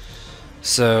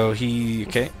 So he...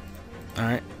 Okay.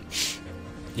 Alright.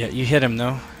 Yeah, you hit him,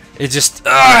 though. It just...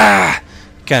 kind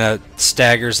of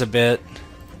staggers a bit.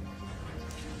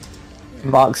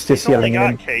 Mark's just He's only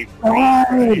yelling got at him.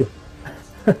 K3,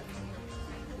 right?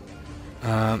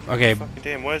 Okay, Fucking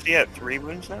damn, what is he at? 3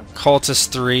 wounds now? Cultist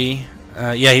 3.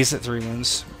 Yeah, he's at 3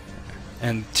 wounds.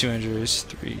 And 2 injuries.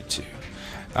 3, 2.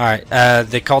 Alright,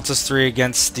 the Cultist 3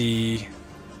 against the...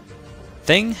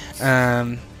 thing?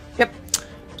 Yep.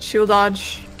 Shield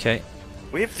dodge. Okay,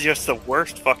 We have just the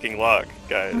worst fucking luck,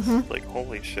 guys. Like,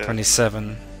 holy shit.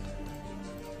 27.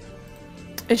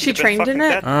 Is she You've been trained in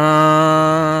fucking it?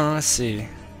 dead. Let's see.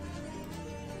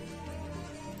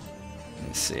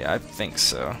 Let's see, I think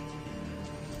so.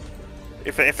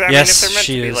 If I mean, if they're Yes, meant to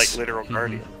she be like is. literal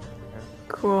guardian.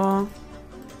 Cool.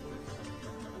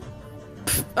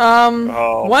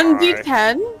 Oh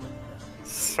 1d10.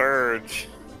 Surge.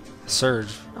 Surge.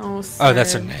 Oh, Oh,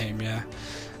 that's her Surge. name,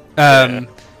 yeah.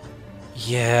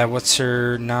 Yeah, what's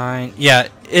her 9? Yeah,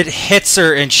 it hits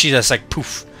her and she just like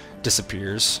poof,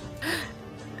 disappears.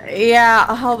 Yeah,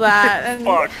 all that. And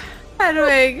Fuck.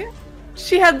 Hedwig,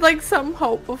 she had like some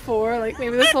hope before, like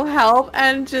maybe this will help,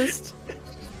 and just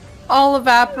all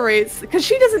evaporates. Because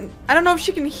she doesn't, I don't know if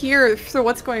she can hear so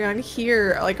what's going on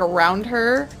here, like around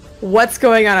her, what's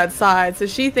going on outside. So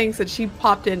she thinks that she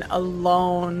popped in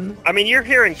alone. I mean, you're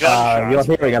hearing gunshots.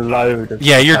 You're hearing a load of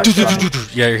Yeah, you're Okay.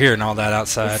 yeah, you're hearing all that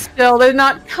outside. Still, they're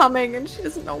not coming, and she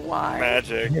doesn't know why.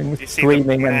 Magic. And You see the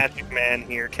screaming and- magic man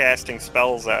here casting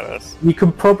spells at us. You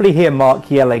can probably hear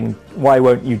Mark yelling, "Why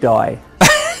won't you die?"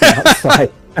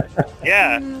 outside.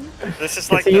 Yeah, this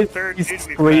is like He the is- third he's dude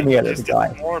we've screaming met, at the just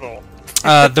guy. immortal.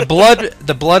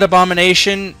 The blood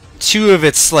abomination. 2 of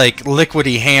its like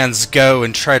liquidy hands go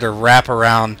and try to wrap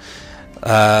around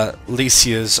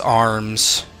Lesia's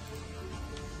arms.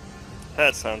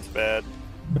 That sounds bad.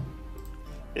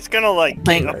 It's gonna like.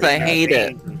 Thanks, up I in hate your it.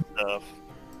 veins and stuff.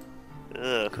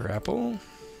 Ugh. Grapple.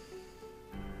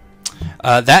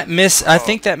 That miss. I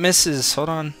think that misses. Hold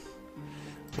on.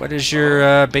 What is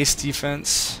your base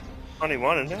defense?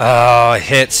 21, isn't it? Oh, it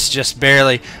hits just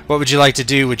barely. What would you like to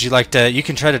do? Would you like to? You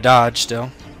can try to dodge still.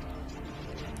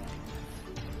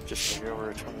 Just go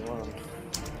over to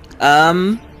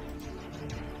 21.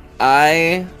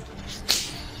 I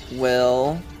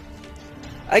will.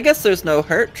 I guess there's no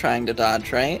hurt trying to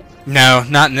dodge, right? No,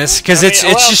 not in this, because I mean, it's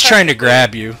well, just trying to technically-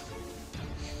 grab you.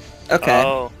 Okay.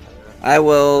 Oh. I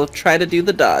will try to do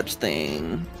the dodge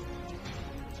thing.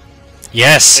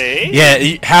 Yes. See?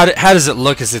 Yeah. How does it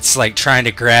look as it's like trying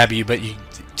to grab you, but you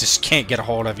just can't get a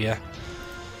hold of you?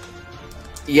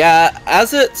 Yeah,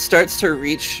 as it starts to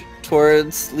reach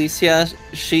towards Lesia,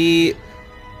 she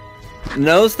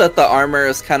knows that the armor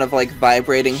is kind of like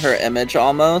vibrating her image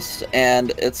almost,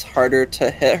 and it's harder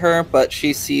to hit her, but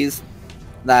she sees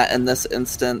that in this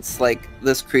instance, like,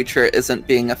 this creature isn't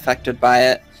being affected by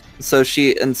it. So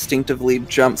she instinctively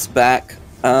jumps back,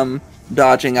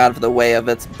 dodging out of the way of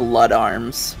its blood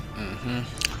arms.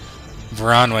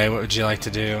 Veronway, what would you like to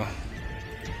do?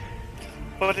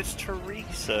 But it's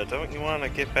Teresa. Don't you want to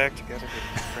get back together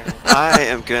with your friend? I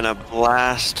am gonna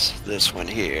blast this one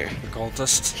here. The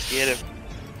cultist. Get him.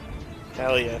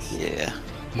 Hell yes. Yeah.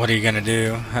 What are you gonna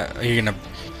do? Are you gonna?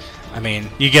 I mean,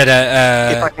 you get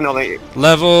If I a can only.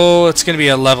 level. It's gonna be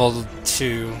a level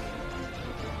 2.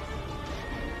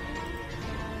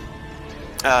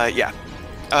 Yeah.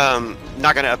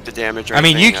 Not gonna up the damage or I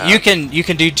mean, anything, you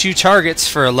can do 2 targets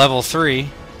for a level 3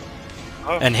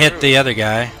 Oh, and hit true. the other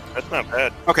guy. That's not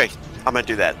bad. Okay, I'm gonna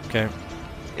do that. Okay.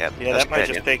 Yep. Yeah, that's that might good,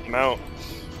 just yeah. take him out.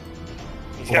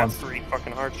 He's Go got on. 3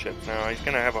 fucking hardships now. He's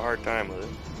gonna have a hard time with it.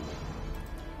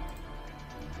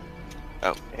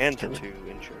 Oh. And the 2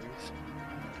 injuries.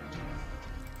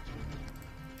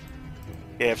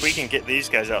 Yeah, if we can get these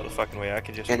guys out of the fucking way, I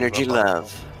can just move Energy up on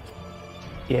love.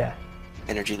 Yeah.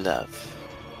 Energy love. them.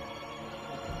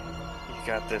 You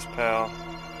got this, pal.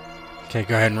 Okay,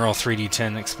 go ahead and roll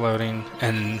 3d10 exploding,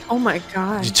 and Oh my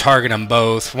god. you target them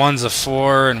both. One's a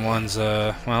 4 and one's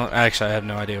a. Well, actually, I have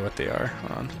no idea what they are.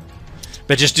 Hold on.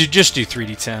 But just do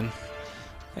 3d10.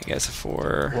 I guess a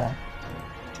 4. One.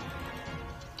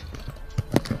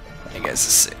 I guess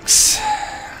a 6.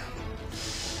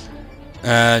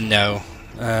 No.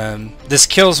 This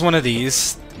kills one of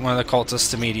these, one of the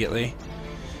cultists immediately,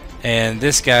 and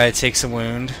this guy takes a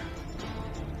wound.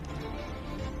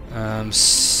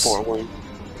 4 wound.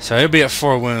 So he'll be at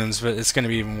 4 wounds, but it's going to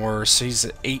be even worse. So he's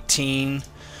at 18,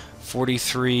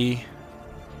 43.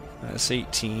 That's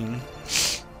 18.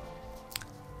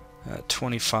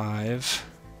 25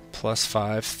 plus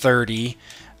 5, 30.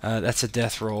 That's a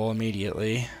death roll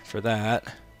immediately for that.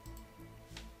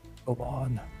 Go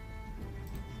on.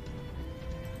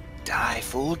 Die,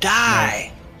 fool,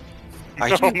 die! Are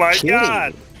you Oh my kidding?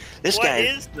 god! This What guy,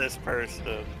 is this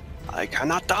person? I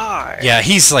cannot die. Yeah,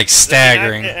 he's like Does he not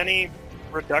staggering. get any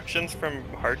reductions from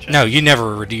hardships? No, you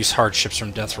never reduce hardships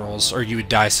from death rolls, or you would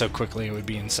die so quickly it would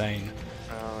be insane.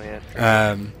 Oh yeah.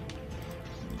 True.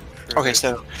 True. Okay,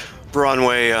 so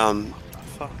Bronway,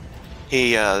 Fuck.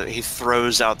 he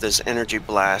throws out this energy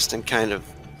blast and kind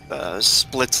of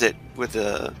splits it with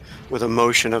a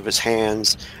motion of his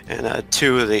hands, and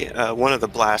one of the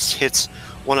blasts hits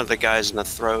one of the guys in the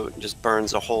throat and just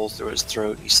burns a hole through his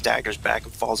throat. He staggers back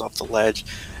and falls off the ledge,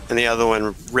 and the other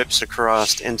one rips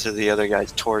across into the other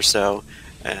guy's torso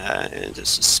and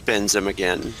just spins him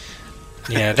again.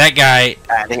 Yeah, that guy.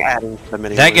 Adding the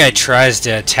mini That guy wound. tries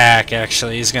to attack.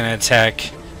 Actually, he's gonna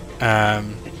attack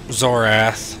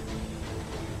Zorath.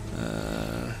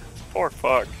 Poor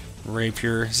fuck.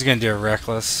 Rapier. He's gonna do a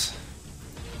reckless.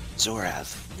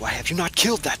 Zorath, why have you not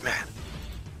killed that man?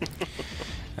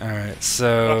 All right,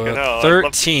 so Fucking hell, I'd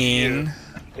love to see 13.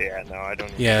 Yeah, no, I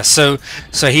don't. Yeah, so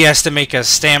he has to make a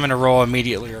stamina roll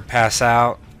immediately or pass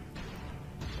out.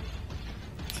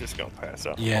 He's just gonna pass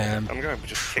out. Yeah, I'm gonna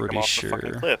just kick him pretty off sure. the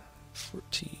fucking cliff.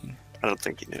 14. I don't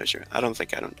think he knows your. I don't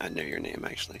think I know your name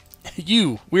actually.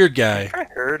 You weird guy. I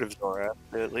heard of Zorath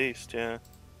at least, yeah.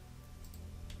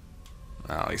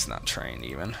 Oh, he's not trained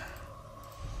even.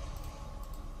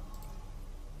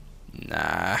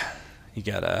 Nah, he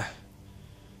got a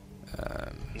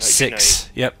 6.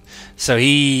 Yep. So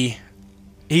he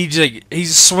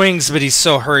swings, but he's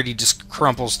so hurt he just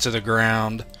crumples to the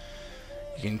ground.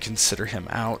 You can consider him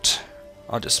out.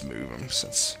 I'll just move him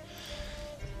since.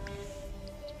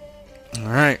 All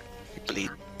right.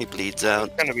 He bleeds out.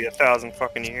 It's gonna be 1,000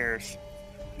 fucking years.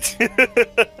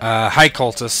 High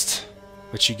cultist,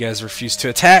 which you guys refuse to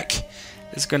attack,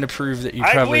 is going to prove that you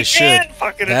probably we should. can't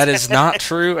fucking That attack. is not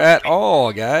true at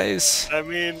all, guys. I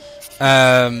mean,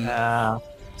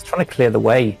 Just trying to clear the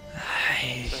way.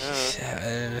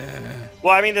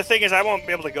 well, I mean, the thing is, I won't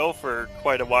be able to go for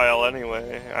quite a while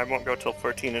anyway. I won't go till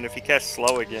 14, and if he casts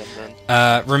slow again,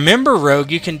 then remember,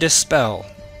 Rogue, you can dispel,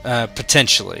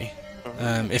 potentially,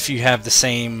 if you have the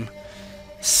same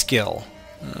skill.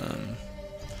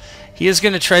 He is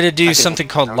going to try to do something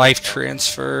called life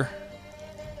transfer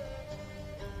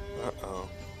uh-oh.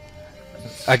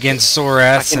 against Zorath,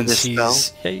 I can since dispel?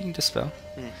 he's... Yeah, you can dispel.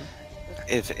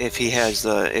 If he has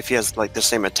like the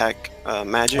same attack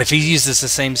magic. If he uses the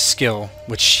same skill,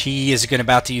 which he is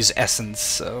about to use Essence,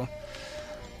 so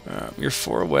you're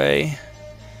 4 away.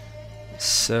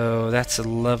 So that's a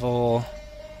level.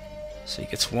 So he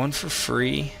gets 1 for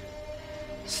free.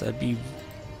 So that'd be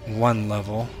 1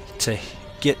 level to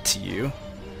get to you.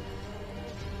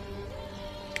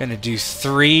 Gonna do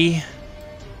 3.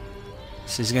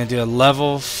 So he's gonna do a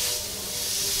level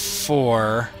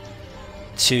 4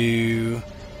 to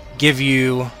give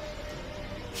you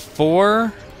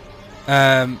 4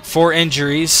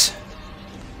 injuries,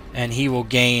 and he will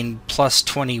gain plus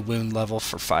 20 wound level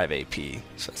for 5 AP.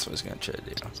 So that's what he's gonna try to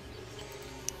do.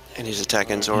 And he's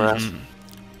attacking Zorath.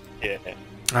 Yeah.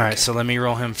 Alright, so let me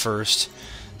roll him first.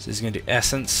 So he's gonna do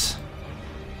Essence.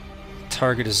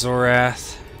 Target is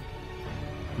Zorath.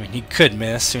 I mean, he could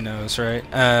miss, who knows, right?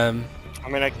 I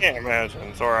mean, I can't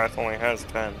imagine. Zorath only has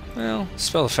 10. Well,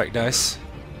 spell effect dice.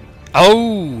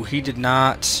 Oh, he did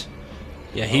not.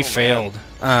 Yeah, he Oh, failed.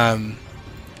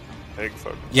 Big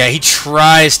fuck. Yeah, he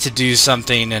tries to do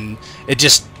something and it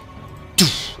just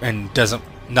and doesn't.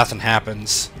 Nothing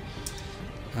happens.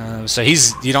 So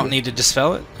you don't need to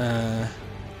dispel it.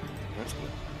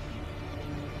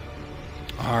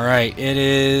 All right, it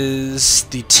is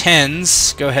the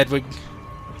 10s. Go ahead, Hedwig.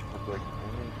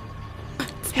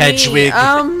 Hedwig.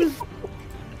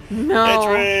 No.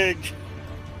 Hedwig!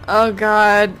 Oh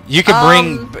god. You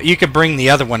could bring the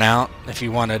other one out if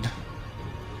you wanted.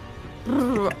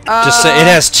 Just say it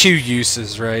has 2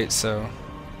 uses, right? So.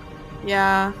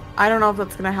 Yeah, I don't know if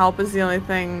that's gonna help. Is the only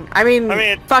thing. I mean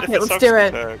fuck if it. Let's sucks do to it.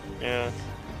 attack, yeah.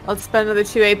 Let's spend another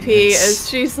 2 AP. As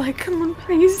she's like, come on,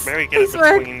 please. Maybe get it please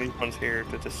work. between these ones here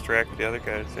to distract the other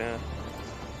guys, yeah.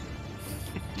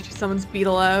 She summons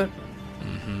Beetle out.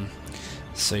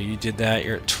 So you did that.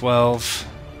 You're at 12.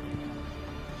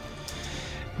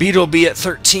 Beetle be at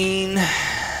 13.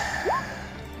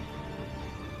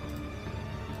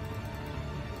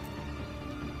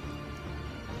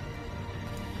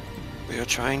 We are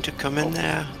trying to come in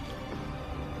there.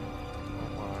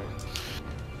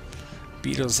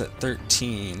 Beetle's at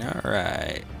 13.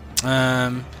 Alright.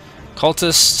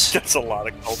 Cultist That's a lot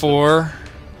of cultists. 4.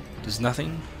 Does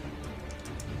nothing.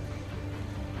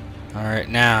 Alright,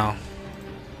 now.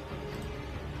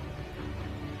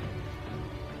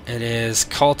 It is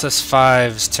Cultist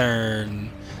 5's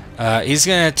turn. He's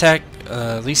going to attack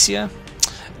Lesia.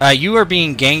 You are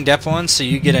being ganged up on, so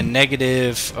you get a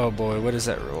negative... Oh boy, what is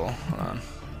that rule?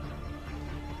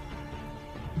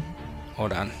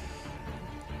 Hold on.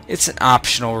 It's an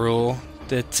optional rule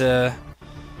that...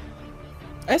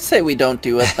 I say we don't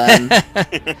do it then.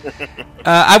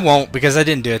 I won't, because I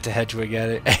didn't do it to Hedwig.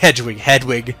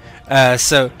 Hedwig.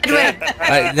 So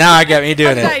now I got me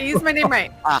doing Okay, it. use my name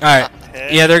right. Alright.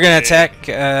 Yeah, they're going to attack.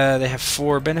 They have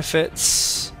 4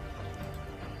 benefits.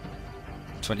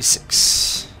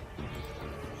 26.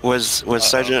 Was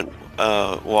Sergeant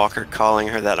Walker calling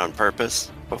her that on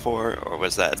purpose? before, or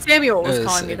was that? Samuel was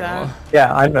calling me Samuel. that.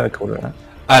 Yeah, I've never called her that.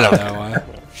 I don't know why.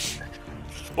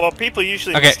 Well, people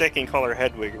usually Okay. mistaken call her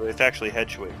Hedwig, but it's actually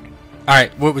Hedgewig.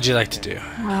 Alright, what would you like to do?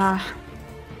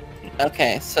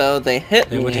 Okay, so they hit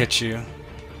They me. would hit you.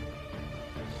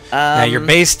 Now, your Um,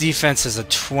 base defense is a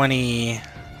 20...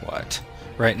 What?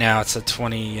 Right now, it's a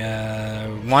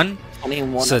 21.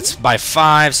 21. So it's by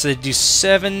 5, so they do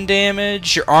 7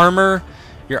 damage. Your armor,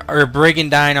 your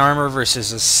brigandine armor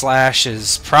versus a slash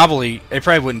is probably... They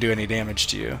probably wouldn't do any damage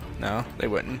to you. No, they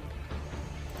wouldn't.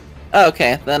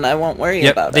 Okay, then I won't worry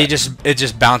Yep, about they it. it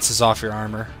just bounces off your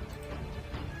armor.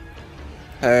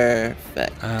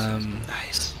 Perfect.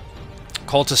 Nice.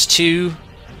 Cultist 2.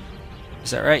 Is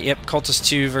that right? Yep, Cultist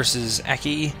 2 versus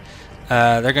Aki.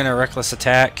 They're going to reckless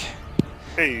attack.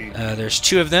 Hey, There's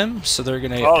 2 of them, so they're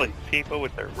going all to... these people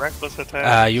with their reckless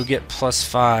attack. You'll get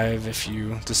 +5 if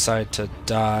you decide to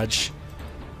dodge.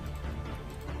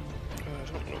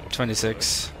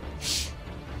 26.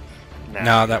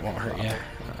 No, that won't hurt you.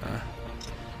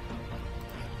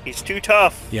 He's too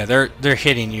tough. Yeah, they're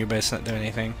hitting you, but it's not doing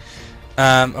anything.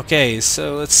 Okay,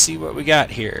 so let's see what we got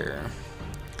here.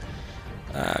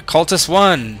 Cultist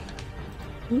 1.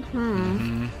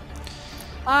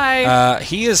 Hi.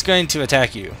 He is going to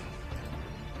attack you.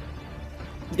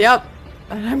 Yep.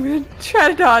 And I'm gonna try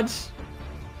to dodge.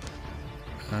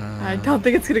 I don't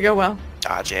think it's gonna go well.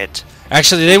 Dodge it.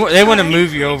 Actually, they want to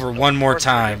move you over one more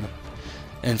time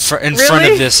in front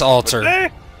Really? of this altar.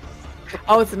 Hey!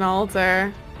 Oh, it's an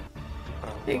altar.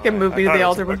 You can move me to I the thought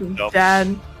altar it was with a Dad.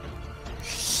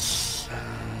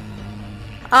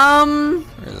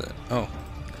 Where is it? Oh,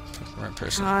 wrong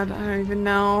person. God, I don't even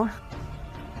know.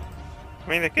 I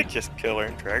mean, they could just kill her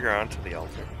and drag her onto the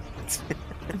altar.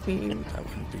 I mean, That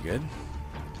wouldn't be good.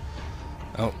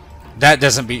 Oh, that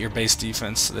doesn't beat your base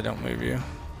defense, so they don't move you.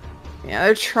 yeah,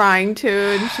 they're trying to,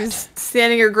 and she's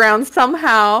standing her ground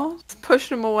somehow. Just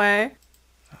pushing him away.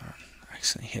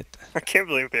 Actually, hit. I can't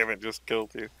believe they haven't just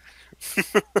killed you.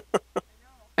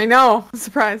 I know. I'm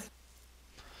surprised.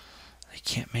 They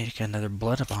can't make another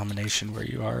blood abomination where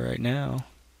you are right now.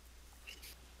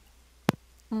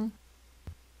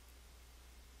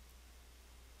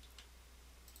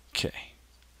 Okay.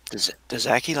 Does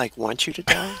Aki like want you to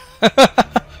die?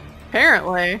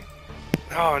 Apparently.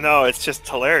 Oh no, it's just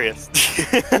hilarious.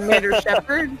 Commander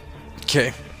Shepard.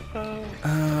 Okay.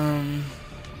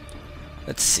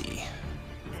 Let's see.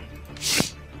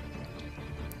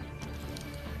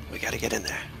 We gotta get in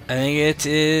there. I think it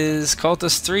is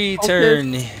Cultist 3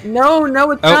 turn. No,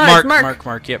 no, it's Oh, not. Mark, It's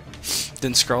Mark, yep.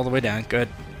 Didn't scroll all the way down. Good.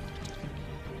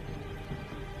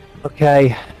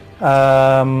 Okay.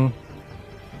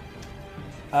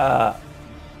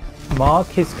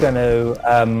 Mark is going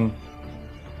to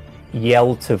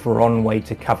yell to Veronway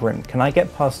to cover him. Can I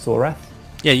get past Zorath?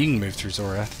 Yeah, you can move through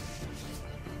Zorath.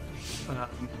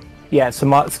 Yeah, so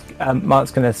Mark's going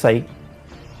to say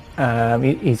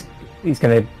he's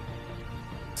going to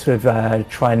sort of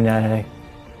try and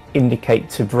indicate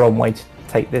to Veronway to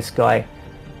take this guy,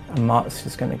 and Mark's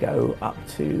just going to go up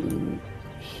to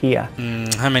here.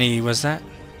 How many was that?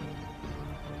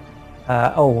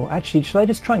 Oh, actually, should I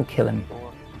just try and kill him?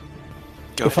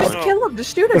 Go If for I- Just it. kill him.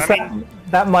 Just shoot him. Because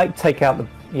that might take out the...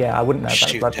 Yeah, I wouldn't know about the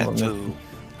Shoot blood that one. fool.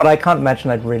 But I can't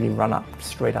imagine I'd really run up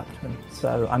straight up to him.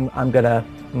 So I'm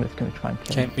just gonna try and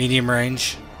kill Okay, him. medium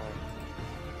range.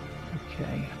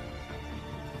 Okay.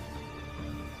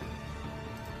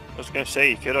 I was gonna say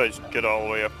you could always get all the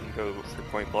way up and go for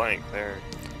point blank there.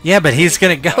 Yeah, but he's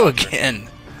gonna go again.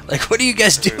 Like, what are you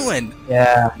guys doing?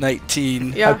 Yeah.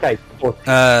 19. Yeah. Okay.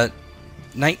 14.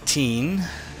 19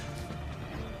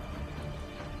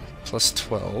 plus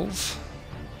 12.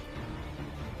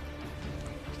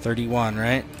 31,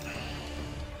 right?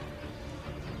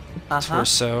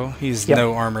 Torso. He's Yep.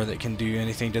 no armor that can do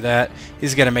anything to that.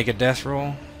 He's gonna make a death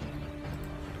roll.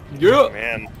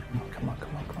 Man, Come on.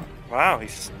 wow,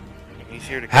 he's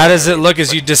here to. How does it look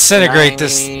as you disintegrate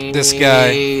this guy?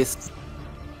 Nice.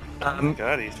 Oh my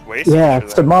God, he's wasting. Yeah. through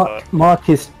So that Mark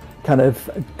is kind of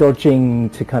dodging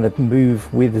to kind of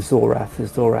move with Zorath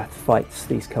as Zorath fights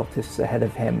these cultists ahead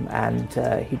of him, and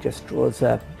he just draws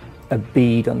a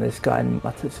bead on this guy and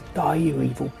mutters, "Die, you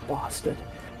evil bastard!"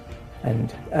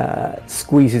 and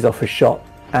squeezes off a shot,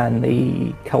 and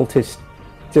the cultist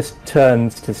just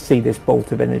turns to see this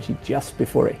bolt of energy just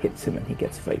before it hits him, and he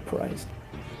gets vaporized.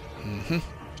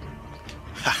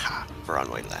 Haha.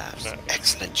 Veronway laughs.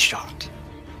 Excellent shot.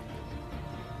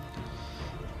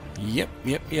 Yep.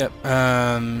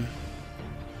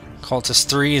 Cultist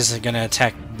 3 is gonna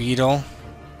attack Beetle.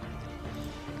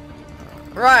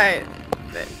 Right.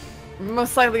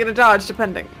 Most likely gonna dodge,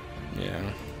 depending. Yeah.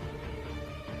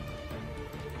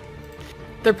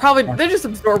 they're just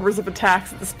absorbers of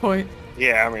attacks at this point.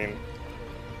 Yeah, I mean,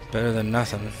 Better than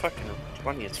nothing. fucking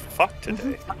funny as fuck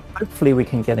today. Hopefully we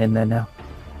can get in there now.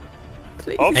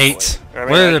 Please. Hopefully. 8. I mean,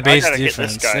 What are I the base gotta get this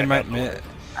defense? guy They out might the way.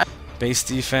 base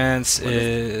defense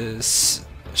is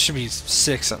should be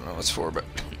 6. I don't know what's for, but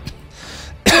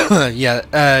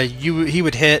yeah. He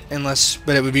would hit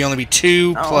but it would only be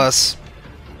 2 Oh. plus.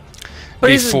 But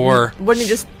Be he's- 4. Wouldn't he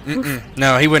just?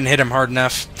 No, he wouldn't hit him hard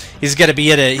enough. He's got to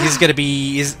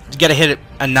hit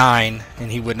a 9,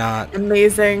 and he would not.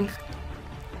 Amazing.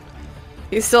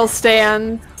 He still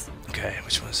stands. Okay,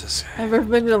 which one is this? Ever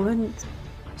vigilant.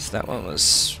 So that one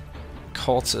was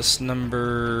cultist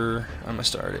number. I'm gonna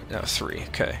start it. No, 3.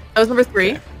 Okay. That was number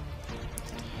 3. Okay.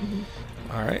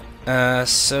 All right.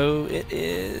 So it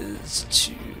is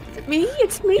 2. Me?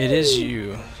 It's me. It is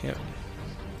you. Yep.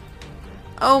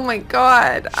 Oh my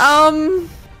god. I'm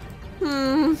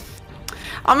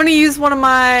gonna use one of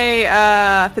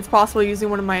my, if it's possible, using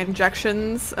one of my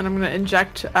injections, and I'm gonna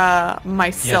inject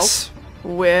myself Yes.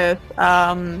 with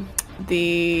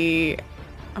the,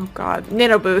 oh god,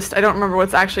 Nano Boost. I don't remember what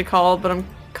it's actually called, but I'm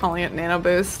calling it Nano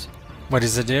Boost. What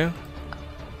does it do?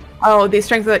 Oh, the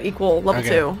strength of that equal level Okay.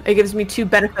 2. It gives me 2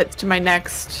 benefits to my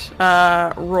next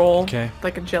roll, Okay.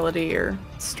 like agility or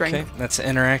strength. Okay, that's an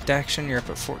interact action. You're up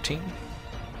at 14.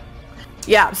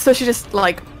 Yeah, so she just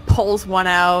like pulls one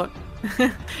out,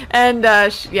 and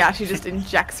she just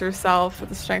injects herself with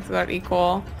the strength without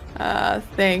equal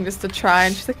thing just to try,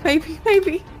 and she's like,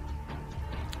 maybe.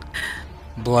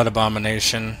 Blood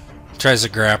abomination tries to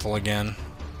grapple again.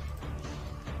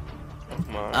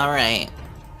 Come on. Alright.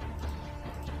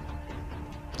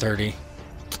 30.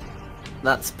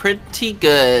 That's pretty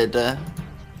good.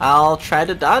 I'll try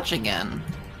to dodge again.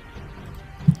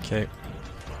 Okay.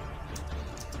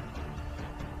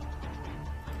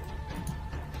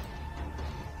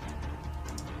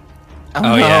 Oh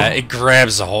no. yeah, it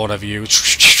grabs a hold of you,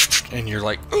 and you're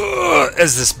like, ugh,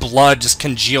 as this blood, just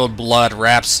congealed blood,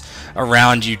 wraps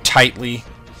around you tightly.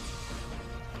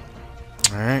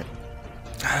 All right,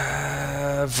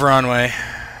 Vronway.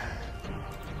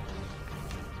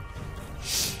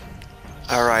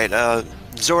 All right,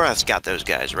 Zorath's got those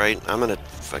guys, right? I'm gonna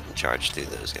fucking charge through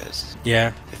those guys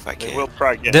Yeah, if I They can. will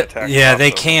probably get attacked. yeah,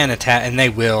 they also. can attack, and they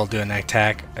will do an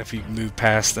attack if you move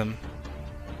past them.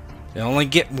 They only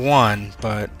get 1,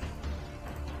 but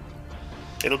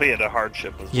It'll be at a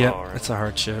hardship as yeah, well, right? it's a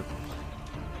hardship.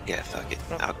 Yeah, fuck it.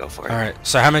 I'll go for it. All right,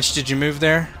 so how much did you move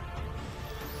there?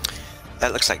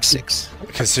 That looks like 6.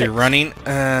 Okay, so you're running.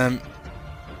 All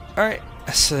right,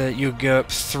 so you go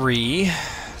up 3.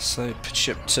 So it puts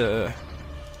you up to.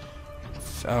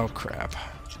 Oh crap.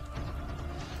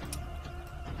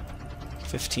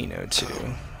 1502.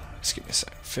 Just give me a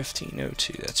sec.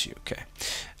 1502. That's you. Okay.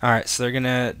 All right. So they're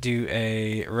gonna do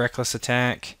a reckless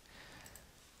attack.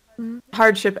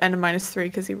 Hardship and a -3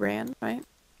 because he ran, right?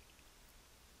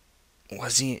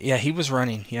 Was he? Yeah, he was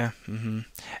running. Yeah.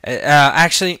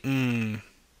 Actually.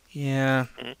 Yeah.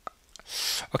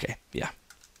 Okay. Yeah.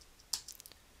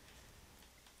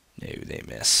 No, they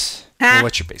miss. Well,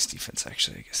 what's your base defense,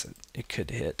 actually? I guess it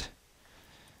could hit.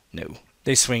 No.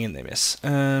 They swing and they miss.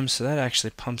 So that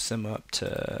actually pumps them up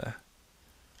to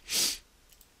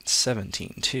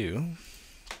 17, too.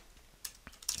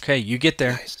 Okay, you get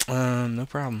there. Nice. No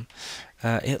problem.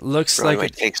 It looks Broadway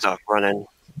like... takes off running,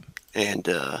 and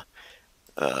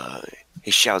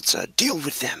he shouts, "Deal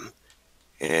with them!"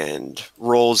 and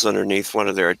rolls underneath one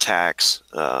of their attacks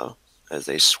as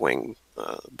they swing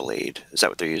blade. Is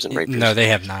that what they're using? Rapiers? No, they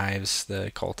have knives.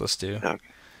 The cultists do. Okay.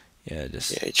 Yeah,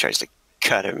 just... Yeah, he tries to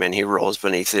cut him, and he rolls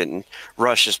beneath it and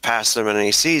rushes past them, and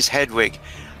he sees Hedwig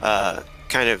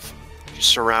kind of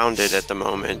surrounded at the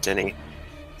moment, and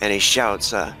he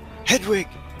shouts, "Hedwig!"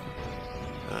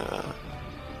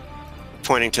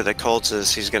 Pointing to the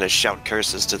cultists, he's going to shout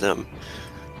curses to them.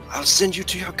 "I'll send you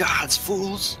to your gods,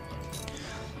 fools!"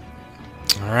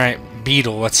 Alright,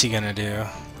 Beetle, what's he gonna do?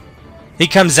 He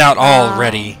comes out all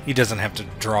ready. He doesn't have to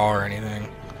draw or anything.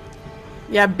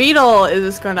 Yeah, Beetle is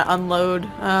just going to unload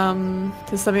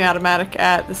his semi-automatic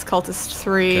at this cultist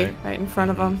 3 Okay. right in front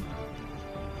of him.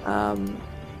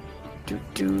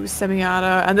 Do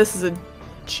semi-auto, and this is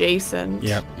adjacent.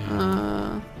 Yep.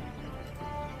 No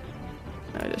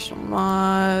additional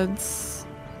mods.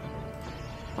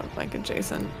 Point blank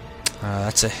adjacent.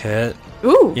 That's a hit.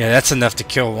 Ooh! Yeah, that's enough to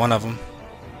kill one of them.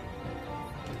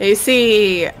 You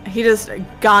see, he just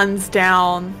guns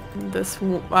down this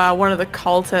one of the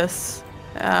cultists,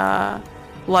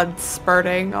 blood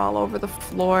spurting all over the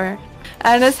floor.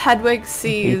 And as Hedwig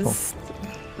sees,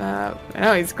 I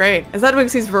know he's great. As Hedwig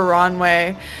sees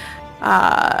Veronway,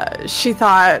 she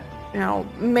thought you know,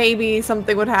 maybe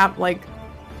something would happen, like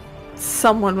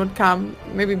someone would come,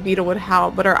 maybe Beetle would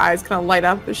howl, but her eyes kind of light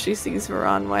up as she sees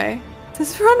Veronway.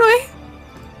 This Veronway?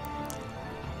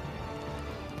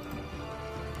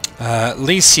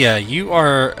 Lesia, you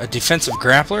are a defensive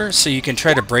grappler, so you can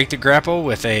try to break the grapple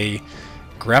with a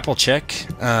grapple check.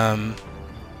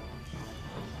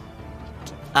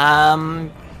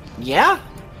 Yeah.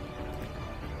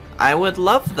 I would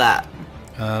love that.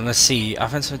 Let's see.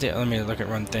 Offensive. Let me look at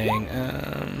one thing.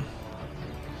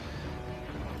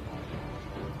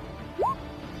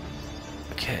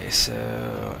 Okay,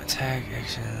 so attack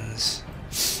actions.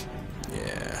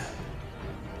 Yeah.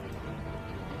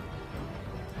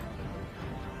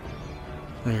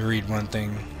 Let me read one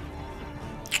thing.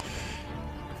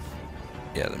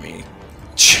 Yeah, let me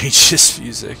change this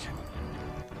music.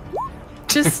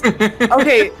 Just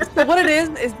okay. So what it is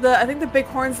I think the big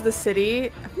horns of the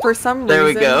city. For some There we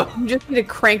reason, go. you just need to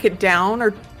crank it down,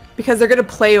 or because they're gonna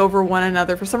play over one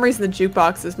another. For some reason, the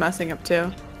jukebox is messing up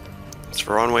too. It's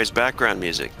Veronway's background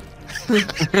music.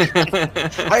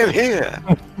 I am here.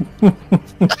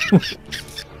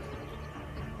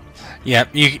 Yeah,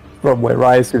 you. From where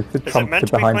Rise with the Is it trumpet meant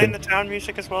to be behind playing him. the town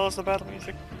music as well as the battle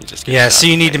music? You just get Yeah, shot so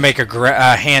you in need the to make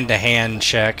a hand-to-hand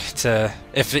check to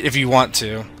if you want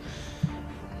to.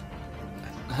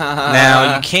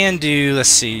 Now you can do. Let's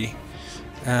see.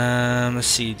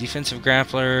 Defensive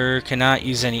grappler cannot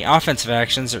use any offensive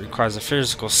actions that requires a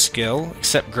physical skill,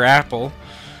 except grapple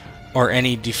or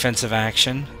any defensive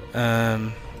action.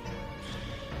 Not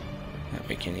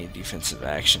make any defensive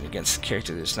action against the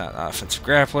character that's not an offensive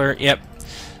grappler. Yep.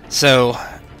 So,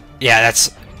 yeah,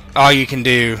 that's all you can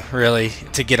do really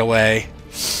to get away.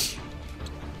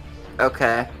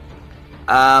 Okay.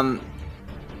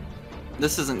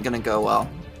 This isn't gonna go well.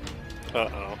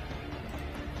 Uh-oh.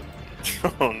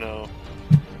 Oh no.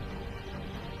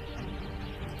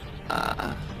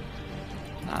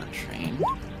 Not trained.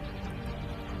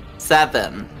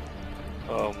 7.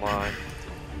 Oh my.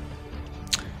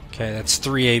 Okay, that's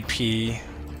 3 AP.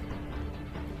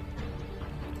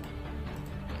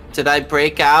 Did I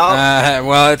break out?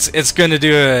 Well, it's going to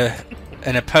do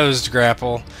an opposed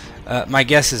grapple. My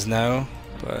guess is no,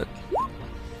 but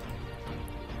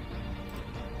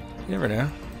you never know.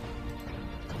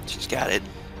 She's got it.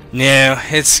 No,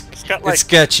 it's got, like-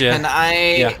 got you.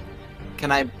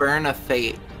 Can I burn a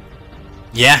fate?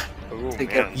 Yeah, Ooh, To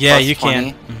get man. yeah, plus you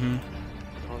 20? can. Mm-hmm.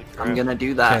 Holy crap. I'm gonna do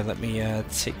Okay, that. let me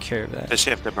take care of that. Does she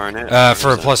have to burn it? For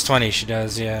Or a is it- plus 20, she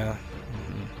does. Yeah.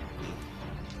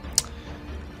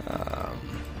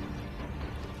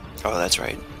 Oh, that's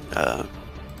right.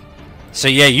 So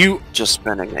yeah, you Just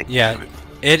spending it. yeah,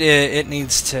 it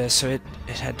needs to. So it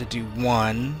had to do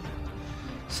 1.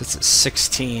 So it's at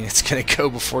 16. It's gonna go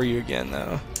before you again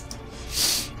though.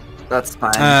 That's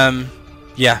fine.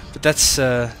 Yeah, but that's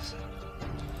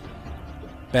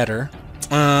better.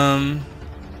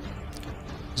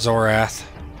 Zorath.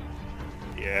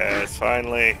 Yes,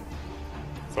 finally.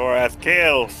 Thorath,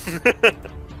 kill!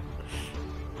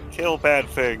 Kill bad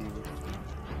thing.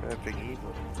 Bad thing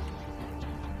evil.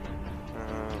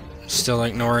 Still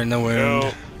ignoring the wound.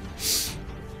 Go.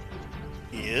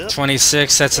 Yep.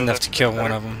 26. That's Oh, enough that's to kill better.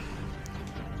 one of them.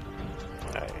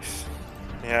 Nice.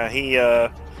 Yeah, he,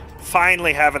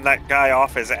 finally having that guy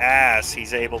off his ass,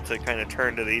 he's able to kind of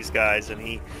turn to these guys, and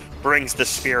he brings the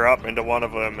spear up into one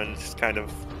of them and just kind of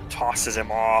tosses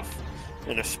him off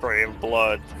in a spray of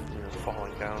blood,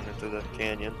 falling down into the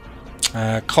canyon.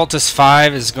 Cultist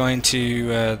 5 is going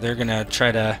to. They're gonna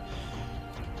try to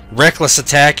reckless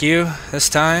attack you this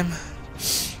time,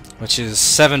 which is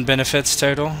 7 benefits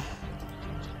total.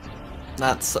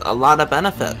 That's a lot of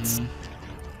benefits. Mhm.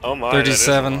 Oh my, that is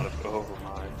a 37. lot of- oh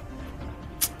my.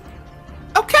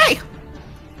 Okay.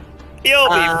 He'll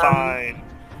be Um, fine.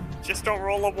 Just don't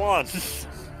roll a 1.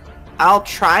 I'll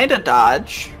try to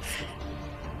dodge.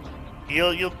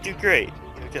 You'll do great.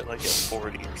 You'll get like a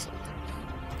 40 or something.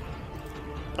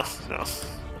 Oh no.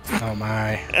 Oh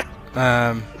my.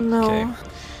 No. Okay.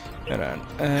 Hold on.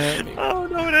 Let me- Oh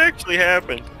no, it actually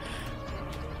happened.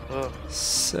 Oh.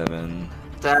 7.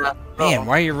 Death. Man,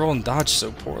 why are you rolling dodge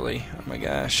so poorly? Oh my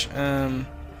gosh.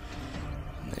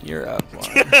 You're up.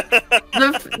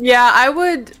 One. Yeah, I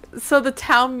would. So the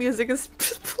town music is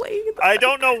playing. I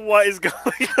don't know what is going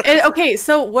on. And, okay,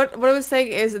 so what I was saying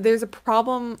is there's a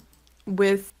problem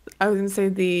with, I was gonna say,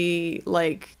 the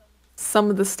like some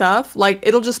of the stuff. Like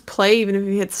it'll just play even if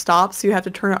you hit stop, so you have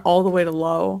to turn it all the way to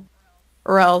low,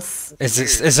 or else Is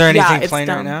there Yeah, anything it's playing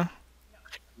right dumb. now?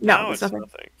 no, No, there's it's nothing.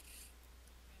 nothing.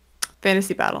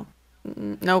 Fantasy battle.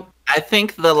 Nope. I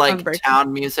think the Unbreakable.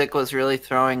 town music was really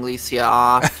throwing Lesia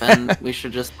off, and we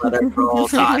should just let it roll.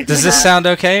 Does this sound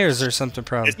okay, or is there something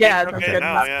problem? Yeah, Okay, that's good.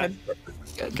 now, That's yeah.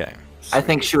 good. Okay. I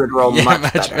think she would roll Yeah,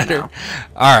 much better now.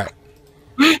 All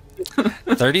right.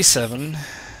 37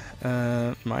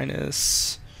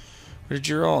 minus. What did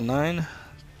you roll? 9.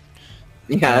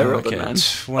 Yeah, I rolled okay. a 9.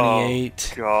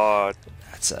 28. God,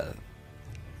 That's a.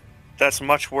 that's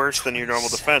much worse than your normal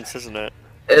defense, isn't it?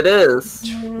 It is.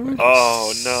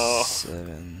 Oh no.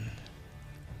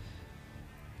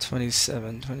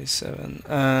 27.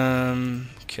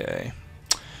 Okay.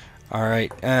 All right.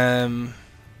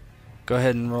 Go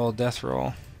ahead and roll a death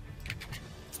roll.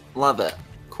 Love it.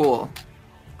 Cool.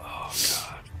 Oh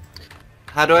god.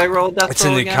 How do I roll death It's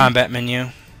roll in the again? combat menu.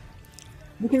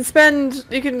 You can spend.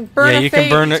 You can burn. Yeah, a you can fate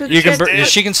burn to it. You can get burn. it.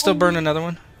 She can still burn another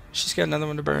one. She's got another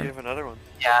one to You burn. have another one.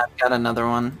 Yeah, I've got another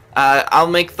one. I'll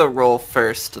make the roll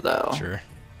first, though. Sure.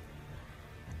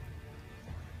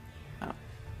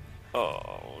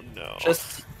 Oh no.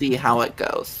 Just to see how it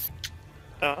goes.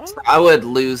 Oh. I would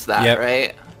lose that, Yep.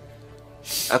 right?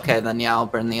 Okay, then yeah, I'll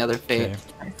burn the other fate.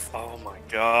 Okay. Oh my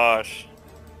gosh.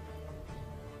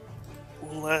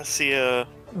 Lesia.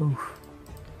 Oof.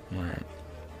 All right.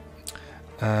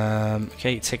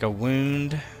 Okay, take a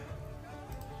wound.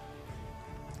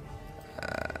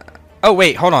 Oh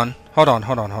wait, hold on.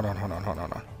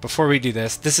 Before we do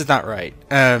this, this is not right.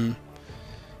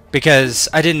 Because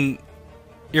I didn't.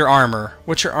 Your armor.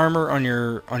 What's your armor on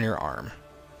your arm?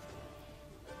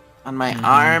 On my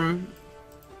arm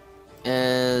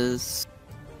is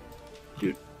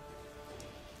You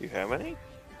have any?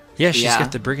 Yeah, she's Yeah.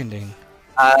 got the brigandine.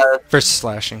 First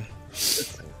slashing.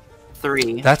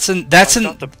 3. That's I an.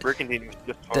 thought the brigandine was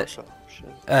just torso. Shit.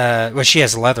 Well, she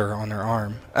has leather on her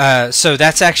arm. So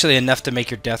that's actually enough to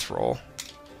make your death roll.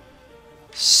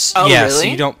 Oh, yeah, really? so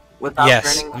you don't. Without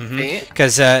Yes, burning the fate?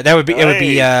 because that would be it would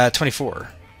be Nice. 24.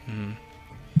 Mhm.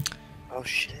 Oh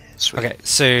shit. Sweet. Okay,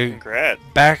 so Congrats.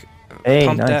 back Hey,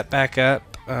 pump nice. that back up.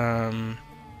 All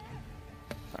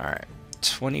right,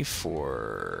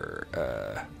 24.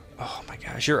 Oh my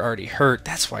gosh, you're already hurt.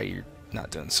 That's why you're not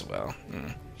doing so well.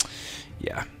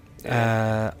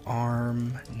 Yeah.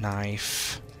 Arm,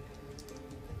 knife.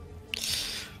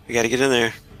 We gotta get in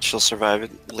there. She'll survive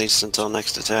at least until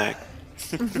next attack.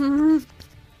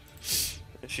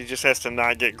 She just has to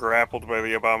not get grappled by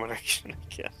the abomination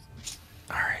again.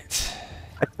 All right.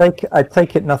 I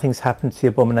take it nothing's happened to the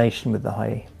abomination with the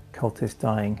high cultist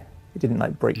dying. It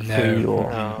didn't break No. free or.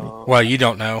 No. Well, you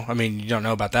don't know. I mean, you don't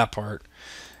know about that part.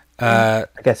 I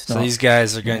guess So not. these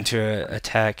guys are going to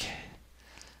attack.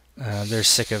 They're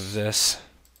sick of this.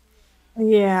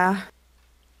 Yeah.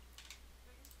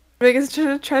 Vegas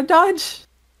try to dodge.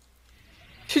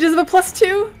 She does have a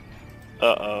 +2.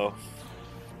 Uh-oh.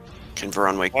 Can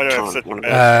Veronway Why do I have taunt such one of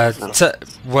bad- them?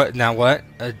 What now? What?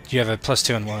 You have a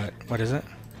 +2 in what? What is it?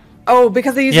 Oh,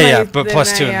 because they use Yeah, my, yeah, but the-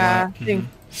 +2 in my, what? thing.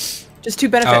 Just 2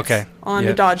 benefits Oh, okay. on the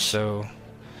Yep, dodge. So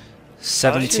Does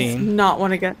 17. not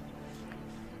want to get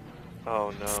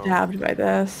Oh no. stabbed by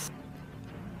this.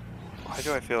 Why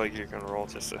do I feel like you're gonna roll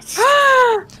just this?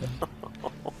 Ah!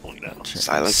 Oh no.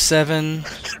 Silence. 7.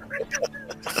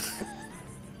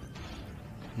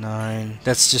 9.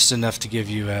 That's just enough to give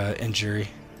you injury.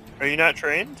 Are you not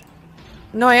trained?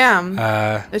 No, I am.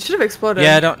 It should have exploded.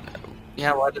 Yeah, I don't.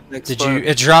 Yeah, why did it Did explode? you?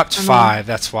 It dropped I mean- 5.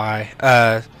 That's why.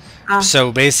 Ah.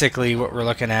 So basically, what we're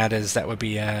looking at is that would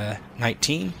be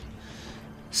 19.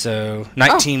 So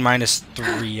 19 minus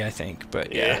 3, I think.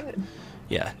 But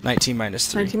yeah, 19 minus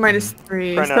 3. 19 minus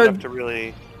 3. Try not So, enough to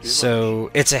really do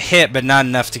So it's a hit, but not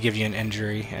enough to give you an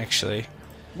injury, actually.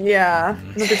 yeah.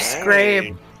 Mm. Another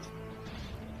scrape.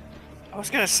 I was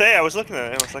gonna say, I was looking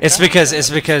at it. I was like, It's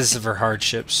 "God because of her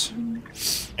hardships. damn."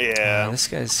 Yeah. This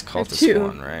guy's cultist 2.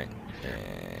 1, right?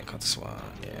 Yeah, cultist 1.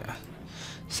 Yeah.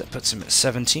 So that puts him at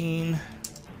 17.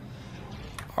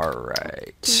 All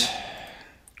right.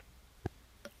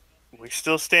 We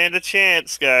still stand a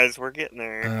chance, guys. We're getting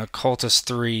there. Cultist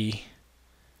 3.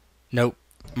 Nope.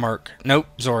 Mark. Nope.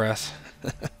 Zorath.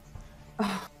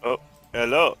 Oh,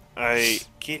 hello. I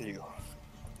kill you.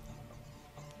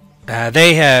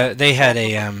 They had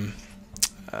a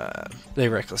they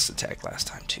reckless attack last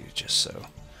time too, just so.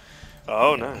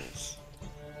 Oh, nice.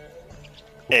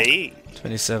 Hey.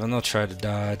 27. They'll try to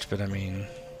dodge, but I mean,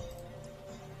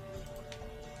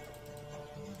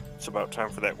 It's about time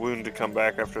for that wound to come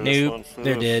back after this nope. one.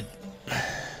 They're Ugh. dead.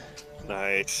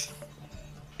 Nice.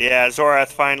 Yeah, Zorath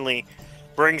finally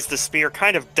brings the spear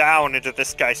kind of down into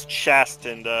this guy's chest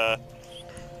and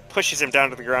pushes him down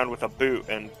to the ground with a boot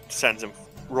and sends him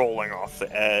rolling off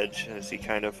the edge as he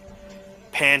kind of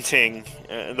panting,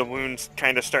 the wound's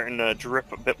kind of starting to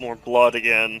drip a bit more blood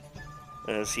again,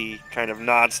 as he kind of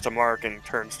nods to Mark and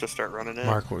turns to start running in.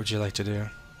 Mark, what would you like to do?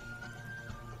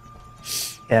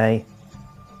 Okay.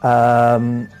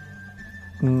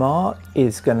 Mark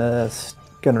is gonna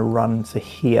run to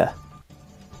here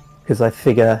because I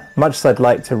figure, much as I'd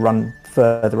like to run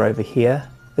further over here,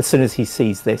 as soon as he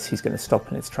sees this, he's going to stop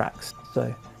in his tracks.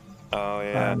 So Oh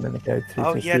yeah. I'm going to go through.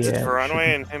 Oh to yeah, did here.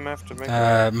 Veronway and him have to make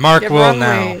a... Mark Yeah, will Veronway.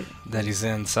 now that he's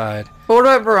inside. What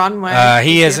about Veronway?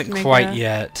 He Does have hasn't to make quite a-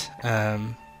 yet.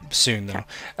 Soon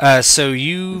though. So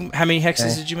you, how many hexes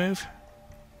Okay. did you move?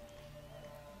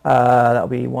 That'll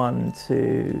be 1,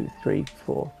 2, 3,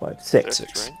 4, 5, 6.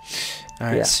 Six. right? All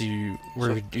right, Yeah. so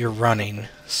you're running.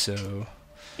 So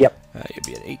Yep. you'll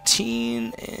be at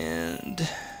 18 and.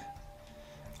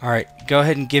 All right, go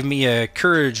ahead and give me a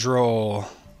courage roll.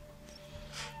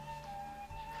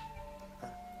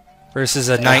 Versus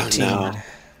a 19. no.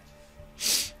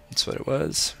 That's what it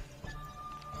was.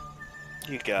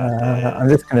 You got I'm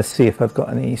just going to see if I've got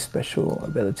any special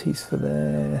abilities for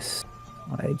this.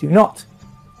 I do not.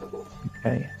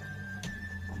 Okay.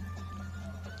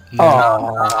 No.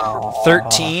 Oh.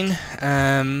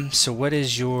 13. So what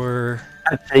is your?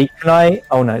 Actually, can I?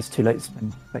 Oh no, it's too late.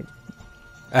 Wait.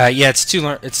 Yeah, it's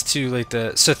too late.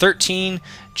 So 13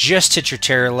 just hit your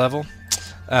terror level.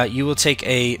 You will take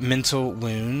a mental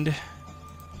wound.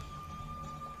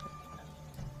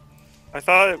 I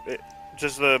thought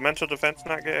does the mental defense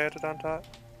not get added on top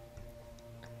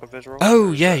of his roll?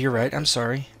 Oh yeah, you're right. I'm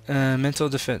sorry. Mental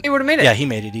defense. He would have made it. Yeah, he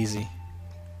made it easy.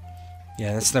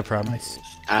 Yeah, that's no problem. Nice.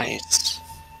 Nice.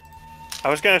 I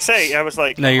was gonna say, I was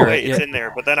like, No, you're oh, right, wait, it's yeah. in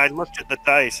there, but then I looked at the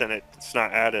dice and it's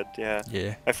not added. Yeah,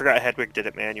 Yeah. I forgot Hedwig did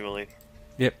it manually.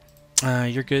 Yep.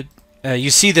 You're good. You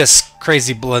see this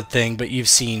crazy blood thing, but you've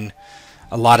seen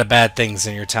a lot of bad things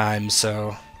in your time,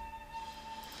 so.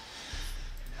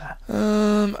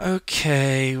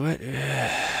 Okay. What?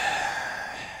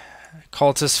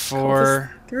 Cultist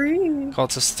 4. Cultist 3.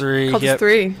 Cultist 3. Cultist Yep.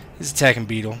 3. He's attacking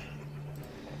Beetle.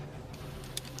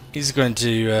 He's going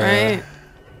to. Right.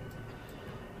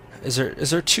 Is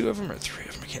there 2 of them or 3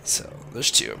 of them? I can't tell.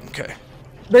 There's 2 of them. Okay.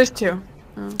 There's 2.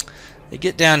 Oh. They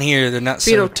get down here. They're not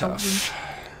so Beetle tough.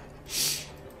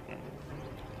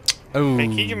 Oh. Hey,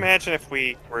 can you imagine if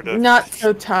we were to Not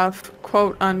so tough,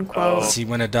 quote unquote. Does he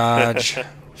want to dodge?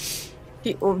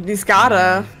 He's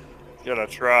gotta. gonna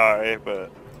try,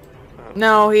 but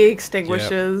No, he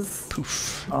extinguishes.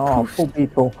 Poof. Oh, poor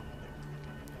people.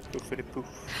 poofity poof.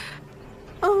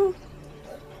 Oh.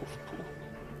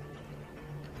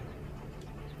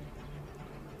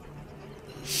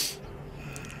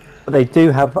 But they do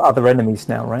have other enemies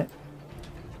now, right?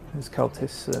 Those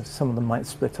cultists, some of them might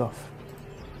split off.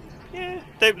 Yeah,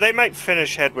 they might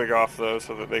finish Hedwig off though,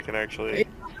 so that they can actually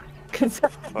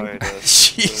fight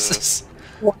us. Jesus.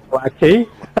 Wacky.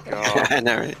 God. I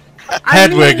know, right?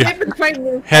 Hedwig.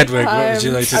 Hedwig, what would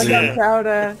you like to do?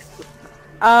 Yeah.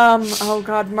 Oh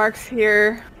god, Mark's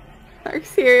here.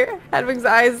 Mark's here. Hedwig's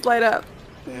eyes light up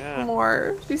Yeah.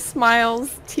 more. She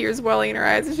smiles, tears welling in her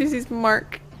eyes as she sees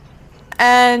Mark.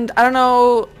 And I don't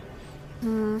know.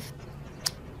 I'm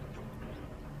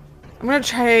gonna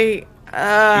try. You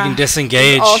can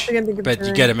disengage, all I can think of but you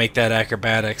doing. gotta make that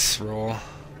acrobatics roll.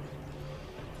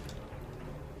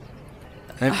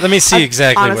 Let me see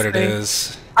exactly what it honestly-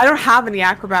 is. I don't have any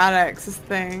acrobatics. This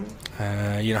thing.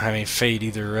 You don't have any fate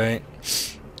either, right?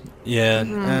 Yeah.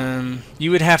 Mm-hmm.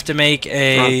 You would have to make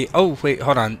a. Oh wait,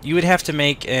 hold on. You would have to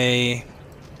make a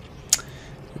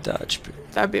dodge.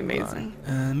 That'd be amazing.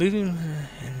 Moving.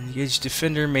 Engaged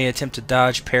defender may attempt to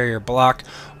dodge, parry, or block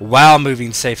while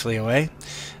moving safely away.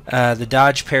 The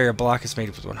dodge, parry, or block is made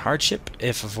with 1 hardship.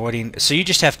 If avoiding, so you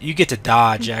get to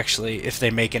dodge actually if they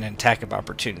make an attack of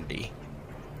opportunity.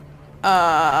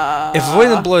 If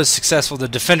avoiding the blow is successful, the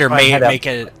defender may head up. make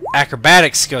an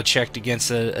acrobatic skill check against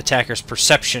the attacker's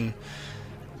perception.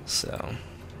 So.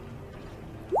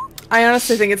 I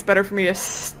honestly think it's better for me to.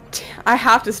 I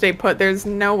have to stay put. There's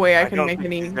no way I can don't make think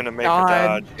any he's gonna make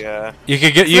dodge. a dodge. Yeah. You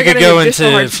could go. So You we're could gonna go need additional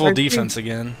into hardship full for two. defense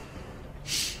again.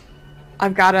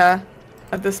 I've gotta.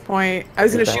 At this point, I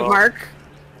was gonna Okay. shoot Mark.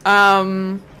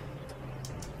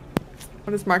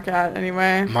 What is Mark at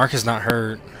anyway? Mark is not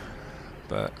hurt,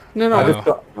 but No, I've no. just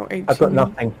got, Oh, 18. I've got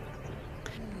nothing.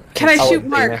 Can I Oh, shoot yeah.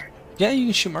 Mark? yeah, you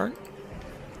can shoot Mark.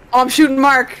 Oh, I'm shooting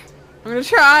Mark. I'm gonna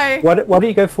try. Why don't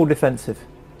you go full defensive?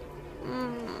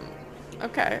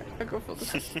 Okay, I'll go full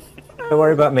defense. Don't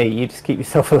worry about me. You just keep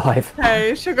yourself alive.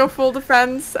 Okay, she'll go full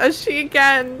defense as she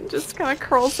again just kind of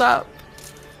curls up.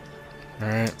 All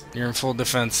right, you're in full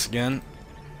defense again.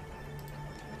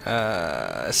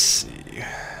 Let's see.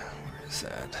 Where is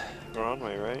that? wrong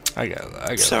way, right? I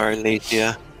got. Sorry,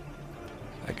 Lesia.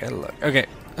 I gotta look. Okay.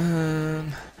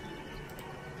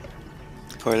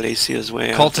 Poor Lesia's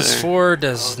way out Cultist there. 4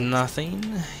 does nothing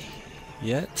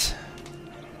yet.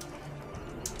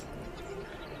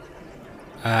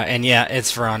 And yeah,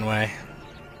 it's Veronway.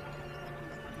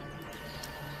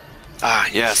 Ah,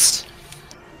 yes.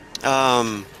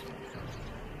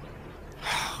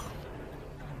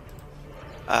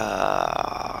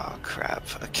 Crap.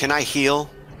 Can I heal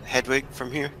Hedwig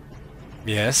from here?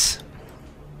 Yes.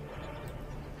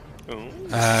 Ooh.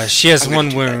 She has I'm gonna one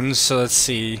do that. wound, so let's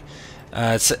see.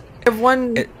 It's You have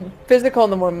one physical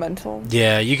and then one mental.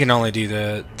 yeah. You can only do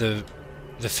the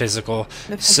physical.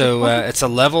 The So physical? it's a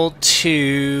level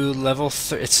 2, level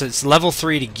 3. It's level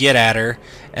 3 to get at her,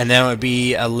 and then it would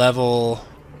be a level.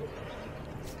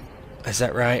 Is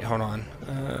that right? Hold on.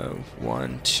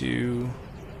 1, 2,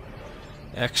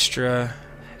 extra.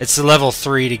 It's a level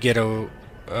 3 to get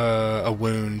a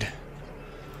wound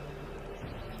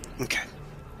Okay.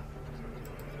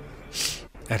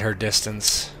 at her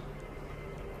distance.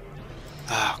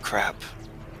 Oh, crap.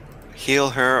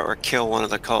 Heal her or kill one of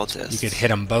the cultists. You could hit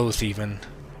them both even.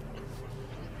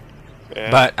 Yeah.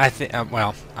 But I think,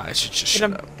 well, I should just Hit shut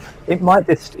 'em. up.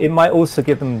 It might also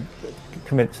give them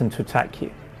convincing to attack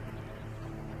you.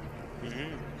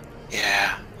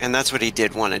 Yeah, and that's what he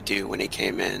did want to do when he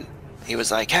came in. He was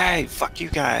like, hey, fuck you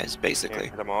guys, basically.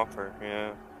 Hit him off her,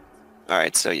 yeah.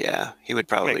 Alright, so yeah, he would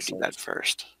probably Makes do sense. that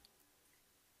first.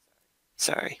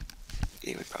 Sorry.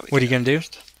 He would probably What are you that gonna do?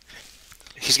 first.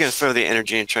 He's gonna throw the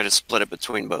energy and try to split it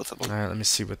between both of them. Alright, let me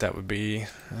see what that would be.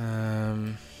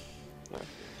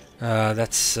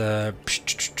 That's, they're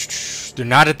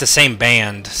not at the same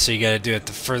band, so you gotta do it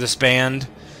the furthest band.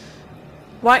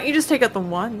 Why don't you just take out the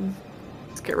one?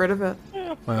 Let's get rid of it.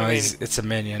 Yeah, Well, I mean, it's a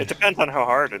minion. it depends on how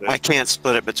hard it is. I can't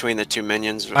split it between the two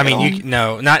minions. I mean, at all.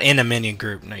 no, not in a minion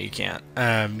group. No, you can't.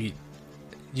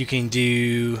 You can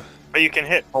do. But you can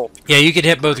hit both. Yeah, you could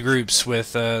hit both groups with.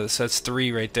 So that's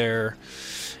 3 right there.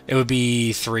 It would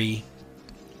be 3.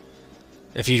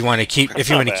 If you want to keep, That's if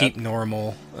you not want to bad. keep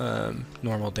normal,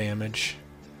 normal damage.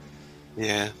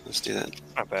 Yeah, let's do that.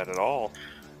 Not bad at all.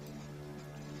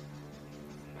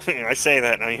 I say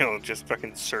that and you'll just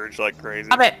fucking surge like crazy.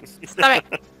 Stop it! Stop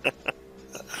it!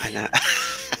 I know.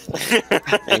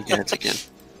 Thank you, that's again.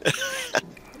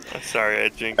 Sorry, I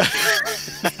jinxed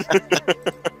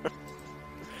it.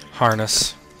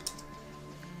 Harness.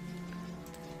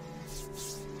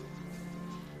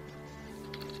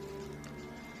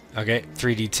 Okay,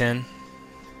 3d10.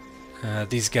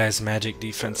 These guys' magic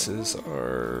defenses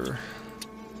are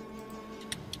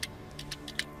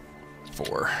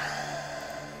 4.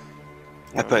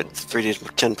 I put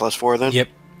 3d10 plus 4 then? Yep.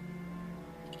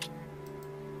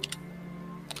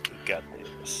 Got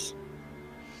this.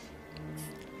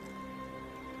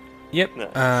 Yep.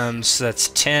 Nice. So that's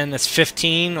 10. That's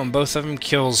 15 on both of them.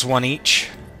 Kills 1 each.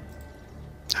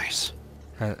 Nice.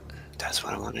 Uh, That's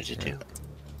what I wanted to do.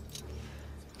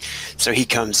 So he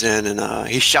comes in and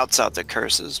he shouts out the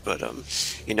curses, but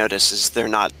he notices they're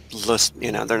not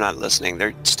they're not listening.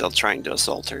 They're still trying to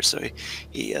assault her. So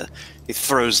he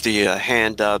throws the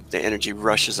hand up. The energy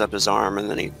rushes up his arm,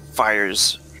 and then he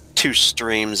fires 2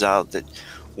 streams out. That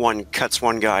one cuts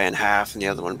one guy in half, and the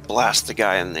other one blasts the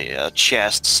guy in the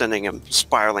chest, sending him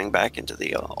spiraling back into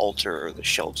the altar or the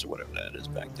shelves or whatever that is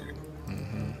back there.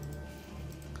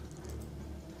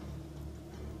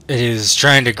 It is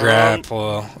trying to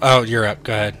grapple. Oh, you're up.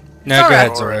 Go ahead. No, It's go ahead,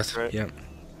 alright. Zoreth. Right.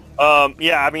 Yep.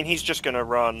 Yeah, I mean, he's just gonna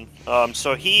run.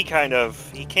 So he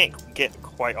can't get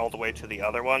quite all the way to the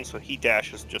other one, so he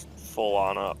dashes just full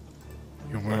on up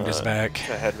Your wound is back.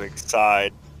 to Hedwig's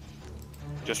side,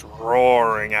 just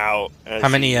roaring out. As How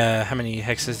many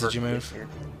hexes did you move?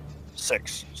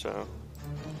 6, so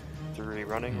 3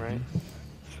 running, right?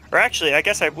 Or actually, I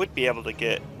guess I would be able to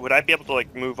get. Would I be able to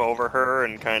like move over her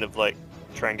and kind of like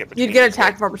try and get between? You'd get these,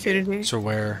 attack like, of opportunity. So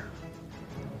where?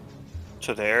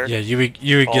 to there. Yeah, you would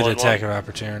All get in attack one? of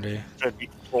opportunity. That'd be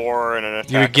 4 and an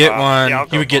attack. You would get of- one. Yeah, I'll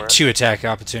go You would for get it. 2 attack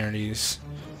opportunities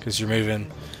because you're moving.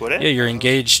 Would it? Yeah, you're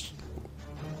engaged.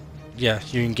 Yeah,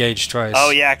 you engaged twice. Oh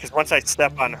yeah, because once I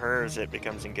step on hers, it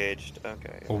becomes engaged.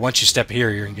 Okay. Well, once you step here,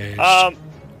 you're engaged. Um.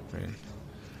 I mean,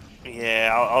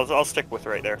 Yeah, I'll stick with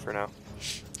right there for now.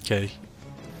 okay.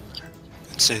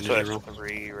 Insanity So that's roll.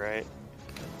 3, right?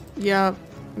 Yeah,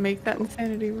 make that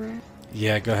insanity roll.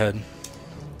 Yeah, go ahead.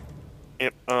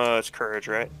 Yep. It's courage,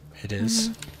 right? It is.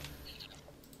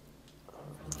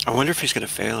 I wonder if he's gonna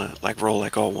fail it, like roll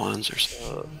like all ones or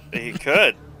something. He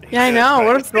could. He Yeah, I could, know. but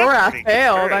What he's if got Zorath pretty good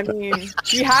failed? I courage. mean,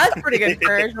 he has pretty good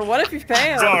courage, but what if he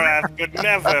failed? Zorath could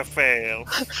never fail.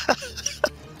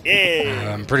 Yay!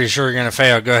 I'm pretty sure you're gonna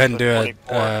fail. Go ahead and do it.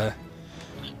 24.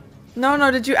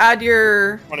 No, did you add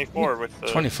your 24 with the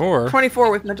 24.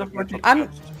 24 with mental fortitude? I'm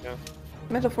defense, yeah.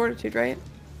 mental fortitude, right?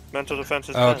 Mental defense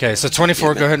is Okay, so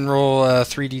 24. Go ahead and roll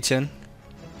 3d10.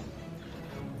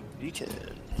 D10.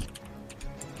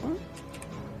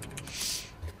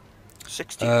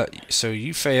 16. So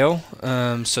you fail.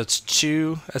 So it's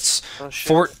 2. That's Oh, shit.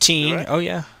 14. Right. Oh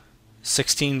yeah,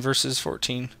 16 versus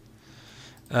 14.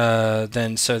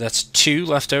 Then so that's 2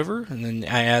 left over, and then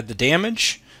I add the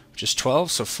damage, which is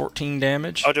 12, so 14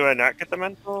 damage. Oh, do I not get the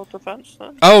mental defense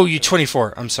then? Oh, you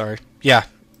 24. I'm sorry. Yeah.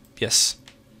 Yes.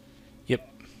 Yep.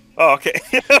 Oh, okay.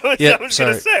 I Yep. was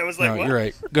Sorry. gonna say, I was like, No, what? you're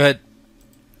right. Go ahead.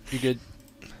 You're good.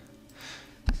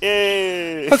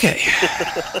 Yay! Okay.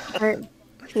 Right.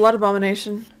 Blood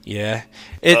abomination. Yeah.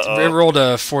 It rolled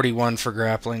a 41 for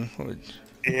grappling.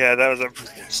 Yeah, that was a.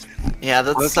 Yeah,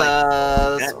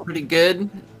 that's pretty good.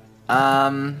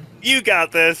 You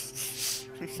got this.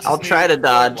 I'll try to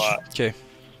dodge. Okay.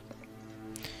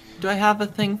 Do I have a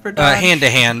thing for dodge? Hand to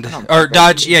hand. I don't Or think I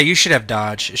dodge. do. Yeah, you should have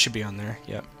dodge. It should be on there.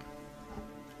 Yep.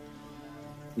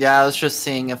 Yeah, I was just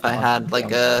seeing if I had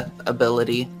like a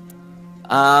ability.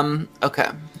 Okay.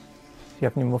 Do you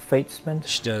have any more fate spent?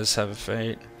 She does have a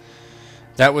fate.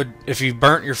 That would, if you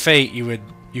burnt your fate, you would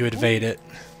evade it.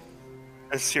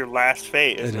 It's your last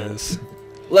fate, It isn't it? is.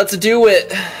 Let's do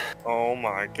it. Oh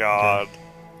my god.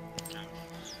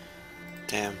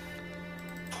 Damn.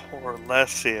 Poor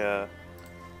Lesia.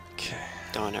 Okay.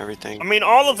 Doing everything. I mean,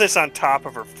 all of this on top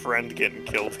of her friend getting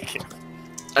killed again.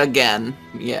 Again,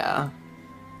 yeah.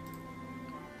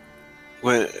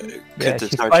 What, Yeah, could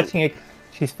the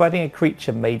she's fighting a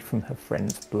creature made from her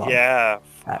friend's blood. Yeah.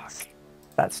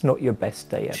 That's not your best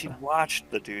day She ever. watched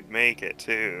the dude make it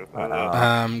too.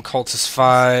 Cultist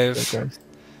 5. Okay.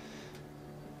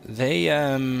 They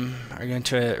are going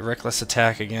to reckless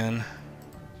attack again.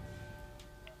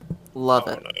 Love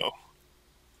Oh it. no.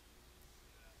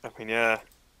 I mean, yeah.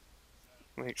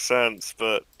 Makes sense,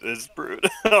 but it's brutal.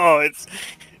 Oh, it's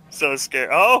so scary.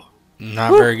 Oh!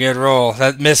 Not very good roll.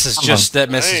 That misses Nice.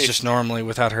 just normally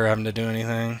without her having to do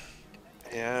anything.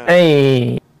 Yeah.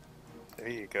 Hey. There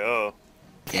you go.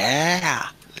 Yeah.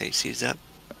 Lacey's up.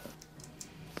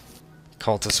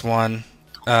 Cultist 1.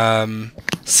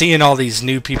 Seeing all these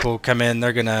new people come in,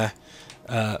 they're gonna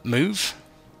move.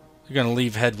 They're gonna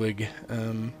leave Hedwig.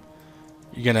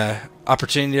 You're gonna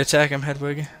opportunity attack him,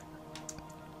 Hedwig.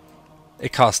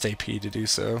 It costs AP to do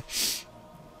so.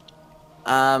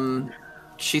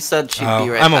 She said she'd Oh, be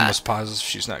right I'm back. almost positive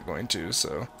she's not going to.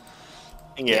 So,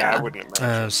 Yeah, I Yeah. wouldn't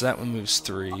imagine. so that one moves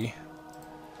 3.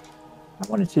 I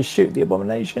wanted to shoot the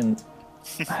abomination.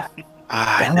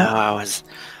 I know, I was...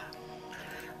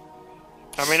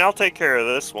 I mean, I'll take care of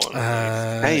this one.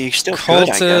 at least. Hey, you still could,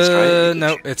 I guess, right?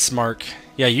 No, it's Mark.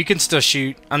 Yeah, you can still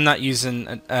shoot. I'm not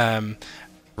using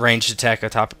ranged attack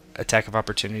of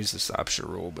opportunities. This is the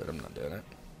optional rule, but I'm not doing it.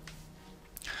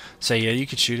 So yeah, you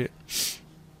could shoot it.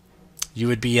 You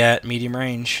would be at medium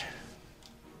range.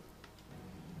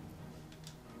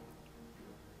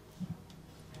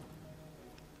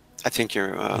 I think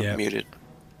you're Yeah. muted.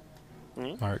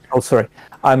 Mark. Oh, sorry.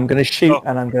 I'm going to shoot Oh.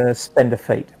 and I'm going to spend a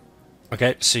fate.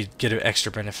 Okay, so you get an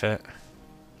extra benefit.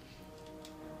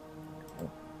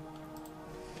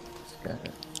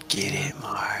 Get it,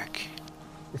 Mark.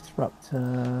 Disrupt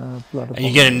blood. And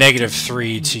you get a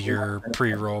 -3 to your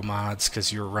pre-roll mods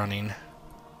because you're running.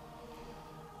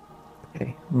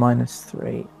 Okay,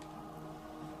 -3.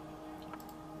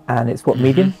 And it's what,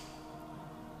 medium?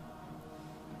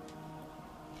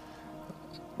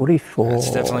 44.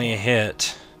 That's definitely a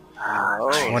hit.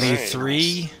 Oh,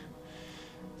 23,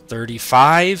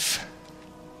 35.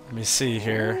 Let me see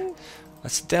here.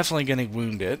 That's definitely going to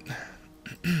wound it.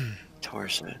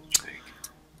 Torso.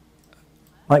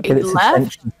 Might get It its left?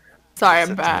 attention. Sorry,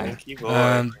 I'm back. Thank you, boy.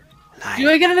 Nice. Do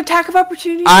I get an attack of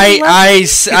opportunity?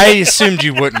 I assumed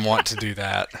you wouldn't want to do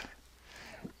that.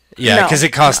 Yeah, No. because it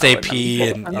costs No, I AP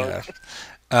wouldn't. and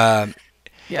yeah.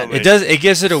 Yeah, Okay. It does. It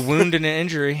gives it a wound and an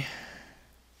injury.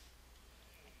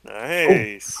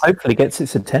 Nice. Hopefully gets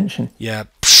its attention. Yeah,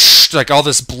 like all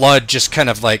this blood just kind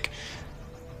of like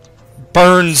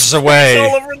burns away.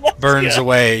 All over Lesia. Burns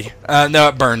away. No,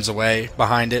 it burns away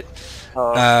behind it.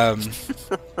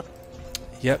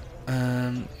 Yep.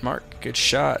 Mark, good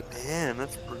shot. Man,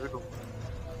 that's brutal.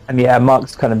 And yeah,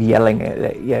 Mark's kind of yelling at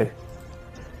it, you know,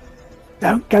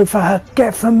 don't go for her,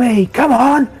 get for me, come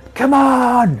on, come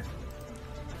on!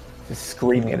 Just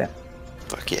screaming at it.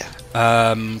 Fuck yeah.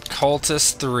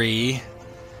 Cultist 3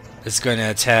 is going to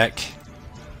attack.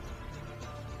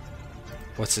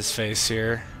 What's his face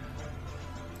here?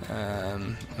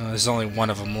 There's only one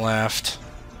of them left.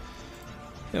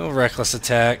 He'll reckless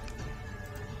attack.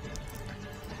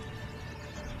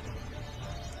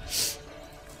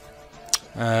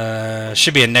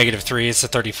 Should be a -3. It's a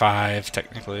 35,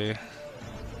 technically.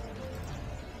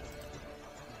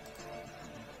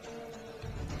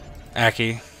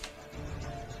 Aki.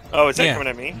 Oh, is that Yeah. coming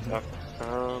at me?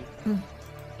 Oh.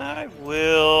 I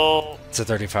will... It's a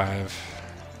 35.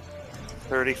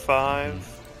 35.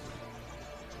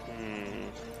 I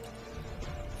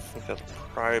think that'll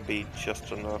probably be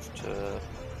just enough to...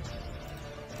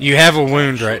 You have a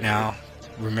wound right now,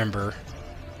 remember.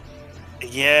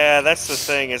 Yeah, that's the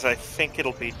thing, is I think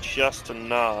it'll be just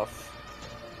enough.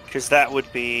 Because that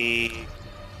would be...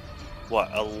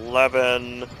 What,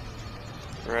 11...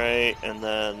 Right, and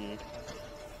then...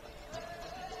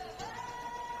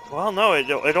 Well, no,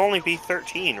 it'd only be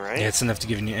 13, right? Yeah, it's enough to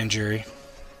give you an injury.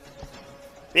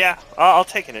 Yeah, I'll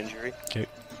take an injury. Okay.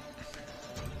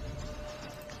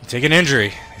 You take an injury.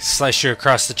 They slice you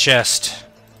across the chest.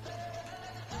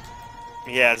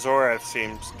 Yeah, Zorath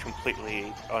seems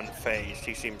completely unfazed.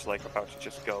 He seems like about to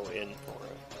just go in for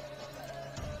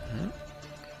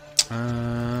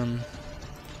it.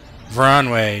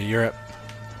 Veronway, you're up.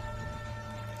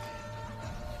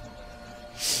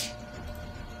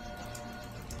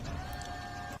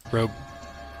 Rogue.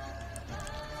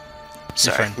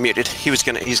 Sorry, friend. muted. He's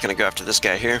gonna go after this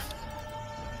guy here.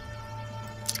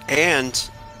 And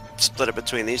split it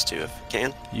between these two if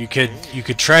you can. You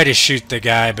could try to shoot the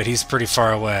guy, but he's pretty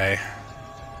far away.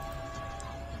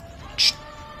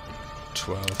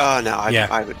 12. Oh no, Yeah.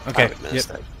 I would miss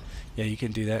that. Yeah, you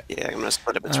can do that. Yeah, I'm gonna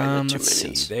split it between the two Let's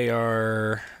minions. see. They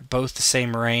are both the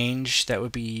same range. That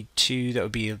would be 2. That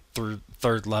would be a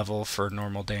third level for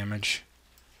normal damage.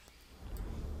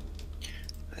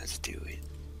 Let's do it.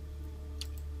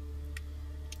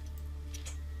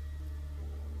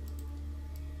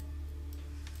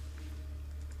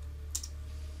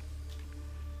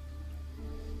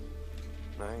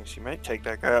 Nice. You might take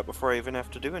that guy out before I even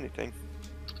have to do anything.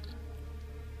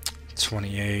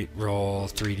 28. Roll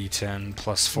 3d10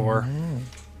 plus 4.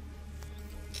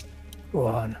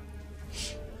 1.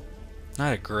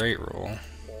 Not a great roll.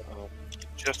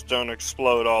 Just don't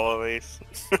explode all of these.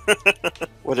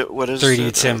 What is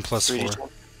 3d10 it? plus 4. 3d10?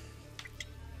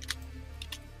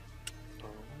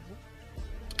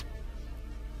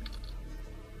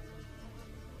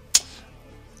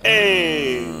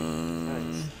 Hey!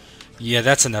 Nice. Yeah,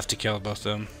 that's enough to kill both of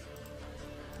them.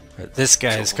 But this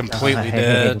guy is completely Hey.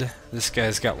 dead. This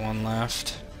guy's got one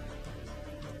left.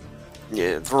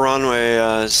 Yeah,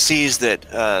 Veronway sees that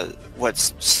what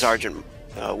Sergeant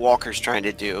Walker's trying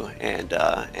to do, and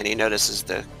he notices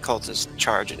the cultists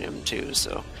charging him too.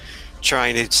 So,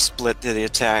 trying to split the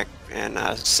attack and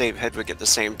save Hedwig at the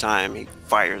same time, he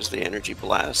fires the energy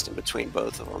blast in between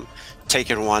both of them,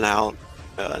 taking one out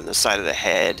on the side of the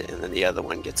head, and then the other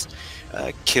one gets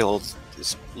killed.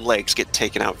 His legs get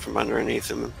taken out from underneath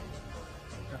him.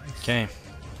 Okay.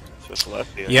 Just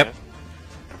Lesia. Yep. Yeah?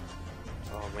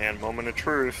 Oh man, moment of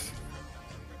truth.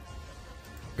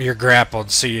 You're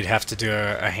grappled, so you'd have to do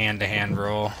a hand-to-hand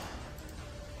roll.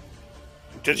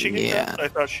 Did she get Yeah. that? I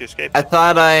thought she escaped. I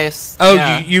thought Oh,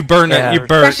 yeah. you burn Yeah. it. You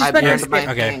burn. Yeah, she's I been burned my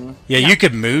escaped. Okay. thing. Yeah, you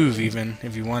could move even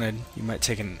if you wanted. You might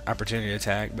take an opportunity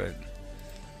attack, but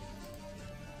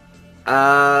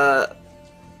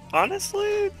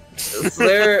Honestly, is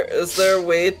there a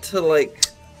way to like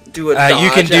do a you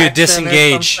can dodge do action or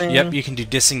disengage. something? Yep, you can do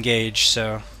disengage.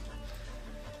 So,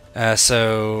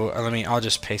 I'll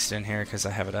just paste it in here because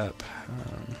I have it up.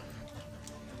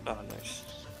 oh nice.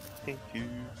 Thank you.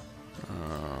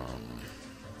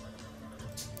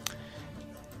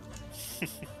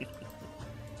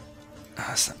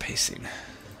 It's not pasting.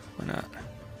 Why not?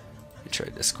 Let me try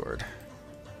Discord.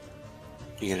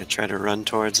 You gonna try to run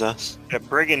towards us? That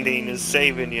brigandine is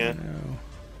saving you. No.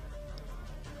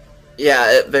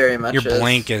 Yeah, it very much Your is.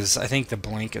 blink is. I think the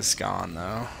blink is gone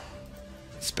though.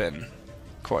 It's been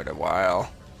quite a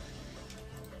while.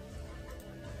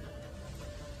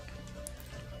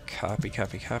 Copy,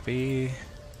 copy, copy.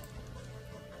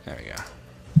 There we go.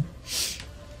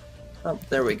 Oh,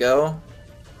 there we go.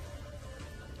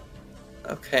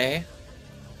 Okay.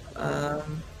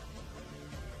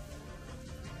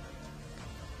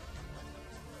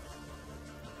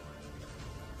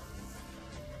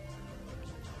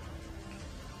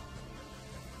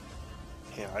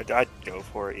 Yeah, I'd go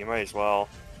for it. You might as well.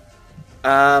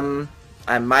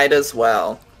 I might as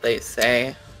well, they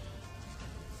say.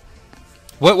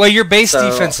 Well, your base So-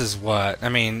 defense is what? I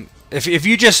mean, if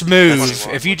you just move,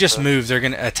 21 if you with just the- move, they're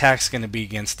gonna attack's gonna be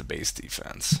against the base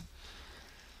defense.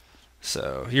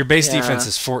 So your base Yeah. defense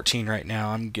is 14 right now.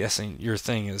 I'm guessing your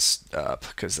thing is up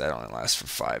because that only lasts for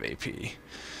 5 AP.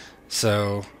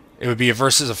 So it would be a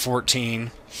versus a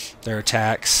 14. Their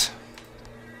attacks.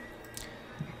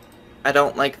 I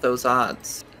don't like those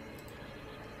odds.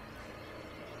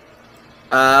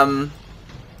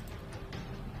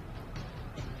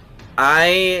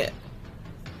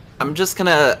 I'm just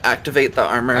gonna activate the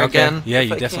armor again. Yeah, if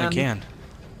you I definitely can.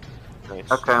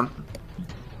 Nice. Okay.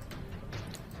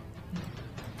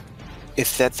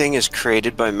 If that thing is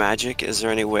created by magic, is there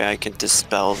any way I can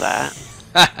dispel that?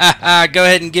 Go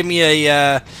ahead and give me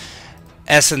a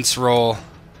essence roll.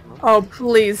 Oh,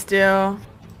 please do.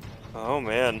 Oh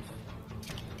man.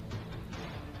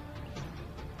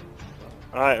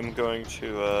 I am going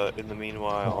to, in the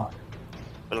meanwhile,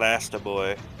 blast a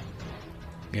boy.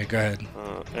 Yeah, go ahead.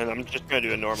 And I'm just going to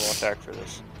do a normal attack for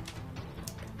this.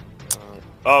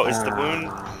 Oh, is the wound?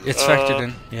 It's factored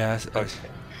in. Yeah. Okay.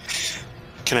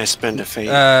 Can I spend a fate?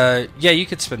 Yeah, you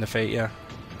could spend a fate. Yeah.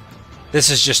 This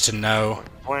is just to know.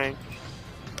 Blank.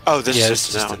 Oh, this Yeah, is this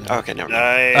is just just no. a- Okay, never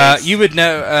mind. Nice. You would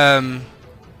know.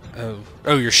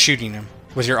 Oh, you're shooting him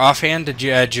with your offhand. Did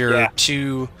you add your Yeah.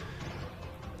 2?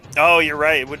 Oh, you're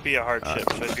right. It would be a hardship.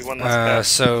 So it'd be one less pass.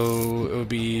 So it would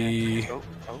be Oh.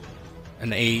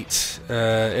 an 8.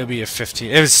 It would be a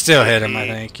 15. It would still hit him, I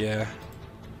think. Yeah.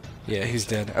 Yeah, he's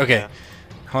dead. Okay. Yeah.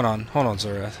 Hold on,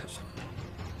 Zorath.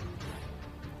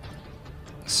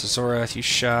 So Zorath, you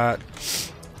shot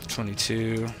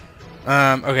 22.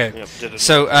 Okay. Yep, did it.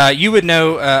 So you would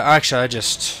know. Actually, I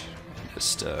just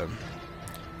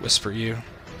whisper you,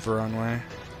 Veronway.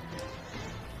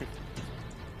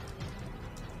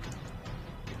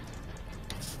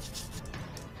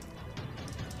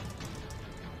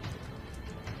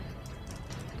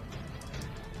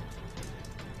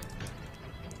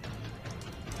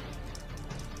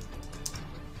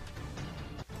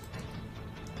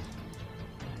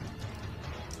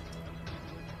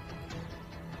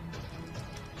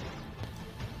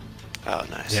 Oh,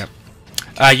 nice. Yep.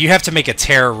 You have to make a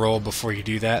terror roll before you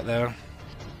do that, though.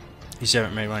 You still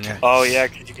haven't made one yet. Oh yeah,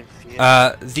 because you can see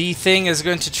it. The thing is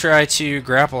going to try to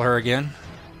grapple her again.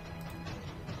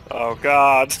 Oh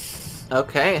god.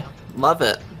 Okay. Love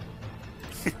it.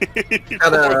 You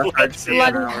Got a rolled hard that save.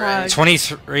 Bloody Alright. hug.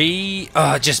 23.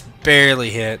 Just barely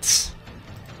hits.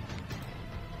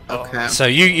 Okay. So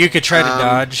you could try to Um,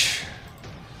 dodge.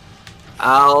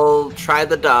 I'll try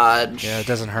the dodge. Yeah, it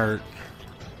doesn't hurt.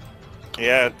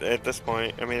 Yeah, at this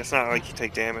point, I mean, it's not like you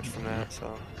take damage from that,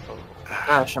 so.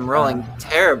 Gosh, I'm rolling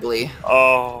terribly.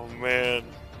 Oh man,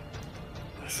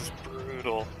 this is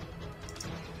brutal.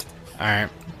 All right.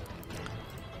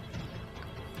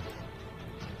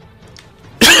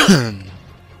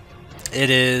 It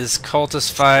is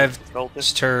Cultist 5's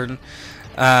Cultist. turn.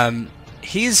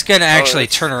 He's gonna actually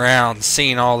that's- turn around,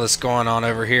 seeing all this going on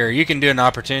over here. You can do an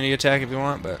opportunity attack if you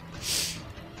want, but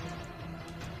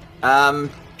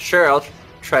Sure, I'll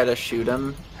try to shoot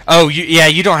him. oh,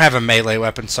 you don't have a melee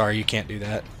weapon. Sorry, you can't do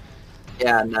that.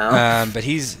 Yeah, no. But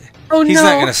he's Oh not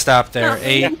no. gonna stop there. Not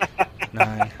me. 8,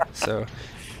 9. So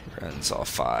runs all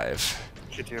 5.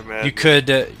 Could you imagine? You could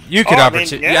Oh, I mean,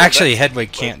 opportunity. yeah, Actually, that's-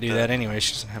 Hedwig can't do but, that anyway.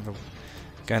 She doesn't have a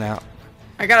gun out.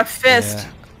 I got a fist.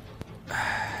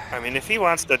 I mean, if he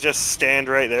wants to just stand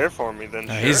right there for me, then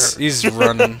No, sure. he's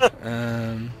running.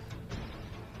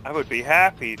 I would be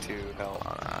happy to help.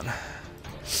 Hold on.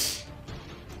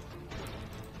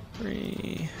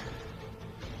 3.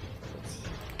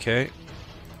 Okay.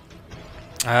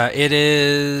 It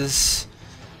is.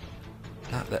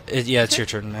 Not that. Yeah, it's your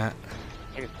turn, Matt.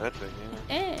 I think it's that big,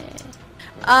 yeah.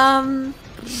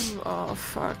 Oh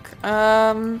fuck.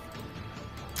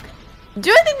 Do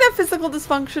I think that physical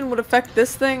dysfunction would affect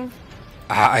this thing?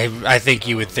 I think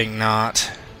you would think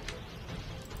not.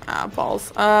 Ah,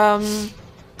 balls.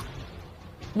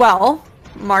 Well,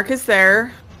 Mark is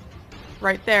there.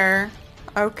 Right there.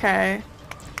 Okay.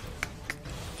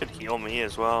 Could heal me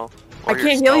as well. I Or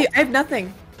can't heal you. yourself. I have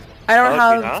nothing. I don't Oh, do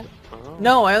have. you not? Oh.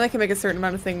 No, I only can make a certain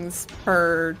amount of things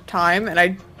per time, and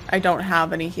I don't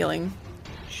have any healing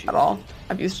at all.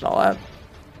 I've used it all up,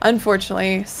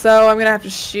 unfortunately. So I'm gonna have to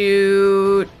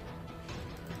shoot.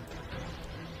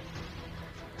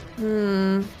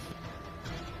 You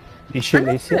shoot I'm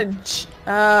Lesia.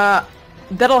 gonna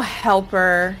that'll help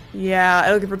her. Yeah,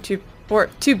 it'll give her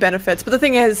two benefits. But the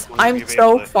thing is, Will you I'm be able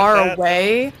so to hit far that?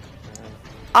 away.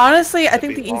 Honestly, I That'd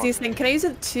think be the easiest long. thing. Can I use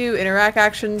it to interact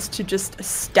actions to just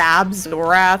stab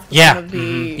Zorath? with Yeah. one of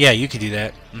the- Yeah, you could do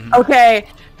that. Mhm. Okay.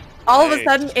 All of a Right.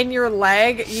 sudden, in your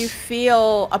leg, you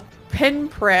feel a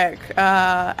pinprick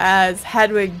as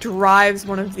Hedwig drives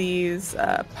one of these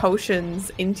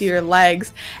potions into your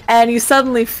legs, and you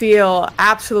suddenly feel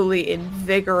absolutely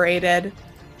invigorated.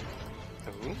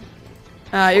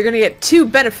 You're gonna get 2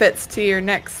 benefits to your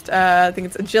next, I think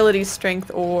it's agility,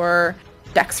 strength, or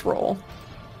dex roll.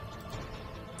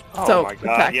 Oh So, my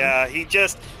god, attacking. yeah,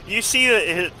 you see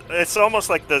that it's almost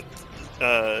like the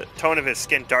tone of his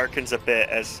skin darkens a bit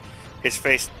as his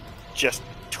face just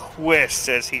twists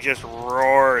as he just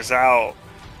roars out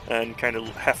and kind of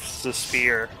hefts the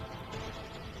spear.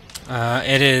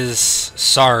 It is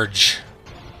Sarge.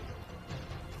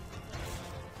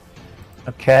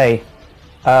 Okay.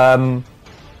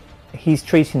 He's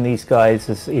treating these guys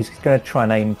as he's going to try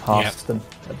and aim past them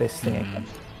at this thing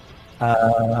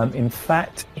again. In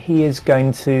fact, he is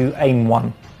going to aim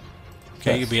 1.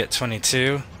 Okay, you'll be at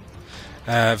 22.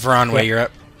 Veronway, you're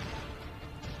up.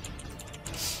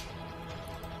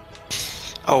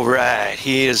 All right,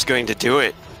 he is going to do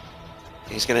it.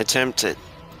 He's going to attempt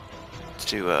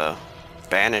to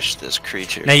banish this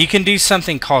creature. Now you can do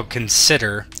something called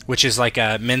Consider, which is like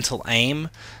a mental aim,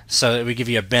 so it would give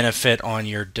you a benefit on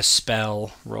your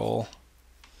Dispel roll.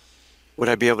 Would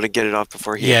I be able to get it off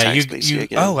before he attacks Lesia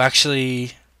again? Oh,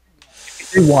 actually,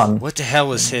 Do 1. what the hell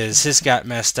was his? His got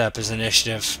messed up as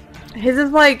initiative. His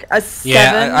is like a 7.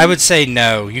 Yeah, I would say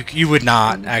no. You would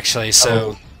not, actually,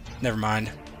 so never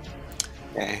mind.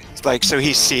 Okay. It's like, so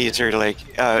he sees her, like,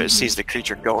 sees the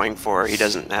creature going for her. He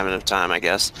doesn't have enough time, I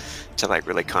guess, to, like,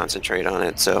 really concentrate on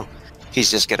it, so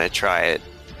he's just gonna try it,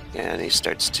 and he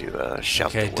starts to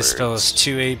shout the Okay, words. Dispel is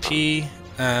 2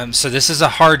 AP. So this is a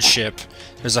hardship.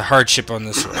 There's a hardship on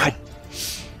this roll.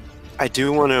 I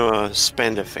do want to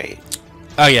spend a fate.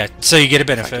 Oh yeah, so you get a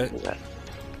if I can benefit. do that.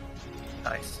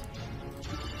 Nice.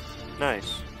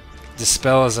 Nice.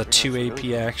 Dispel is a 2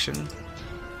 AP action.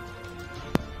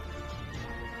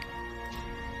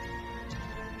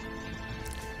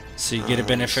 So you get a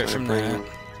benefit So I from bring that.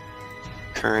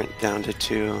 Current down to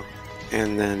 2,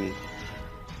 and then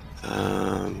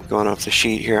going off the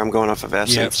sheet here, I'm going off of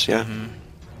essence, yeah? Mhm.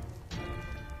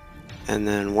 And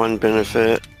then 1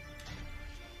 benefit,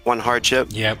 1 hardship,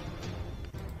 Yep.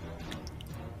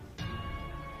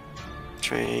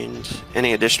 trained.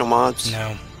 Any additional mods?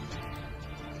 No.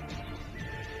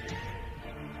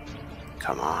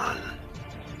 Come on.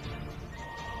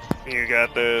 You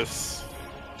got this.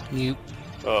 Nope.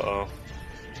 Uh-oh.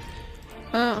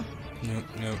 Oh. Nope.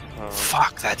 Nope.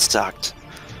 Fuck, that sucked.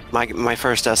 My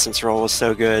first essence roll was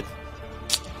so good.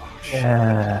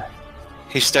 Yeah.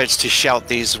 He starts to shout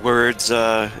these words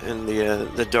in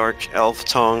the dark elf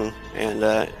tongue and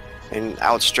an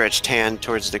outstretched hand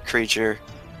towards the creature,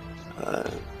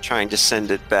 trying to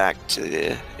send it back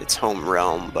to its home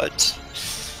realm, but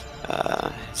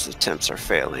his attempts are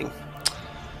failing.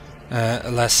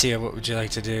 Lesia, what would you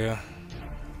like to do?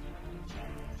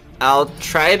 I'll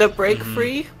try to break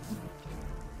free.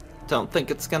 Don't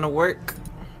think it's gonna work.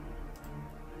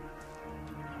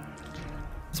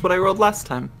 That's what I rolled last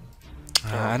time.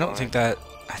 I don't think that...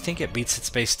 I think it beats its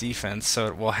base defense, so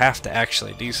it will have to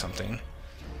actually do something.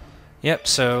 Yep,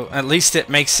 so at least it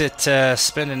makes it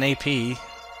spend an AP.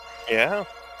 Yeah.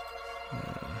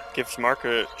 Gives Mark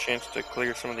a chance to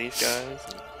clear some of these guys.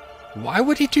 Why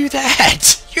would he do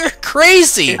that? You're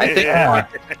crazy! I think Yeah.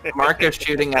 Mark is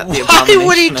shooting at the Why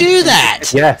would he abomination. do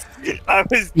that? Yes. I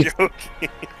was joking.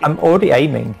 I'm already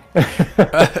aiming.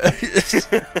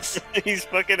 He's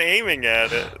fucking aiming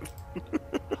at it.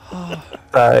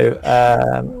 So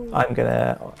I'm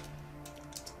gonna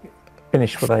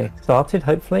finish what I started.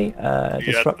 Hopefully,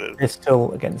 disrupt this.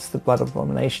 pistol against the blood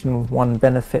abomination with 1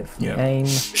 benefit from Yep. aim.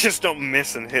 Just don't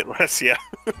miss and hit Lesia.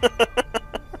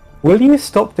 Will you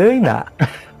stop doing that?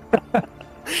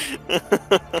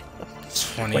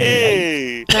 28,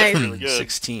 Hey! Nice. Really good.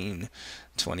 16,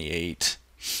 28,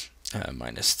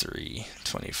 minus 3,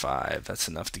 25. That's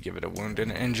enough to give it a wound and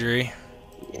an injury.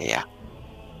 Yeah.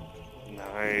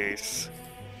 Nice.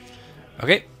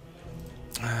 Okay.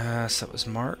 So that was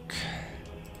Mark.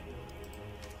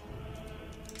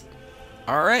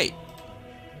 Alright.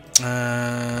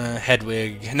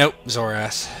 Hedwig. Nope,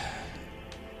 Zoras.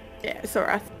 Yeah,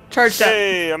 Sora. Charged up.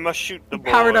 Hey, I must shoot the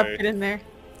boy. Powered up, get in there.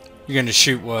 You're going to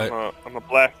shoot what? I'm a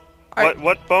black. Alright.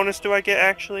 What bonus do I get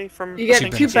actually from? You get Two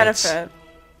 2 benefits. benefit.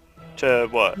 To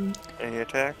what? Any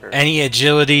attack or? Any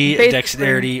agility, Basically-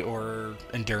 dexterity, or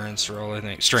endurance roll, I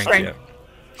think. Strength, Strength.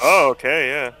 yeah. Oh, okay,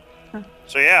 yeah. Huh.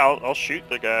 So yeah, I'll shoot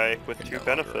the guy with 2 No,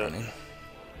 benefit. running.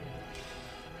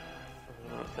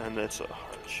 And it's a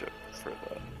hardship for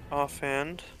the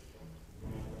offhand.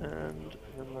 And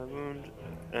then my wound.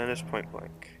 And it's point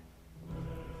blank.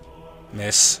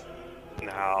 Miss.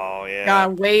 No, yeah.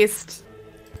 God, waste.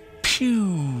 Pew!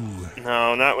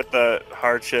 No, not with the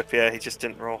hardship. Yeah, he just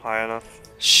didn't roll high enough.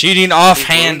 Shooting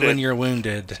offhand wounded. when you're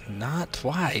wounded. Not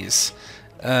wise.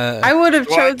 I would have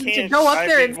Well, I chosen to can't- go up I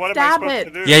there mean, and what am I stab supposed it.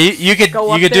 to do? Yeah, you could Go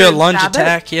you up could do there a and lunge stab it?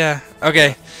 attack. Yeah.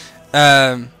 Okay. Oh,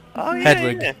 yeah,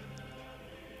 Hedwig. yeah.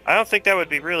 I don't think that would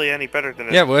be really any better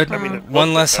than Yeah, it would. I mean, it One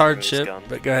looked less better than his hardship, gun.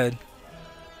 but go ahead.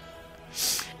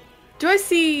 Do I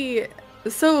see...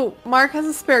 So, Mark has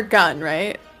a spare gun,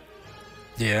 right?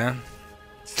 Yeah.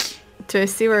 Do I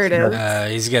see where it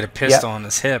is? He's got a pistol on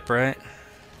his hip, right?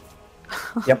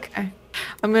 Yep. Okay.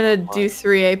 I'm gonna do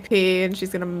 3 AP, and she's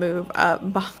gonna move up...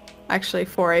 Actually,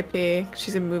 4 AP.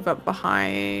 She's gonna move up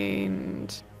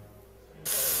behind...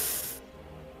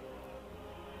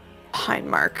 Behind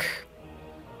Mark.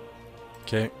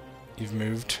 Okay. You've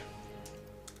moved.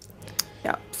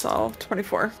 Yeah, so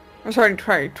 24. I'm sorry,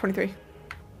 23.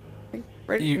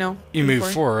 Right? You, No. You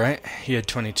moved 24. 4, right? You had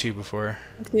 22 before.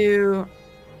 2,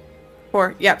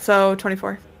 4. Yep, so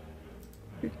 24.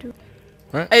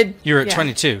 Right? You were at yeah.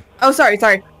 22. Oh, sorry.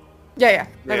 Yeah.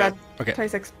 My Yeah. bad. Okay.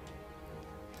 26.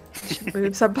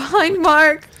 Moves up behind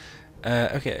Mark.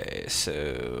 Okay,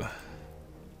 so...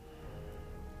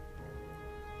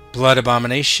 Blood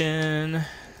Abomination.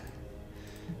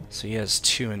 So he has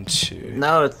 2 and 2.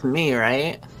 No, it's me,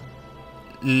 right?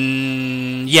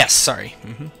 Yes, sorry.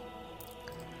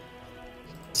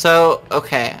 So,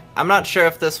 okay, I'm not sure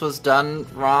if this was done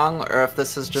wrong or if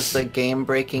this is just a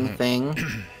game-breaking thing.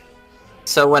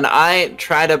 So when I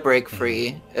try to break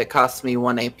free, it costs me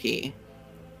 1 AP.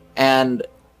 And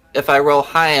if I roll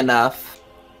high enough,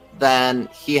 then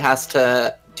he has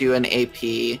to do an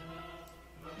AP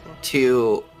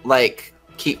to, like,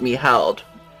 keep me held.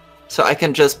 So I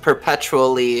can just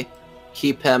perpetually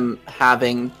keep him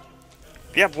having...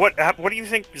 Yeah, what do you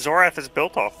think Zorath is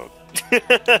built off of?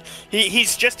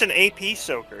 he's just an AP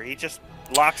soaker. He just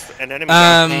locks an enemy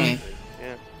down. Okay.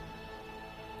 Yeah.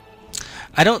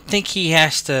 I don't think he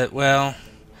has to... Well...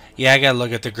 Yeah, I gotta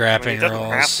look at the I mean, grappling he doesn't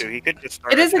have rolls. to. He could just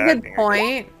start It is a good attacking.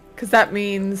 point, because that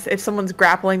means if someone's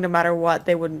grappling, no matter what,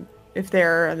 they wouldn't... If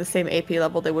they're on the same AP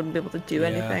level, they wouldn't be able to do Yeah.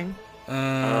 anything.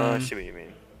 I see what you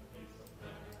mean.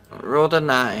 Rolled a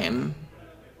 9.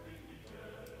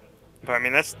 But I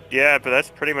mean, that's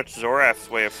pretty much Zorath's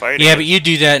way of fighting. Yeah, but you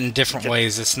do that in different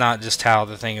ways. It's not just how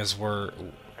the thing is work.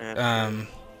 Yeah.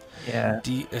 Yeah.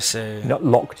 So... You're not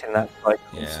locked in that cycle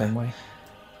Yeah. the same way.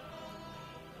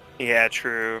 Yeah,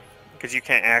 true. Because you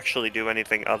can't actually do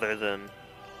anything other than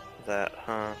that,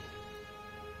 huh?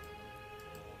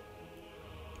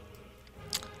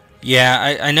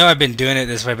 Yeah, I know I've been doing it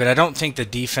this way, but I don't think the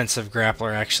defensive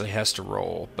grappler actually has to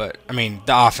roll. But, I mean,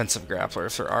 the offensive grappler,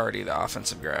 if they're already the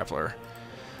offensive grappler.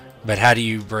 But how do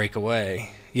you break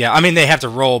away? Yeah, I mean, they have to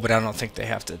roll, but I don't think they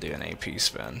have to do an AP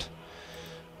spend.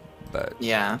 But,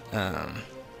 Yeah.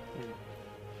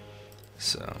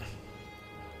 So...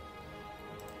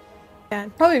 Yeah,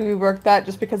 it'd probably rework that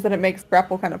just because then it makes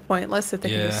grapple kind of pointless if they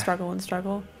can Yeah. just struggle and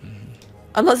struggle.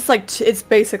 Unless it's like, it's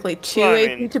basically 2 Well, I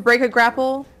AP mean- to break a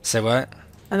grapple, Say what?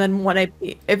 and then 1 AP.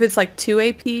 If it's like 2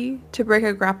 AP to break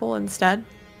a grapple instead.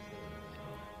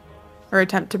 Or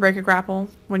attempt to break a grapple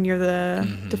when you're the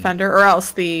defender, or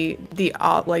else the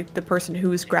person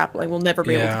who's grappling will never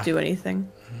be able Yeah. to do anything.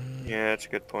 Yeah, that's a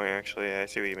good point, actually. Yeah, I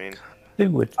see what you mean. Who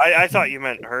would? I thought you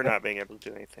meant her not being able to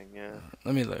do anything, yeah.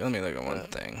 Let me look at one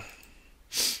thing.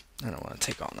 I don't want to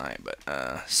take all night, but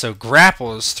so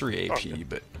grapple is 3 AP, Okay.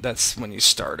 but that's when you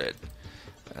start it.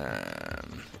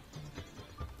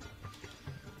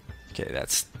 Okay,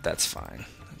 that's fine.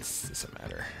 It doesn't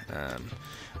matter.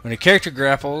 When a character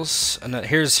grapples,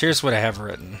 here's what I have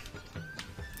written.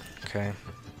 Okay,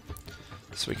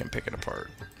 so we can pick it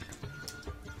apart.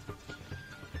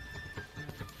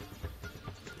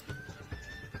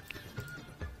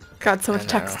 God, so much I know.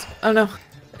 text. Oh no.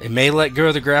 It may let go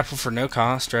of the grapple for no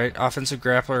cost, right? Offensive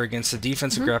grappler against the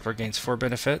defensive grappler gains 4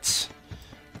 benefits.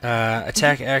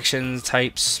 Attack action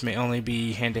types may only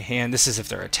be hand-to-hand. This is if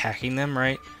they're attacking them,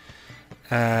 right?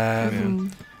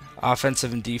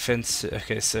 Offensive and defense.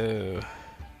 Okay, so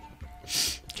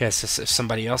if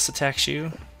somebody else attacks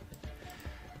you,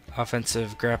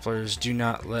 offensive grapplers do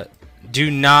not let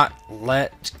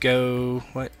go.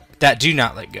 What? That do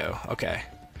not let go. Okay.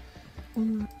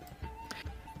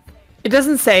 It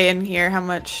doesn't say in here how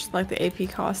much like the AP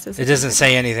cost is. It doesn't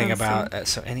say anything Let's about see.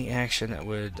 so any action that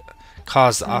would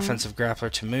cause the offensive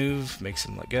grappler to move makes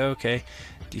him let go. Okay.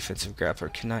 Defensive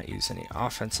grappler cannot use any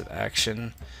offensive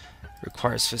action.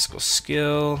 Requires physical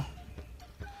skill.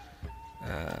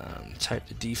 Type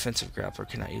the defensive grappler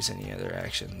cannot use any other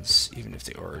actions, even if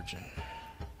the origin.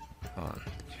 Hold on.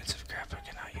 Defensive grappler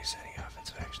cannot use any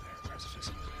offensive action that requires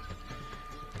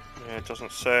Yeah, it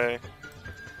doesn't say.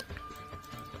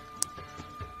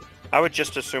 I would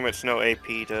just assume it's no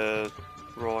AP to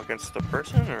roll against the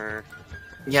person, or...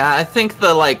 Yeah, I think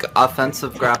the like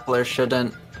offensive grappler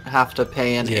shouldn't have to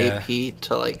pay an Yeah. AP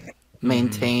to like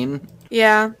maintain.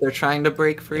 Yeah. They're trying to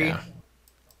break free. Yeah.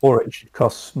 Or it should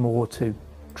cost more to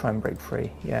try and break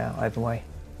free. Yeah, either way.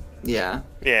 Yeah.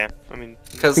 Yeah, I mean...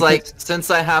 Because like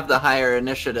since I have the higher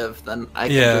initiative, then I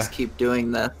can Yeah. just keep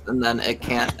doing this, and then it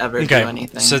can't ever do Okay,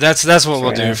 anything. so that's what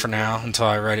we'll do Yeah. for now until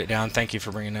I write it down. Thank you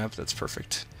for bringing it up. That's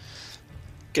perfect.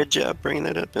 Good job bringing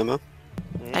that up, Emma.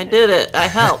 I did it. I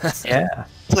helped. Yeah.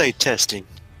 Play testing.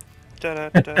 All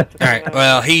right.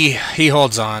 Well, he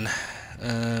holds on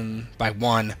by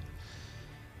 1.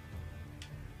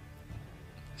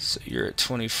 So you're at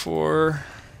 24,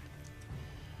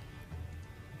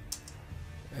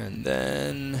 and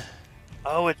then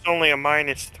Oh, it's only a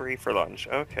 -3 for lunch.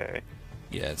 Okay.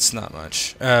 yeah, it's not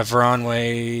much.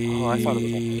 Veronway. Oh, I thought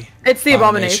it was It's the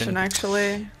Abomination. abomination,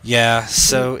 actually. Yeah.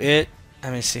 So it.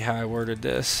 Let me see how I worded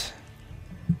this.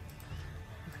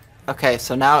 Okay,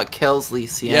 so now it kills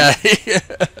Lesia. Yeah.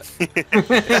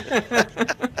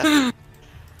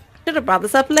 Should have brought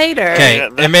this up later. Okay, Yeah,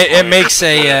 it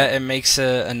that's makes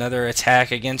another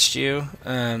attack against you.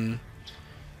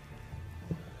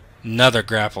 Another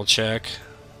grapple check.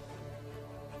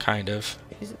 Kind of.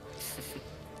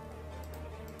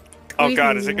 Oh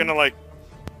god, is it gonna, like,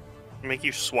 make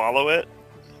you swallow it?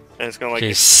 And it's gonna, like... Okay,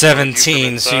 explode you from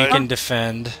 17, so you inside? can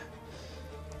defend.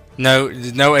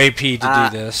 No AP to Ah.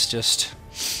 do this. Just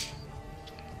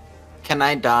Can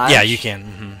I dodge? yeah, you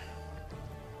can.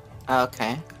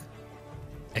 Okay.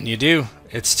 And you do.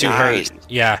 It's too Nice. hurt.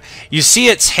 Yeah. You see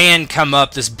its hand come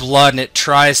up, this blood, and it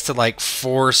tries to like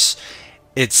force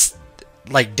its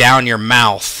like down your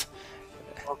mouth.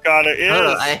 Oh god, it is!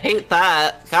 Ugh, I hate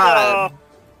that. God.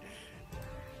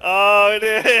 Oh, it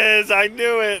is! I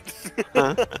knew it!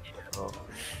 Huh?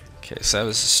 Okay, so that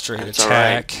was a straight That's all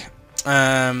right. attack.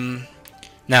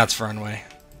 Now it's runway.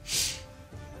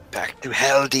 Back to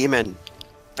hell, demon.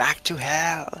 Back to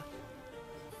hell.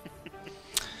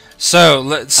 So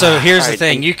here's the alright,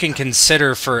 thing: and- you can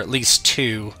consider for at least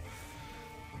two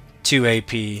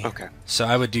AP. Okay. So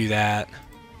I would do that.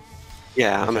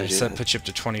 Yeah, I'm Okay, gonna do so that that. puts you up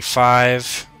to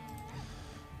 25.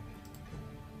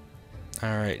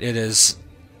 Alright, it is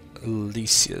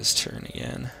Lesia's turn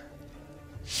again.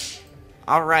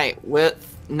 All right. With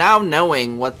now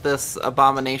knowing what this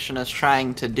abomination is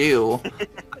trying to do,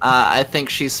 I think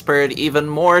she's spurred even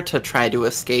more to try to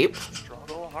escape.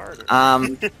 Struggle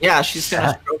harder. Yeah, she's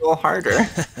gonna struggle harder.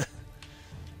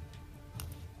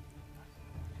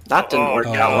 That didn't work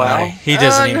out well. He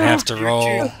doesn't even no. have to You're roll.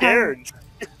 too scared.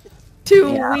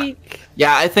 Too Yeah. weak.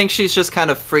 Yeah, I think she's just kind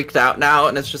of freaked out now,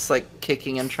 and it's just like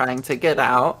kicking and trying to get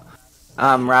out,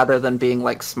 rather than being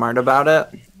like smart about it.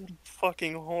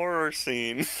 Fucking horror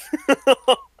scene. Is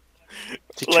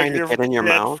he trying to get in your dead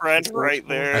mouth? friend right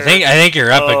there. I think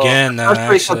you're up Oh. again though,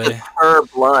 Especially with actually. her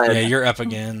blood. Yeah, you're up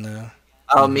again though.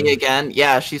 Oh, me again?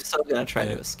 Yeah, she's still gonna try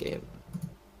Yeah. to escape.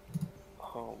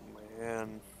 Oh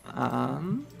man,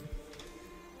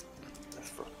 that's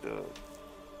fucked up.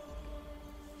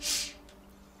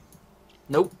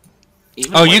 Nope.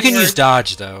 Even Oh, you when can you're- use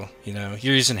dodge though. You know,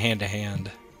 you're using hand to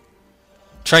hand.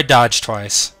 Try dodge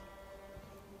twice.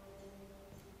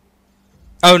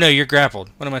 Oh no, you're grappled.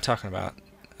 What am I talking about?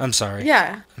 I'm sorry.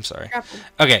 Yeah. I'm sorry. Grappled.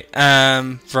 Okay,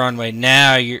 Veronway,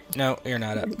 now you're... No, you're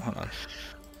not up. Hold on.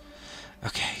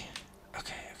 Okay.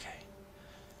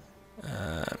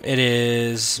 It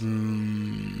is...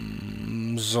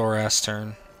 Zora's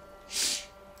turn.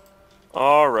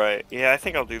 Alright, yeah, I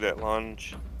think I'll do that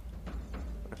lunge.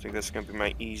 I think that's gonna be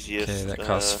my easiest Okay, that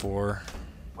costs 4.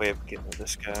 way of getting to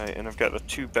this guy. And I've got the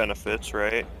 2 benefits,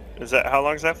 right? Is that... How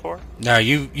long is that for? No,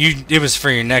 it was for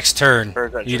your next turn. Or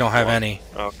is that You just don't have one? any.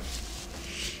 Okay.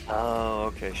 Oh,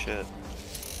 okay, shit.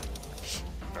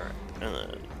 Alright, and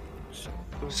then...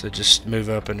 So just move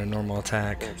up into normal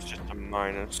attack. It's just a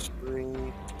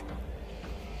 -3.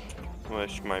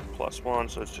 Which my +1,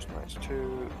 so it's just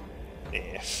 -2.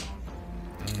 Yeah,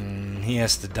 He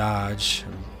has to dodge.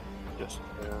 just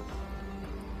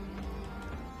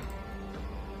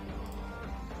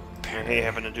and he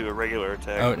having to do a regular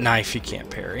attack. Oh, knife, he can't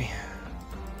parry.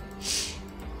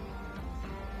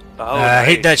 Oh, I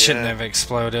hate nice, that shouldn't yeah. have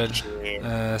exploded.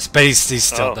 Yeah. Space, he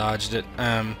still Oh. dodged it.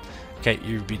 Okay,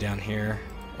 you'd be down here.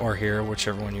 Or here,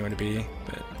 whichever one you want to be.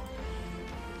 But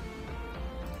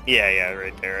Yeah,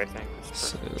 right there, I think. That's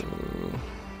so perfect.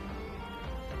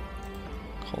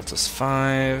 Cultist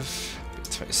 5,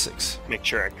 26. Make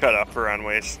sure I cut off her on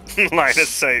waist line of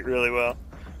sight really well.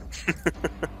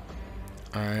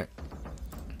 Alright.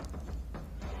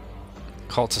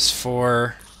 Cultist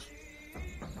 4.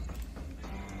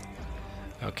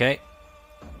 Okay.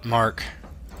 Mark.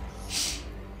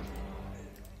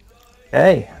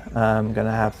 Okay, I'm going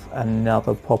to have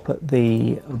another pop at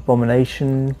the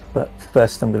abomination, but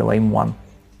first I'm going to aim 1.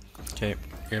 Okay.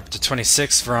 You're up to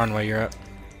 26. Veronway, you're up.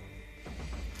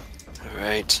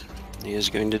 Alright. He is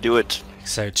going to do it.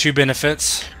 So 2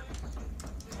 benefits.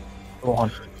 Go on.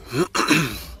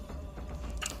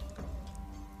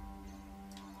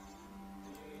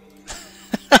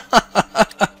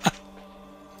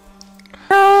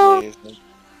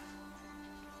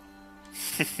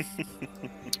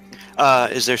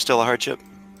 Is there still a hardship?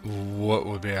 What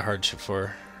would be a hardship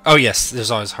for? Oh yes,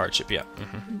 there's always a hardship. Yeah.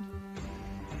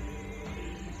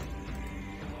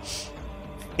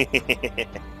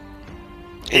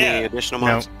 Any additional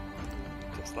mods?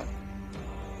 Just like,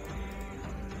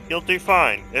 you'll do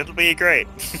fine. It'll be great.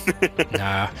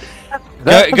 Nah.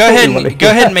 Go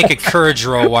ahead and make a courage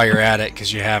roll while you're at it,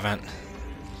 because you haven't.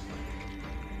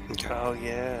 Oh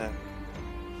yeah.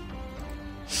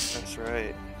 That's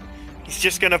right. He's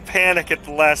just gonna panic at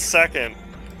the last second.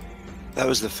 That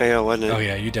was the fail, wasn't it? Oh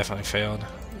yeah, you definitely failed.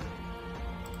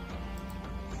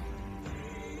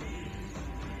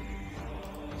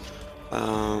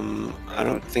 I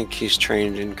don't think he's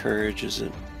trained in courage, is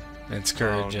it? It's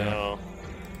courage, yeah. No.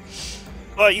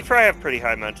 Well, you probably have pretty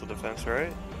high mental defense,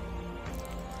 right?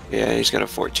 Yeah, he's got a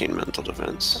 14 mental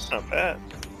defense. That's not bad.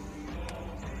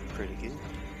 Pretty good.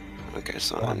 Okay,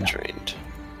 so untrained.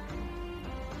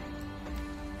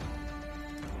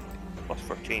 Plus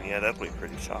 14, yeah, that'd be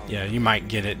pretty solid. Yeah, you might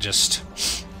get it just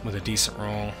with a decent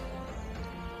roll.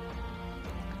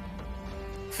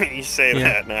 You say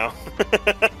that now.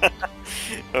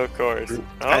 Of course.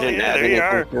 Oh, I didn't add there you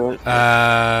are. anything to it.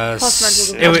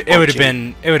 Plus mental It would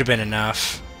have been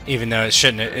enough, even though it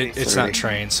shouldn't. It's not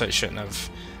trained, so it shouldn't have.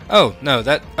 Oh no,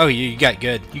 that. Oh, you got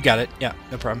good. You got it. Yeah,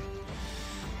 no problem.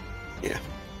 Yeah.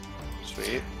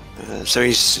 Sweet. So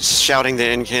he's shouting the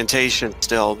incantation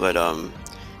still, but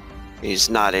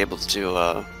he's not able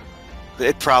to.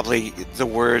 It probably the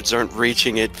words aren't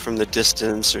reaching it from the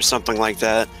distance or something like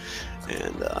that,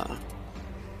 and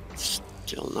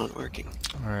still not working.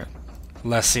 All right,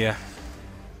 Lesia,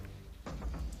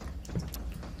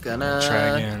 Gonna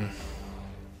try again.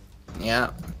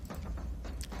 Yeah.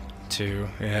 2.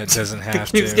 Yeah, it doesn't have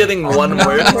to. Keeps getting one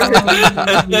word.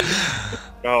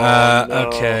 Oh, no.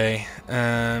 Okay.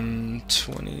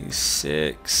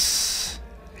 26.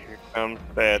 Here comes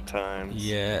bad times.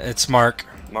 Yeah, it's Mark.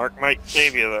 Mark might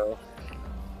save you, though.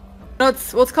 No,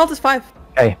 it's Cultist 5.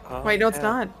 Okay. Oh, Wait, no, it's yeah.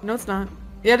 not. No, it's not.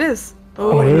 Yeah, it is.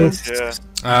 Oh, it is. Yeah.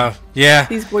 Oh, yeah.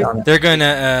 These boys. They're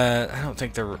gonna. I don't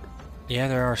think they're. Yeah,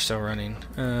 they are still running.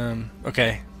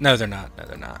 Okay. No, they're not. No,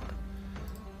 they're not.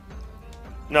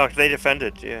 No, they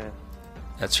defended, yeah.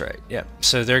 That's right. Yep.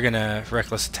 So they're gonna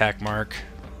reckless attack Mark.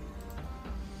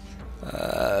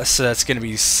 So that's gonna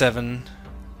be 7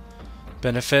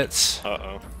 benefits.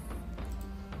 Uh-oh.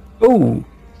 Ooh.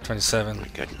 27. My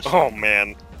goodness. Oh,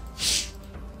 man.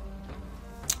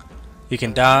 You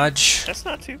can dodge. That's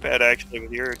not too bad, actually,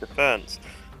 with your defense.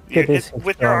 It is With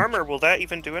his your dodge. armor, will that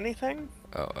even do anything?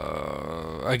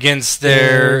 Against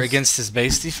his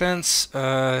base defense,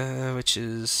 which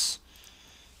is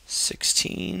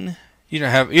 16. You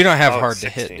don't have Oh, hard it's to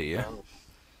hit, 16. do you? Oh.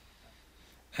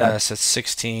 So it's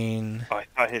 16. I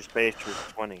thought his base was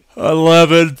 20.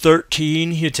 11,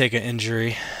 13. You take an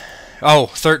injury. Oh,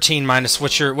 13 minus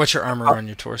what's your armor on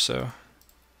your torso?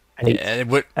 8. Yeah, it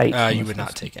would. 8 You would minus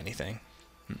not take anything.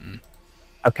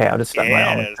 Okay, I'll just let my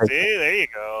armor Yeah, take see? it. There you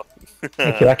go.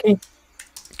 Thank you, Aki.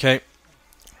 Okay.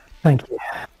 Thank you.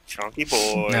 Chunky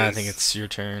boys. Now I think it's your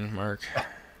turn, Mark.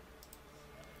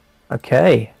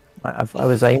 Okay. I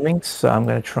was aiming, so I'm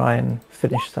going to try and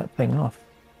finish that thing off.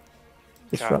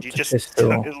 God, Disrupt you the just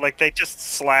pistol. like they just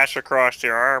slash across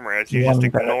your armor as you One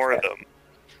just ignore benefit. them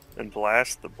and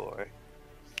blast the boy.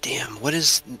 Damn, what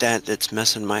is that that's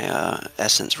messing my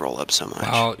essence roll up so much?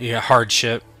 Oh, yeah,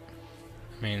 hardship.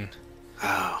 I mean,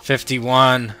 Oh,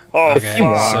 51. Oh, Okay,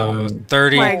 fuck. so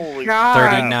 30, My Holy God.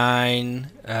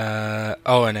 39.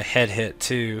 Oh, and a head hit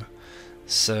too.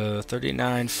 So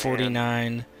 39,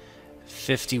 49,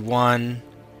 51,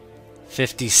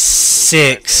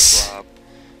 56. Rob.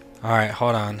 All right,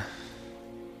 hold on.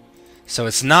 So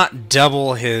it's not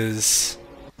double his.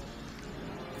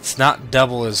 It's not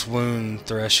double his wound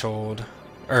threshold,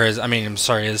 or his. I mean, I'm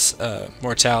sorry, his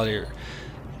mortality.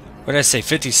 What did I say?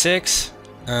 56.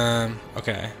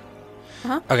 Okay.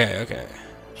 Huh? Okay.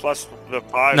 Plus the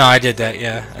 5. No, I did that.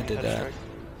 Yeah, I did That's that. right.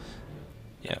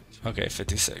 Yep. Okay,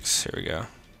 56. Here we go.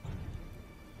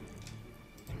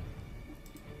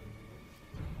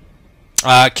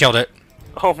 Killed it.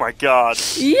 Oh my god.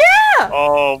 Yeah!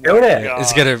 Oh my Killed it. god.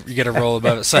 It's you gotta roll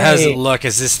above it. So how does it look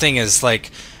as this thing is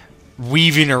like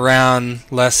weaving around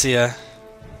Lesia?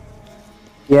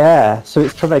 Yeah, so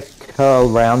it's trying to curl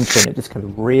round her and it just kind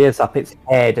of rears up its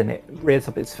head and it rears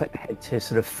up its head to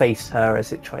sort of face her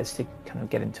as it tries to kind of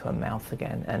get into her mouth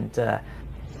again. And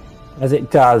as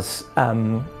it does,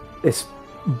 this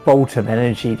bolt of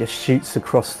energy just shoots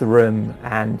across the room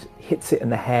and hits it in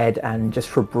the head, and just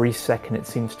for a brief second it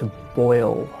seems to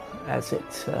boil as it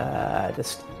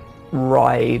just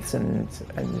writhes and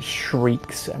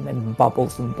shrieks and then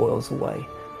bubbles and boils away.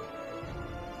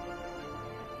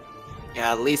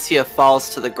 Yeah, Lesia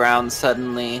falls to the ground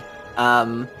suddenly,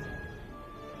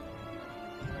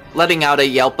 letting out a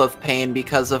yelp of pain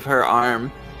because of her arm.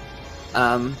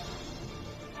 But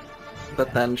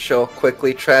then she'll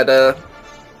quickly try to,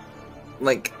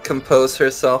 like, compose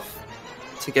herself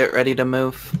to get ready to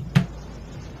move.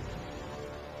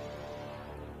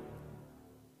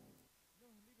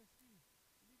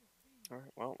 Alright,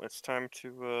 well, it's time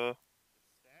to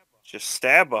just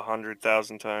stab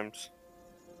 100,000 times.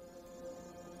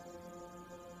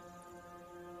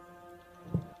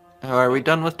 Oh, are we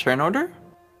done with turn order?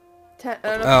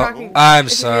 Oh, I'm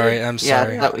sorry. I'm Yeah,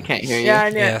 sorry. that we can't hear you. Yeah, I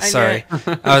knew Yeah, it. I knew sorry.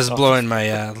 it. I was blowing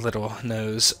my little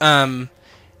nose.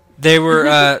 They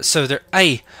were so they're.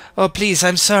 Hey, oh please,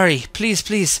 I'm sorry.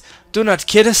 Please, do not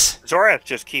kill us. Zorath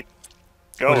just keep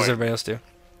going What does everybody else do?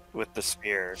 with the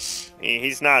spear.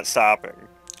 He's not stopping.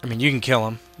 I mean, you can kill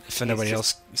him if He's nobody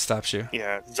just- else stops you.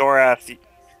 Yeah, Zorath,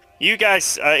 you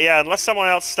guys, yeah, unless someone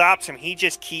else stops him, he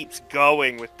just keeps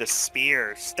going with the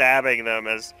spear, stabbing them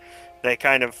as they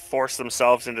kind of force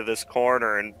themselves into this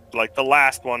corner, and like the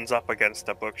last one's up against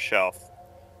a bookshelf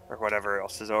or whatever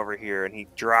else is over here, and he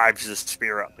drives the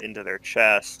spear up into their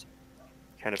chest,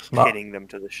 kind of pinning them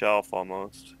to the shelf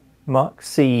almost. Mark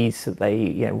sees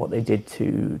that what they did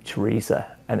to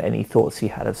Teresa, and any thoughts he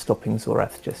had of stopping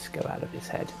Zorath just go out of his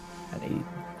head, and he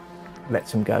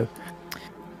lets him go.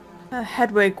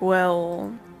 Hedwig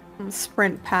will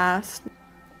sprint past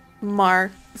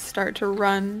Mark, start to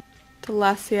run to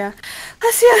Lesia.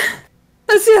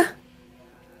 Lesia!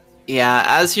 Yeah,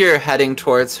 as you're heading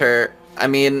towards her, I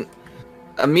mean,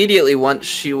 immediately once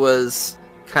she was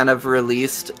kind of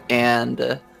released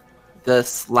and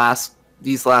these last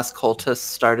cultists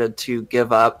started to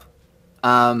give up,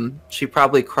 she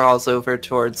probably crawls over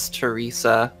towards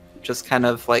Teresa, just kind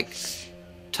of like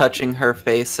touching her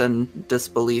face in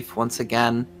disbelief once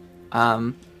again,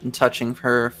 and touching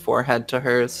her forehead to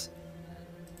hers.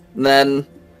 And then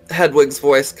Hedwig's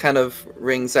voice kind of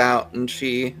rings out and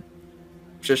she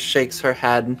just shakes her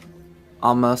head,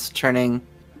 almost turning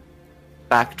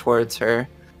back towards her.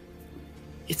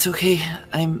 It's okay.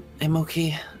 I'm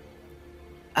okay.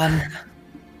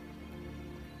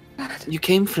 You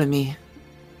came for me.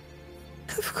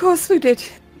 Of course we did.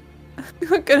 We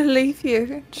weren't gonna leave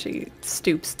you. She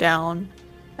stoops down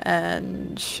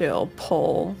and she'll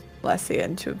pull Lesia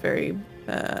into a very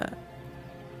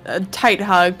a tight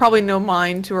hug, probably no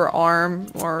mind to her arm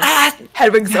or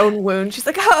Hedwig's own wound. She's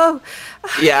like, oh!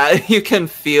 Yeah, you can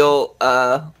feel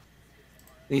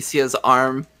Lesia's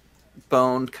arm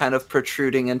bone kind of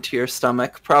protruding into your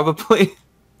stomach, probably.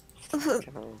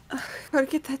 Gotta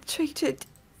get that treated.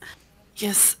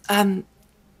 Yes,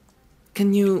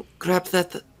 can you grab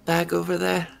that bag over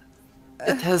there?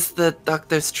 It has the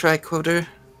doctor's tricorder.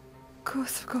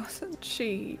 Of course. And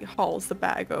she hauls the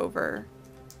bag over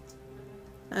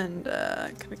and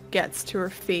kind of gets to her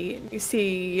feet. And you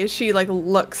see as she like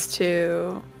looks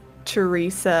to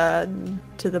Teresa and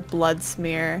to the blood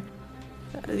smear.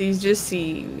 You just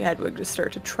see Hedwig just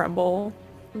start to tremble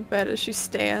a bit as she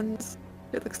stands.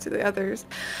 She looks to the others.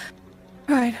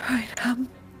 Right. Hedwig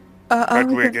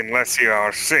and Lesia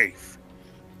are safe.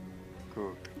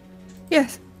 Good.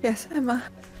 Yes, I'm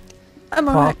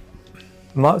alright.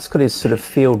 Mark's got his sort of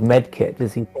field med kit.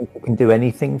 Does he think he can do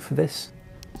anything for this?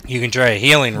 You can try a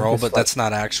healing roll, Just but like- that's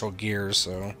not actual gear,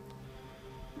 so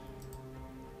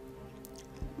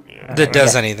Yeah, that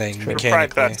does Yeah. anything We're probably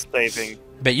mechanically. best saving.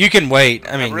 But you can wait.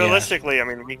 I mean, yeah. Realistically, I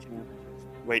mean, we can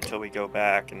wait till we go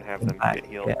back and have them get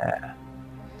healed. Yeah.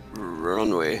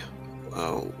 Runway.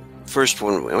 First,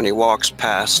 when he walks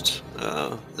past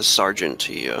the sergeant,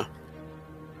 he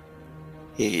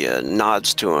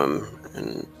nods to him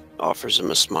and offers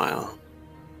him a smile.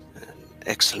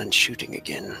 Excellent shooting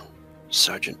again,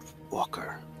 Sergeant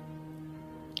Walker.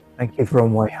 Thank you,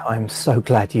 Runway. I'm so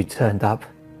glad you turned up.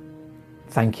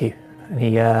 Thank you. And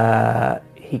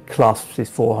he clasps his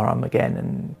forearm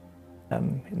again,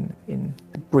 and in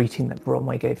the greeting that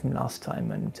Runway gave him last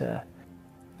time,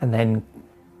 and then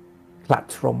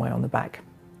claps Runway on the back.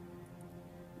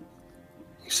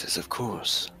 He says, of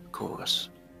course, of course.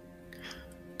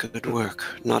 Good work.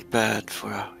 Not bad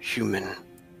for a human.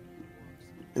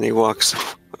 And he walks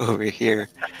over here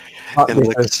Mark and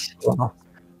gives a looks... short laugh.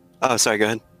 Oh, sorry, go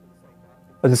ahead. I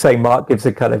was just saying, Mark gives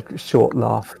a kind of short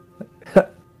laugh.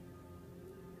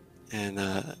 And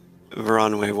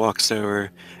Veronway walks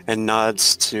over and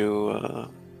nods to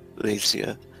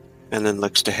Lesia, and then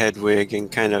looks to Hedwig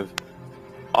and kind of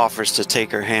offers to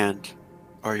take her hand.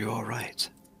 Are you all right?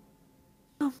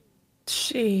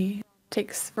 She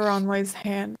takes Veronway's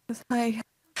hand. I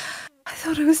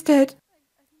thought I was dead.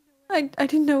 I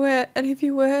didn't know where any of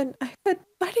you were, and I heard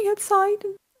fighting outside,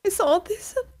 and I saw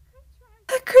this.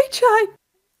 A creature.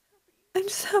 I'm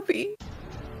just happy.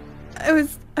 I'm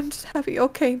just happy.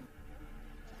 Okay.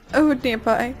 Oh,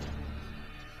 nearby.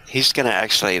 He's gonna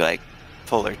actually, like,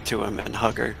 pull her to him and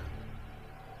hug her.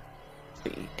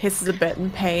 She hisses a bit in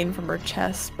pain from her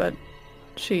chest, but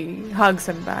she hugs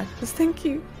him back. Just thank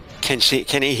you. Can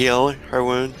he heal her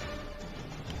wound?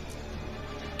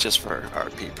 Just for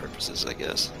RP purposes, I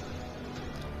guess.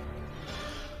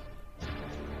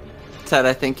 Ted,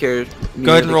 I think you're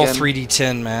Go ahead and roll again.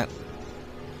 3d10, Matt.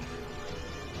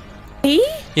 Me?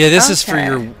 Yeah, this is for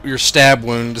Okay. your stab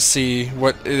wound to see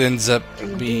what it ends up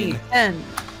being. 10.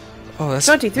 Oh, that's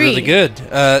 23. really good.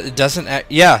 It doesn't.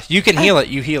 Yeah, you can heal it.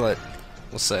 You heal it.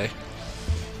 We'll say.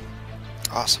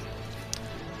 Awesome.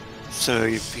 So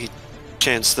he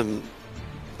chants the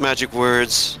magic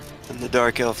words in the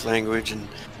dark elf language,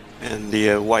 and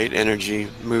the white energy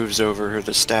moves over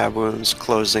the stab wounds,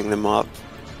 closing them up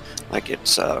like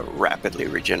it's rapidly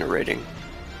regenerating.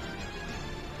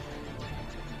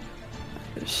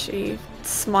 She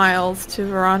smiles to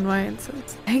Veronway and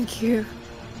says, thank you.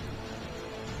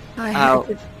 Ow.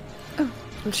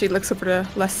 And she looks over to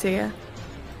Lesia.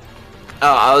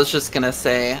 Oh, I was just gonna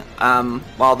say,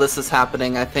 while this is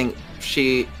happening, I think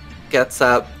she gets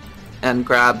up and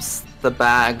grabs the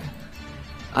bag,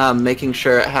 making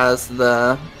sure it has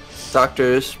the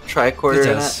doctor's tricorder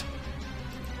in it.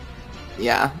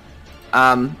 Yeah.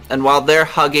 And while they're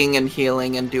hugging and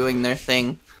healing and doing their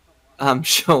thing,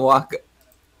 she'll walk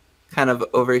kind of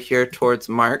over here towards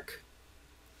Mark.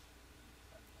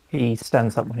 He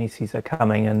stands up when he sees her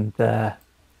coming, and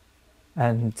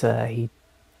he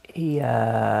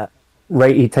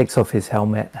takes off his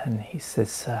helmet and he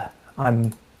says,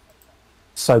 "I'm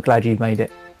so glad you made it."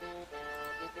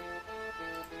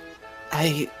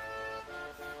 I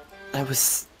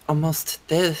was almost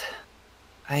dead.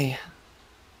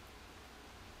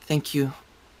 Thank you.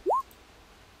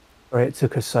 Sorry it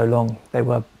took us so long. They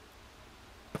were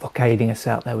blockading us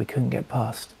out there. We couldn't get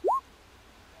past.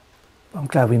 I'm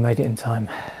glad we made it in time.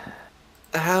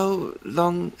 How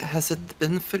long has it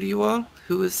been for you all?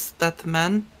 Who is that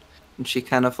man? And she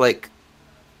kind of like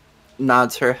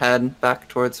nods her head back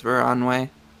towards Veronway.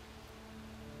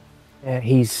 Yeah,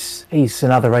 he's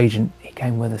another agent. He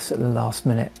came with us at the last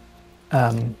minute.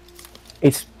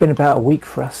 It's been about a week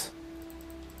for us.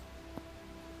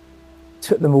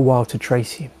 Took them a while to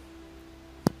trace you.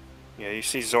 Yeah, you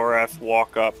see Zorath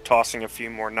walk up, tossing a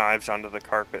few more knives onto the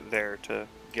carpet there to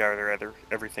gather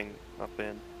everything up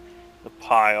in the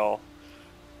pile.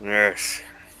 Yes.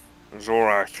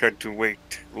 Zorath had to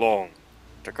wait long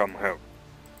to come help.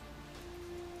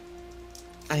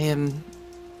 I am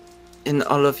in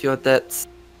all of your debts.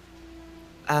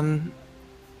 And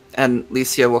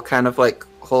Lesia will kind of like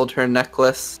hold her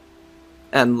necklace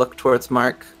and look towards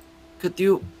Mark. Could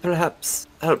you perhaps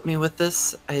help me with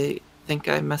this? I think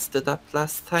I messed it up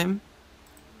last time.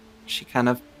 She kind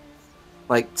of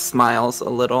like smiles a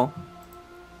little.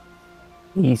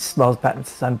 He smiles back and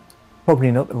says, "I'm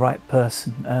probably not the right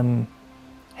person.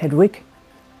 Hedwig?"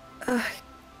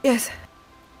 Yes.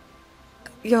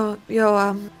 Your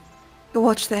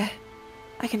watch there.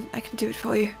 I can do it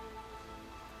for you.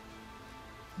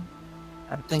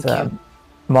 Thank you.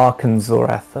 Mark and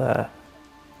Zorath are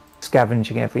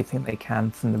scavenging everything they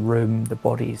can from the room, the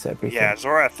bodies, everything. Yeah,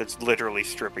 Zorath is literally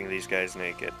stripping these guys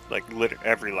naked, like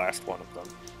every last one of them.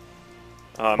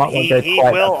 Might want He to go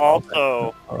quite will that far,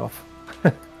 also. but far off.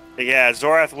 Yeah,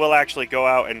 Zorath will actually go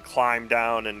out and climb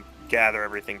down and gather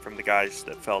everything from the guys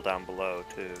that fell down below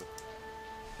too.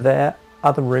 Are there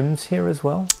other rooms here as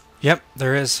well? Yep,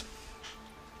 there is.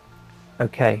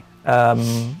 Okay.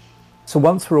 So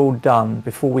once we're all done,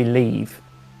 before we leave,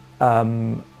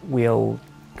 we'll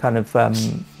kind of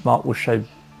Mark will show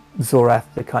Zorath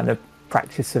the kind of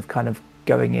practice of kind of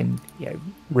going in,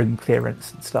 room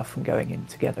clearance and stuff, and going in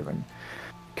together and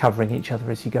covering each other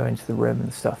as you go into the room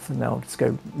and stuff, and they'll just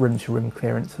go room to room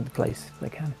clearance of the place if they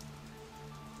can.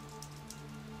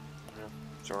 Yeah,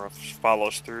 Zorath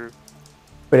follows through.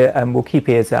 But we'll keep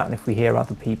ears out, and if we hear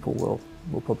other people,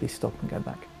 we'll probably stop and go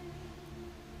back.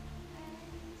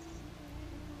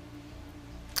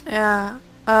 Yeah.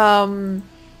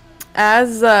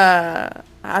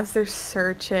 As they're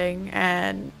searching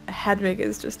and Hedwig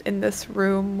is just in this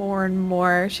room more and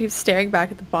more, she's staring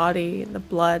back at the body and the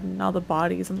blood and all the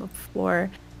bodies on the floor.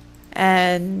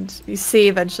 And you see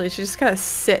eventually she just kind of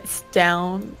sits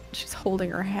down. She's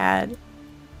holding her head.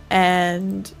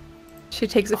 And she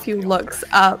takes a few looks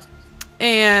up.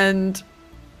 And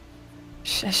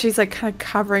she's like kind of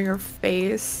covering her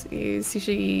face. You see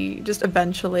she just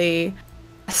eventually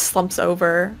slumps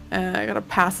over and kind of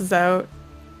passes out.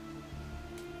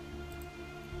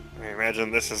 I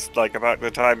imagine this is like about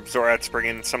the time Zorath's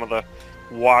bringing some of the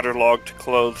waterlogged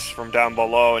clothes from down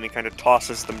below, and he kind of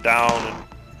tosses them down, and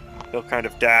he'll kind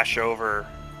of dash over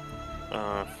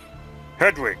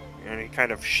Hedwig, and he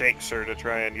kind of shakes her to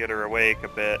try and get her awake a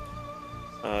bit.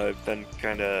 Then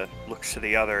kind of looks to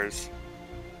the others.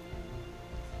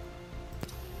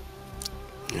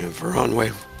 Yeah,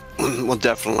 Veronway will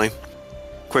definitely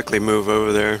quickly move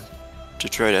over there to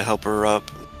try to help her up.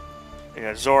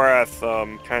 Yeah, Zorath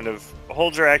kind of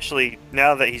holds her, actually,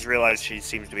 now that he's realized she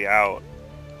seems to be out,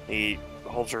 he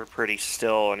holds her pretty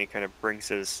still, and he kind of brings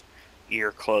his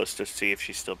ear close to see if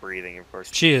she's still breathing. Of course,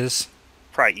 She is.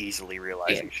 probably easily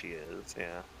realizing she is,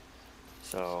 yeah.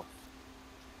 So,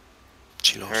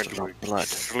 She lost a lot of blood.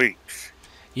 sleeps.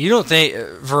 You don't think,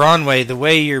 Veronway, the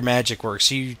way your magic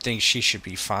works, you think she should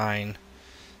be fine.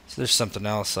 So there's something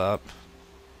else up.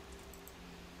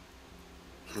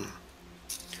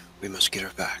 We must get her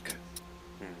back.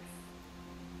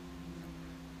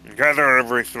 Gather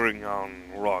everything on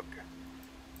Rug.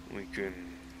 We can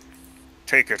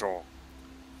take it all.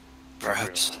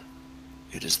 Perhaps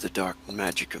it is the dark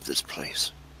magic of this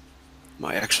place.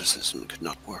 My exorcism could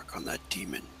not work on that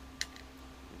demon.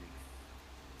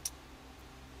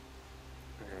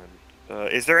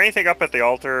 Is there anything up at the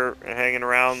altar hanging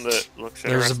around that looks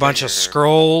interesting? There's a bunch of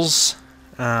scrolls.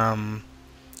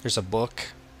 There's a book.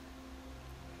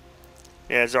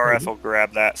 Yeah, Zorath will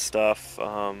grab that stuff.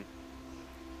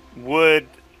 Would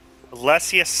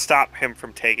Lesia stop him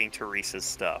from taking Teresa's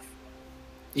stuff?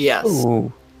 Yes,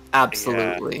 Ooh.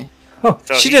 absolutely. Oh,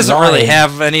 So She he- doesn't really lying.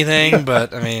 have anything,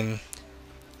 but, I mean...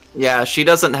 Yeah, she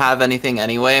doesn't have anything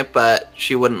anyway, but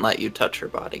she wouldn't let you touch her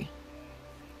body.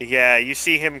 Yeah, you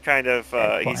see him kind of,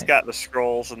 Yeah, he's fine. got the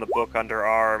scrolls and the book under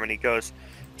arm, and he goes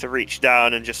to reach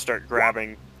down and just start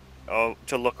grabbing,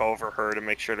 to look over her to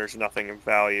make sure there's nothing of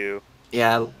value.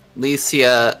 Yeah,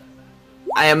 Lesia,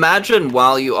 I imagine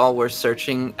while you all were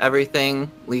searching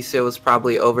everything, Lesia was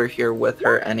probably over here with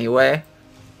her anyway.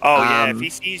 Oh, yeah, if Um, he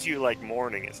sees you, like,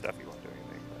 mourning and stuff, he won't do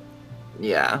anything.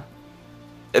 Yeah.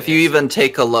 If you even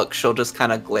take a look, she'll just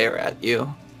kind of glare at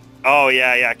you. Oh,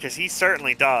 yeah, because he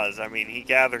certainly does. I mean, he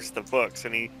gathers the books,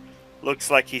 and he looks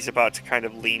like he's about to kind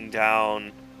of lean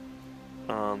down.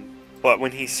 But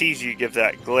when he sees you give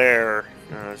that glare,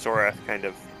 Zorath kind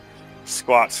of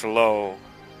squats low.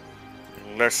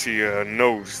 Lesia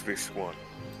knows this one.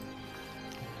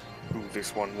 Who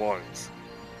this one was.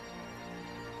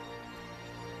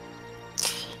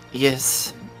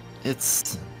 Yes,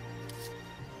 this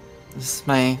is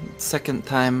my second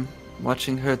time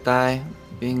watching her die,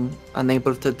 being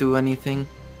unable to do anything.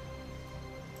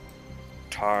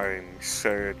 Time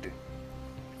said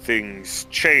things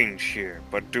change here,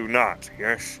 but do not,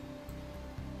 yes?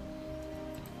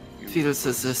 Feels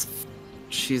as if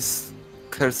she's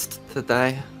cursed to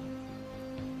die.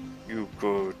 You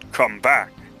could come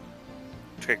back.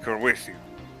 Take her with you.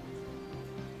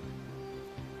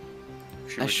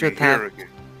 She I would should be here have. again.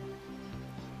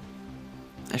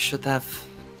 I should have.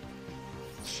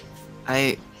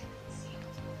 I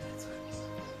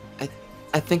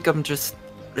think I'm just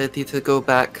ready to go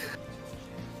back.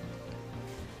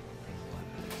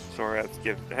 Zorath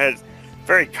has a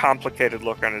very complicated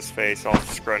look on his face, all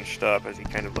scrunched up as he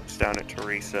kind of looks down at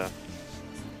Teresa.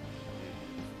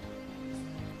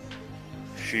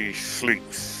 She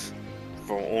sleeps,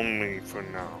 only for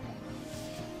now.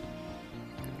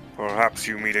 Perhaps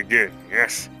you meet again,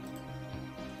 yes?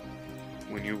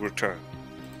 When you return.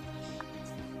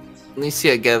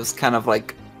 Lesia gives kind of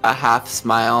like a half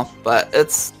smile, but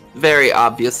it's very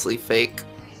obviously fake.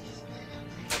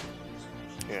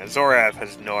 Yeah, Zorath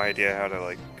has no idea how to,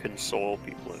 like, console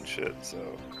people and shit, so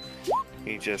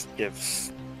he just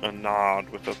gives a nod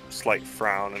with a slight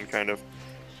frown and kind of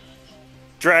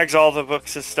drags all the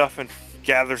books and stuff and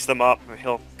gathers them up.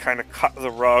 He'll kind of cut the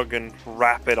rug and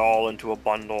wrap it all into a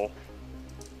bundle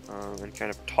and kind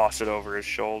of toss it over his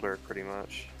shoulder, pretty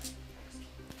much.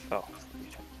 Oh.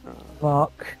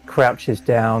 Mark crouches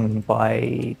down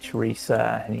by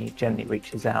Teresa and he gently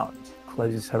reaches out,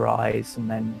 closes her eyes, and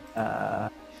then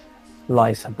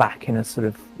lies her back in a sort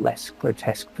of less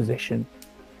grotesque position.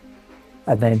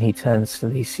 And then he turns to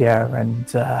Lesia and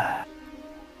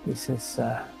he says,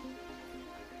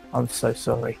 I'm so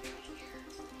sorry.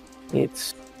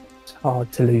 It's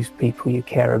hard to lose people you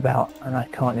care about, and I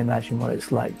can't imagine what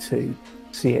it's like to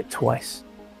see it twice.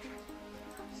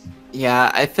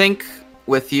 Yeah, I think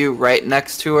with you right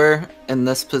next to her in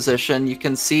this position, you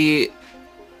can see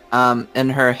in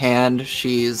her hand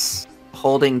she's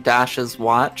holding Dash's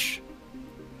watch.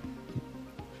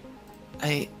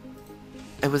 I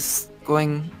was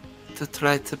going to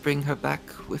try to bring her back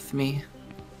with me.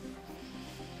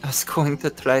 I was going to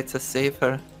try to save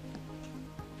her.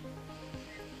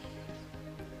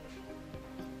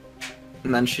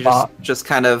 And then she just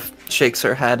kind of shakes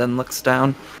her head and looks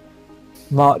down.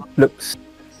 Mark looks...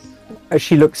 As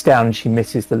she looks down, she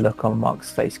misses the look on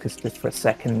Mark's face, because just for a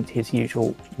second his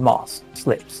usual mask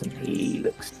slips and he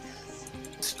looks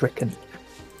stricken.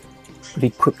 But he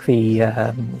quickly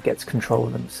gets control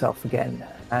of himself again,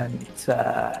 and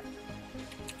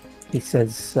he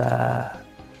says,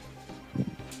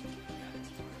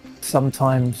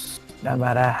 sometimes, no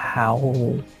matter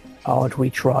how hard we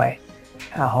try,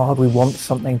 how hard we want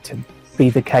something to be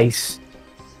the case,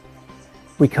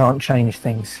 we can't change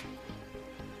things.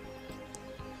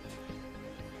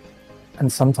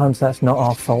 And sometimes that's not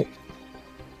our fault.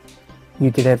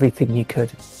 You did everything you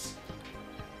could.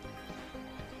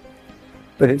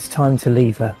 But it's time to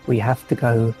leave her. We have to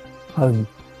go home.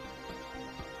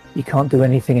 You can't do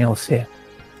anything else here.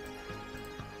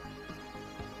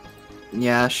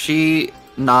 Yeah, she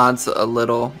nods a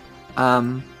little.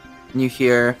 You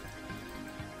hear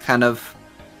kind of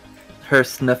her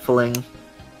sniffling,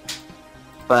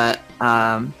 but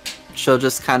she'll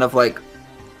just kind of like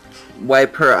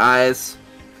wipe her eyes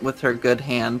with her good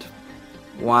hand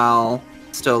while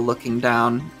still looking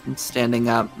down and standing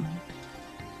up.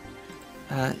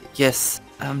 Yes,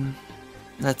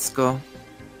 let's go.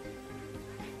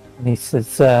 And he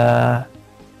says,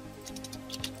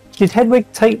 did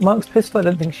Hedwig take Mark's pistol? I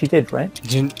don't think she did, right?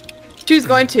 She was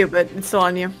going to, but it's still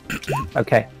on you.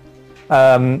 Okay.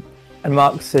 And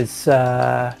Mark says,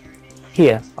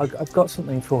 here, I've got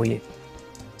something for you.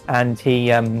 And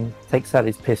he takes out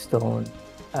his pistol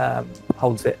and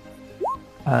holds it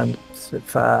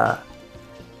sort of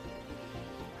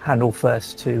handle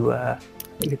first to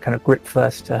kind of grip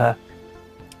first to her.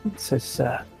 It says,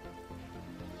 I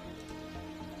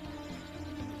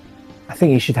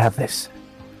think you should have this.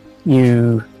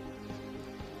 You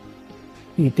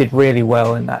did really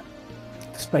well in that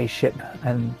spaceship,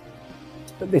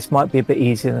 but this might be a bit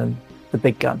easier than the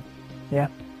big gun. Yeah?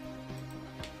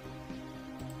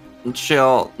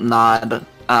 She'll nod,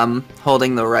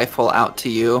 holding the rifle out to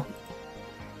you.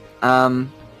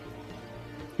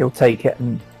 He'll take it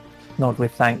and nod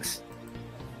with thanks.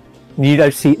 You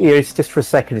don't see, it's just for a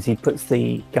second as he puts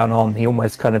the gun on, he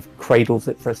almost kind of cradles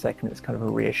it for a second. It's kind of a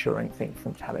reassuring thing for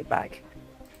him to have it back.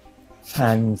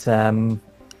 And then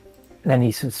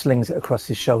he sort of slings it across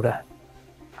his shoulder,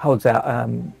 holds out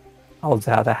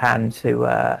a hand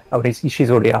to,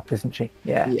 she's already up, isn't she?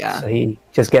 Yeah. So he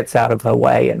just gets out of her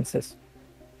way and says,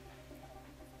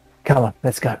 come on,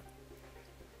 let's go.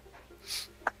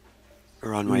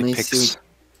 Runway picks...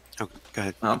 Oh, go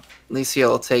ahead. Lesia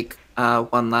will take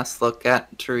one last look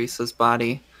at Teresa's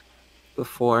body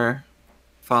before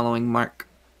following Mark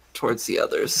towards the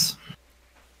others.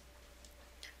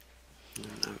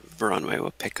 Veronway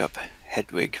will pick up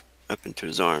Hedwig up into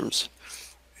his arms,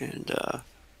 and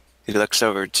he looks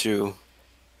over to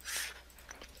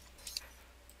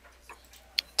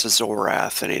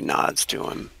Zorath and he nods to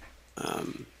him.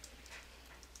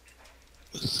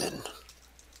 Then,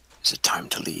 is it time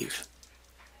to leave?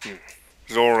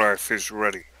 Zorath is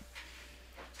ready.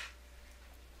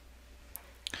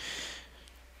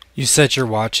 You set your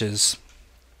watches,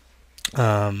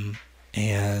 and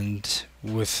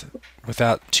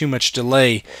without too much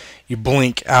delay, you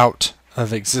blink out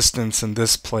of existence in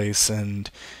this place, and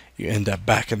you end up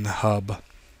back in the hub.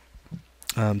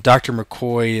 Dr.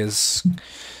 McCoy is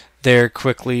there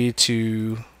quickly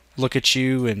to look at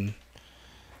you and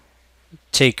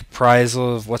take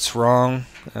appraisal of what's wrong.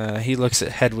 He looks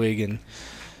at Hedwig and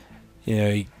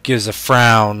he gives a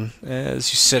frown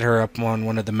as you sit her up on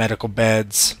one of the medical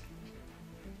beds.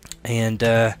 And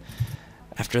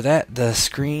after that, the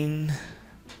screen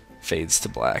fades to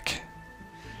black.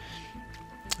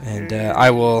 And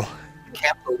I will...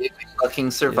 Can't believe we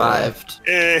fucking survived.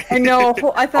 I know.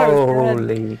 I thought it was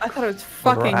Holy dead. I thought it was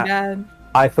fucking crap. dead.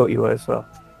 I thought you were as well.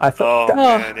 I thought... Oh,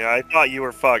 man, yeah, I thought you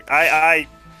were fucked. I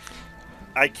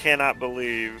cannot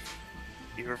believe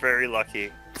you were very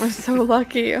lucky. We're so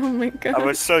lucky. Oh my god. I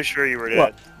was so sure you were dead.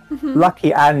 What?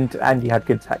 Lucky and you had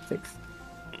good tactics.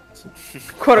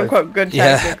 Quote unquote good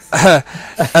Yeah. tactics.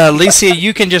 Lesia,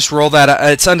 you can just roll that.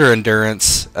 It's under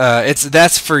endurance.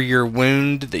 That's for your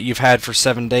wound that you've had for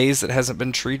 7 days that hasn't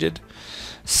been treated.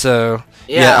 So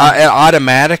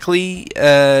automatically,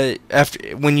 after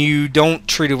when you don't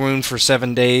treat a wound for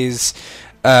 7 days,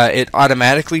 it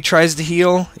automatically tries to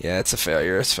heal. Yeah, it's a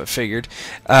failure. That's what I figured.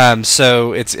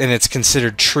 So it's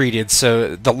considered treated.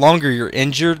 So the longer you're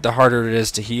injured, the harder it is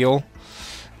to heal.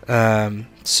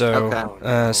 So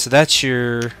that's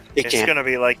your. It's gonna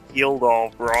be like healed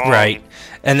all wrong. Right.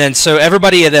 And then so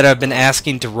everybody that I've been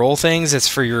asking to roll things, it's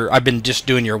for your. I've been just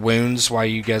doing your wounds while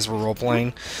you guys were role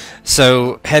playing.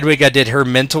 So Hedwig, I did her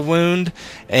mental wound,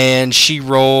 and she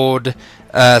rolled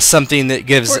something that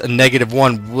gives a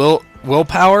 -1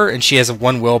 willpower, and she has a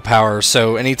 1 willpower.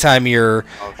 So anytime your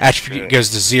attribute goes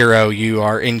to 0, you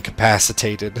are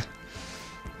incapacitated.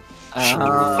 She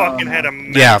fucking had a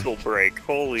mental break.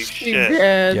 Holy shit.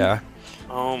 Yeah.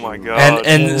 Oh my god.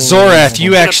 And Zorath,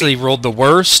 you actually rolled the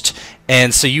worst,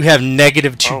 and so you have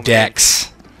 -2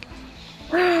 dex.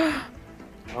 Oh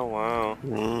wow.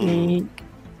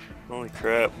 Holy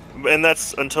crap. And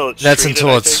that's until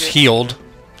it's healed.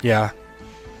 Yeah.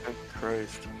 Oh,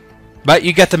 Christ. But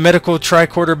you got the medical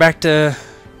tricorder back to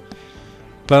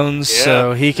Bones,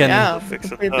 so he can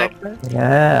fix it up.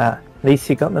 Yeah. At least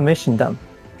you got the mission done.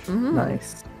 Mm-hmm.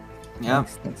 Nice. Yeah.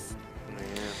 Nice.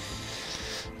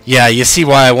 Yeah, you see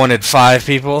why I wanted 5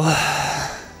 people?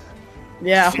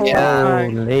 Yeah, Holy.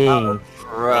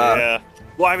 Yeah.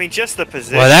 Well, I mean, just the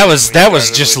position. Well, that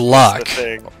was just luck,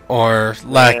 or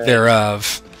lack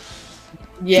thereof.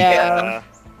 Yeah.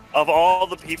 Of all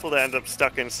the people that end up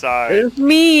stuck inside, It's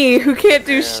me who can't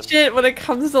do shit when it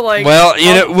comes to like. Well,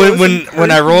 you know,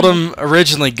 when I rolled him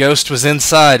originally, Ghost was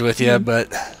inside with you,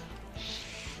 but.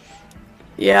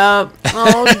 Yeah.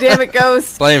 Oh, damn it,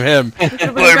 Ghost. Blame him.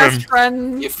 Blame best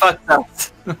friend. You fucked up.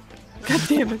 God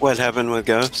damn it. What happened with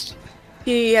Ghost?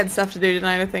 He had stuff to do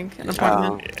tonight, I think. An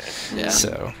appointment. Yeah.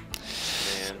 So.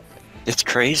 It's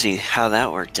crazy how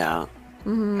that worked out.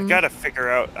 I gotta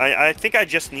figure out. I think I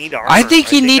just need armor. I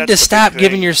think you need to that's the stop big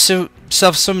giving thing.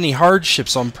 yourself so many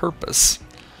hardships on purpose.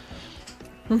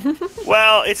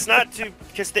 Well, it's not to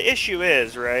because the issue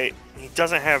is right. He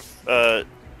doesn't have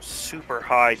super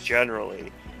high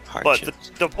generally, but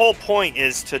the whole point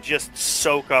is to just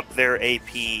soak up their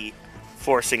AP,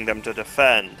 forcing them to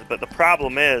defend. But the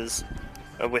problem is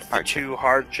with the 2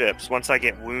 hardships. Once I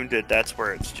get wounded, that's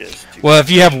where it's just. Well, if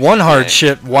you have 1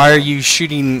 hardship, why are you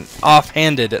shooting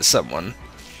offhanded at someone?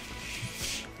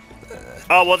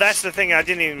 Oh well, that's the thing. I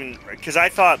didn't even because I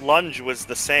thought lunge was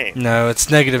the same. No, it's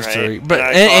 -3. But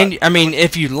And I mean,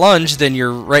 if you lunge, then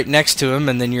you're right next to him,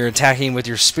 and then you're attacking with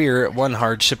your spear at 1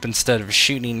 hardship instead of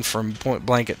shooting from point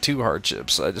blank at 2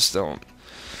 hardships. I just don't.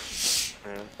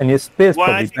 And your spear's Well, I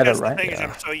probably think better, that's the right? thing is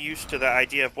I'm so used to the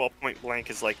idea of point blank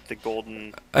is like the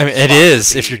golden. I mean, it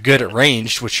is if you're good at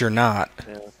ranged, which you're not.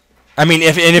 Yeah. I mean,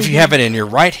 if you have it in your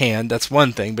right hand, that's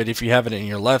one thing, but if you have it in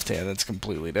your left hand, that's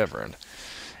completely different.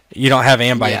 You don't have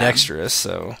ambidextrous,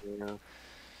 so.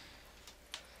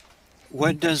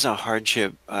 What does a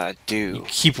hardship do? You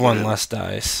keep 1 less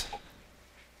dice.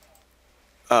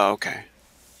 Oh, okay.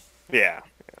 Yeah.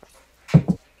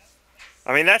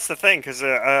 I mean, that's the thing, because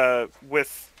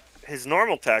with his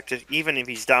normal tactic, even if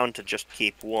he's down to just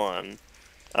keep 1,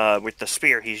 with the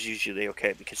spear, he's usually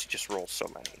okay because he just rolls so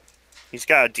many. He's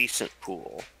got a decent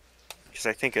pool, because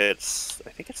I think it's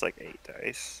like 8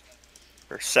 dice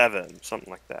or 7, something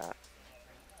like that.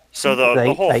 So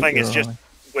the whole thing is just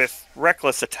with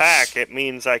reckless attack. It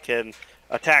means I can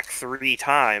attack 3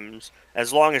 times.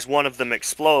 As long as one of them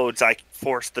explodes, I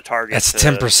force the target. That's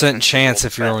 10% chance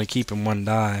if you're only keeping 1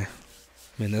 die.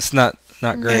 I mean, that's not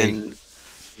great. And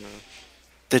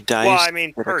the dice. Well, I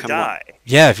mean, per die.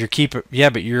 Yeah, if you're keeping. Yeah,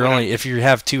 but you're only if you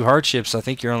have 2 hardships, I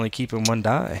think you're only keeping 1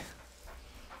 die.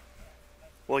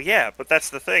 Well, yeah, but that's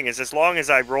the thing is as long as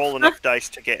I roll enough dice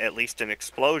to get at least an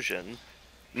explosion,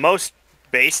 most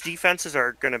base defenses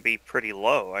are going to be pretty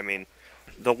low. I mean,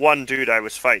 the one dude I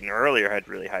was fighting earlier had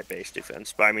really high base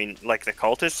defense, but I mean, like the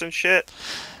cultists and shit.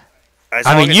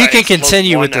 I mean, you can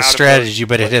continue with the strategy,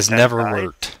 but it has never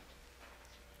worked.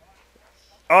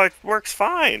 Oh, it works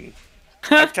fine.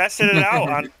 I've tested it out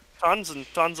on tons and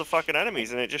tons of fucking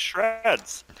enemies, and it just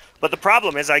shreds. But the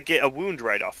problem is I get a wound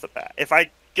right off the bat. If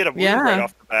I get a wound right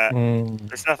off the bat,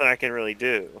 there's nothing I can really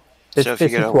do. This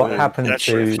is what happened that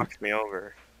to. shit fucks me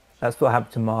over. That's what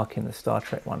happened to Mark in the Star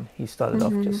Trek one. He started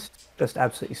off just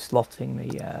absolutely slotting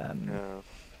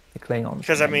the Klingons.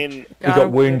 Because I mean, he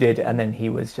got wounded, and then he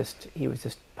was just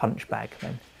punch bag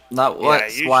then. That was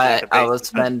usually why the I bait was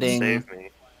doesn't spending. save me.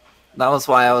 That was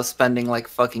why I was spending like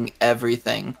fucking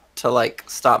everything to like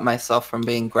stop myself from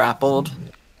being grappled.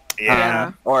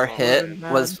 Yeah. Or Oh, hit. really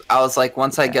bad. I was like,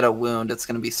 once I get a wound, it's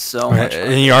gonna be so Right, much.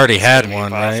 and you already It's had gonna be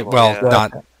one, right? impossible, Well,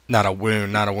 yeah. not a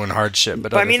wound hardship,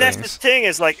 but But I other mean, that's the things. thing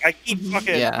is like I keep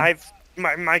fucking. Yeah.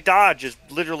 My dodge is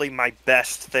literally my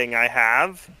best thing I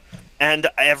have, and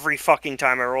every fucking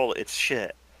time I roll, it's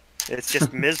shit. It's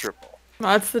just miserable.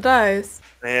 That's the dice.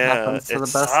 Yeah, Happens to it the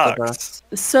best sucks. of us.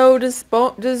 So does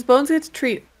Bones get to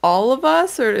treat all of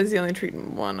us, or is he only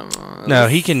treating one of us? No,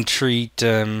 he can treat.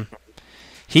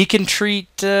 He can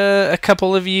treat a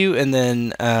couple of you, and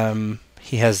then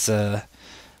he has a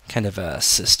kind of a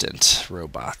assistant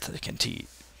robot that can teach.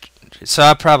 So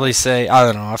I'd probably say, I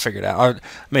don't know, I'll figure it out.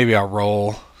 Maybe I'll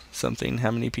roll something,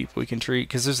 how many people we can treat,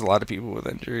 because there's a lot of people with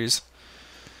injuries.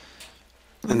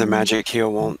 And the magic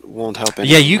heal won't help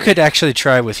Yeah, you anyway. could actually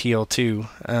try with heal too,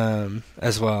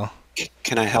 as well.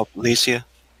 Can I help Lesia?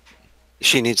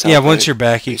 She needs help. Yeah, once right, you're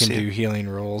back, you can Lesia? do healing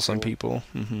rolls on people.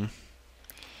 And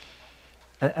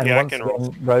Yeah, I once can roll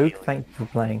again, some Rogue, healing. thank you for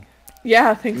playing.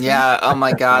 Yeah, thanks. Yeah. Oh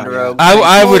my God, Oh, yeah. Rogue.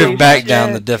 I would Holy have backed down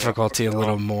shit. the difficulty a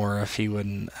little more if he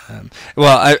wouldn't.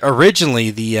 Originally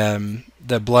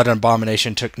the blood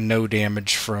abomination took no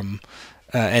damage from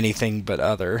anything but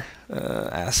other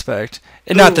aspect.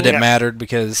 And not that it Yeah. mattered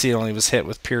because he only was hit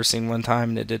with piercing one time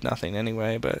and it did nothing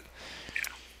anyway. But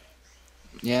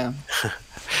Yeah.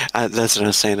 That's what I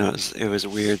was saying. It was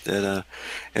weird that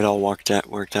it all worked out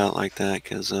like that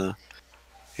because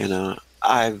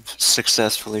I've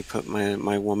successfully put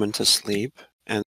my woman to sleep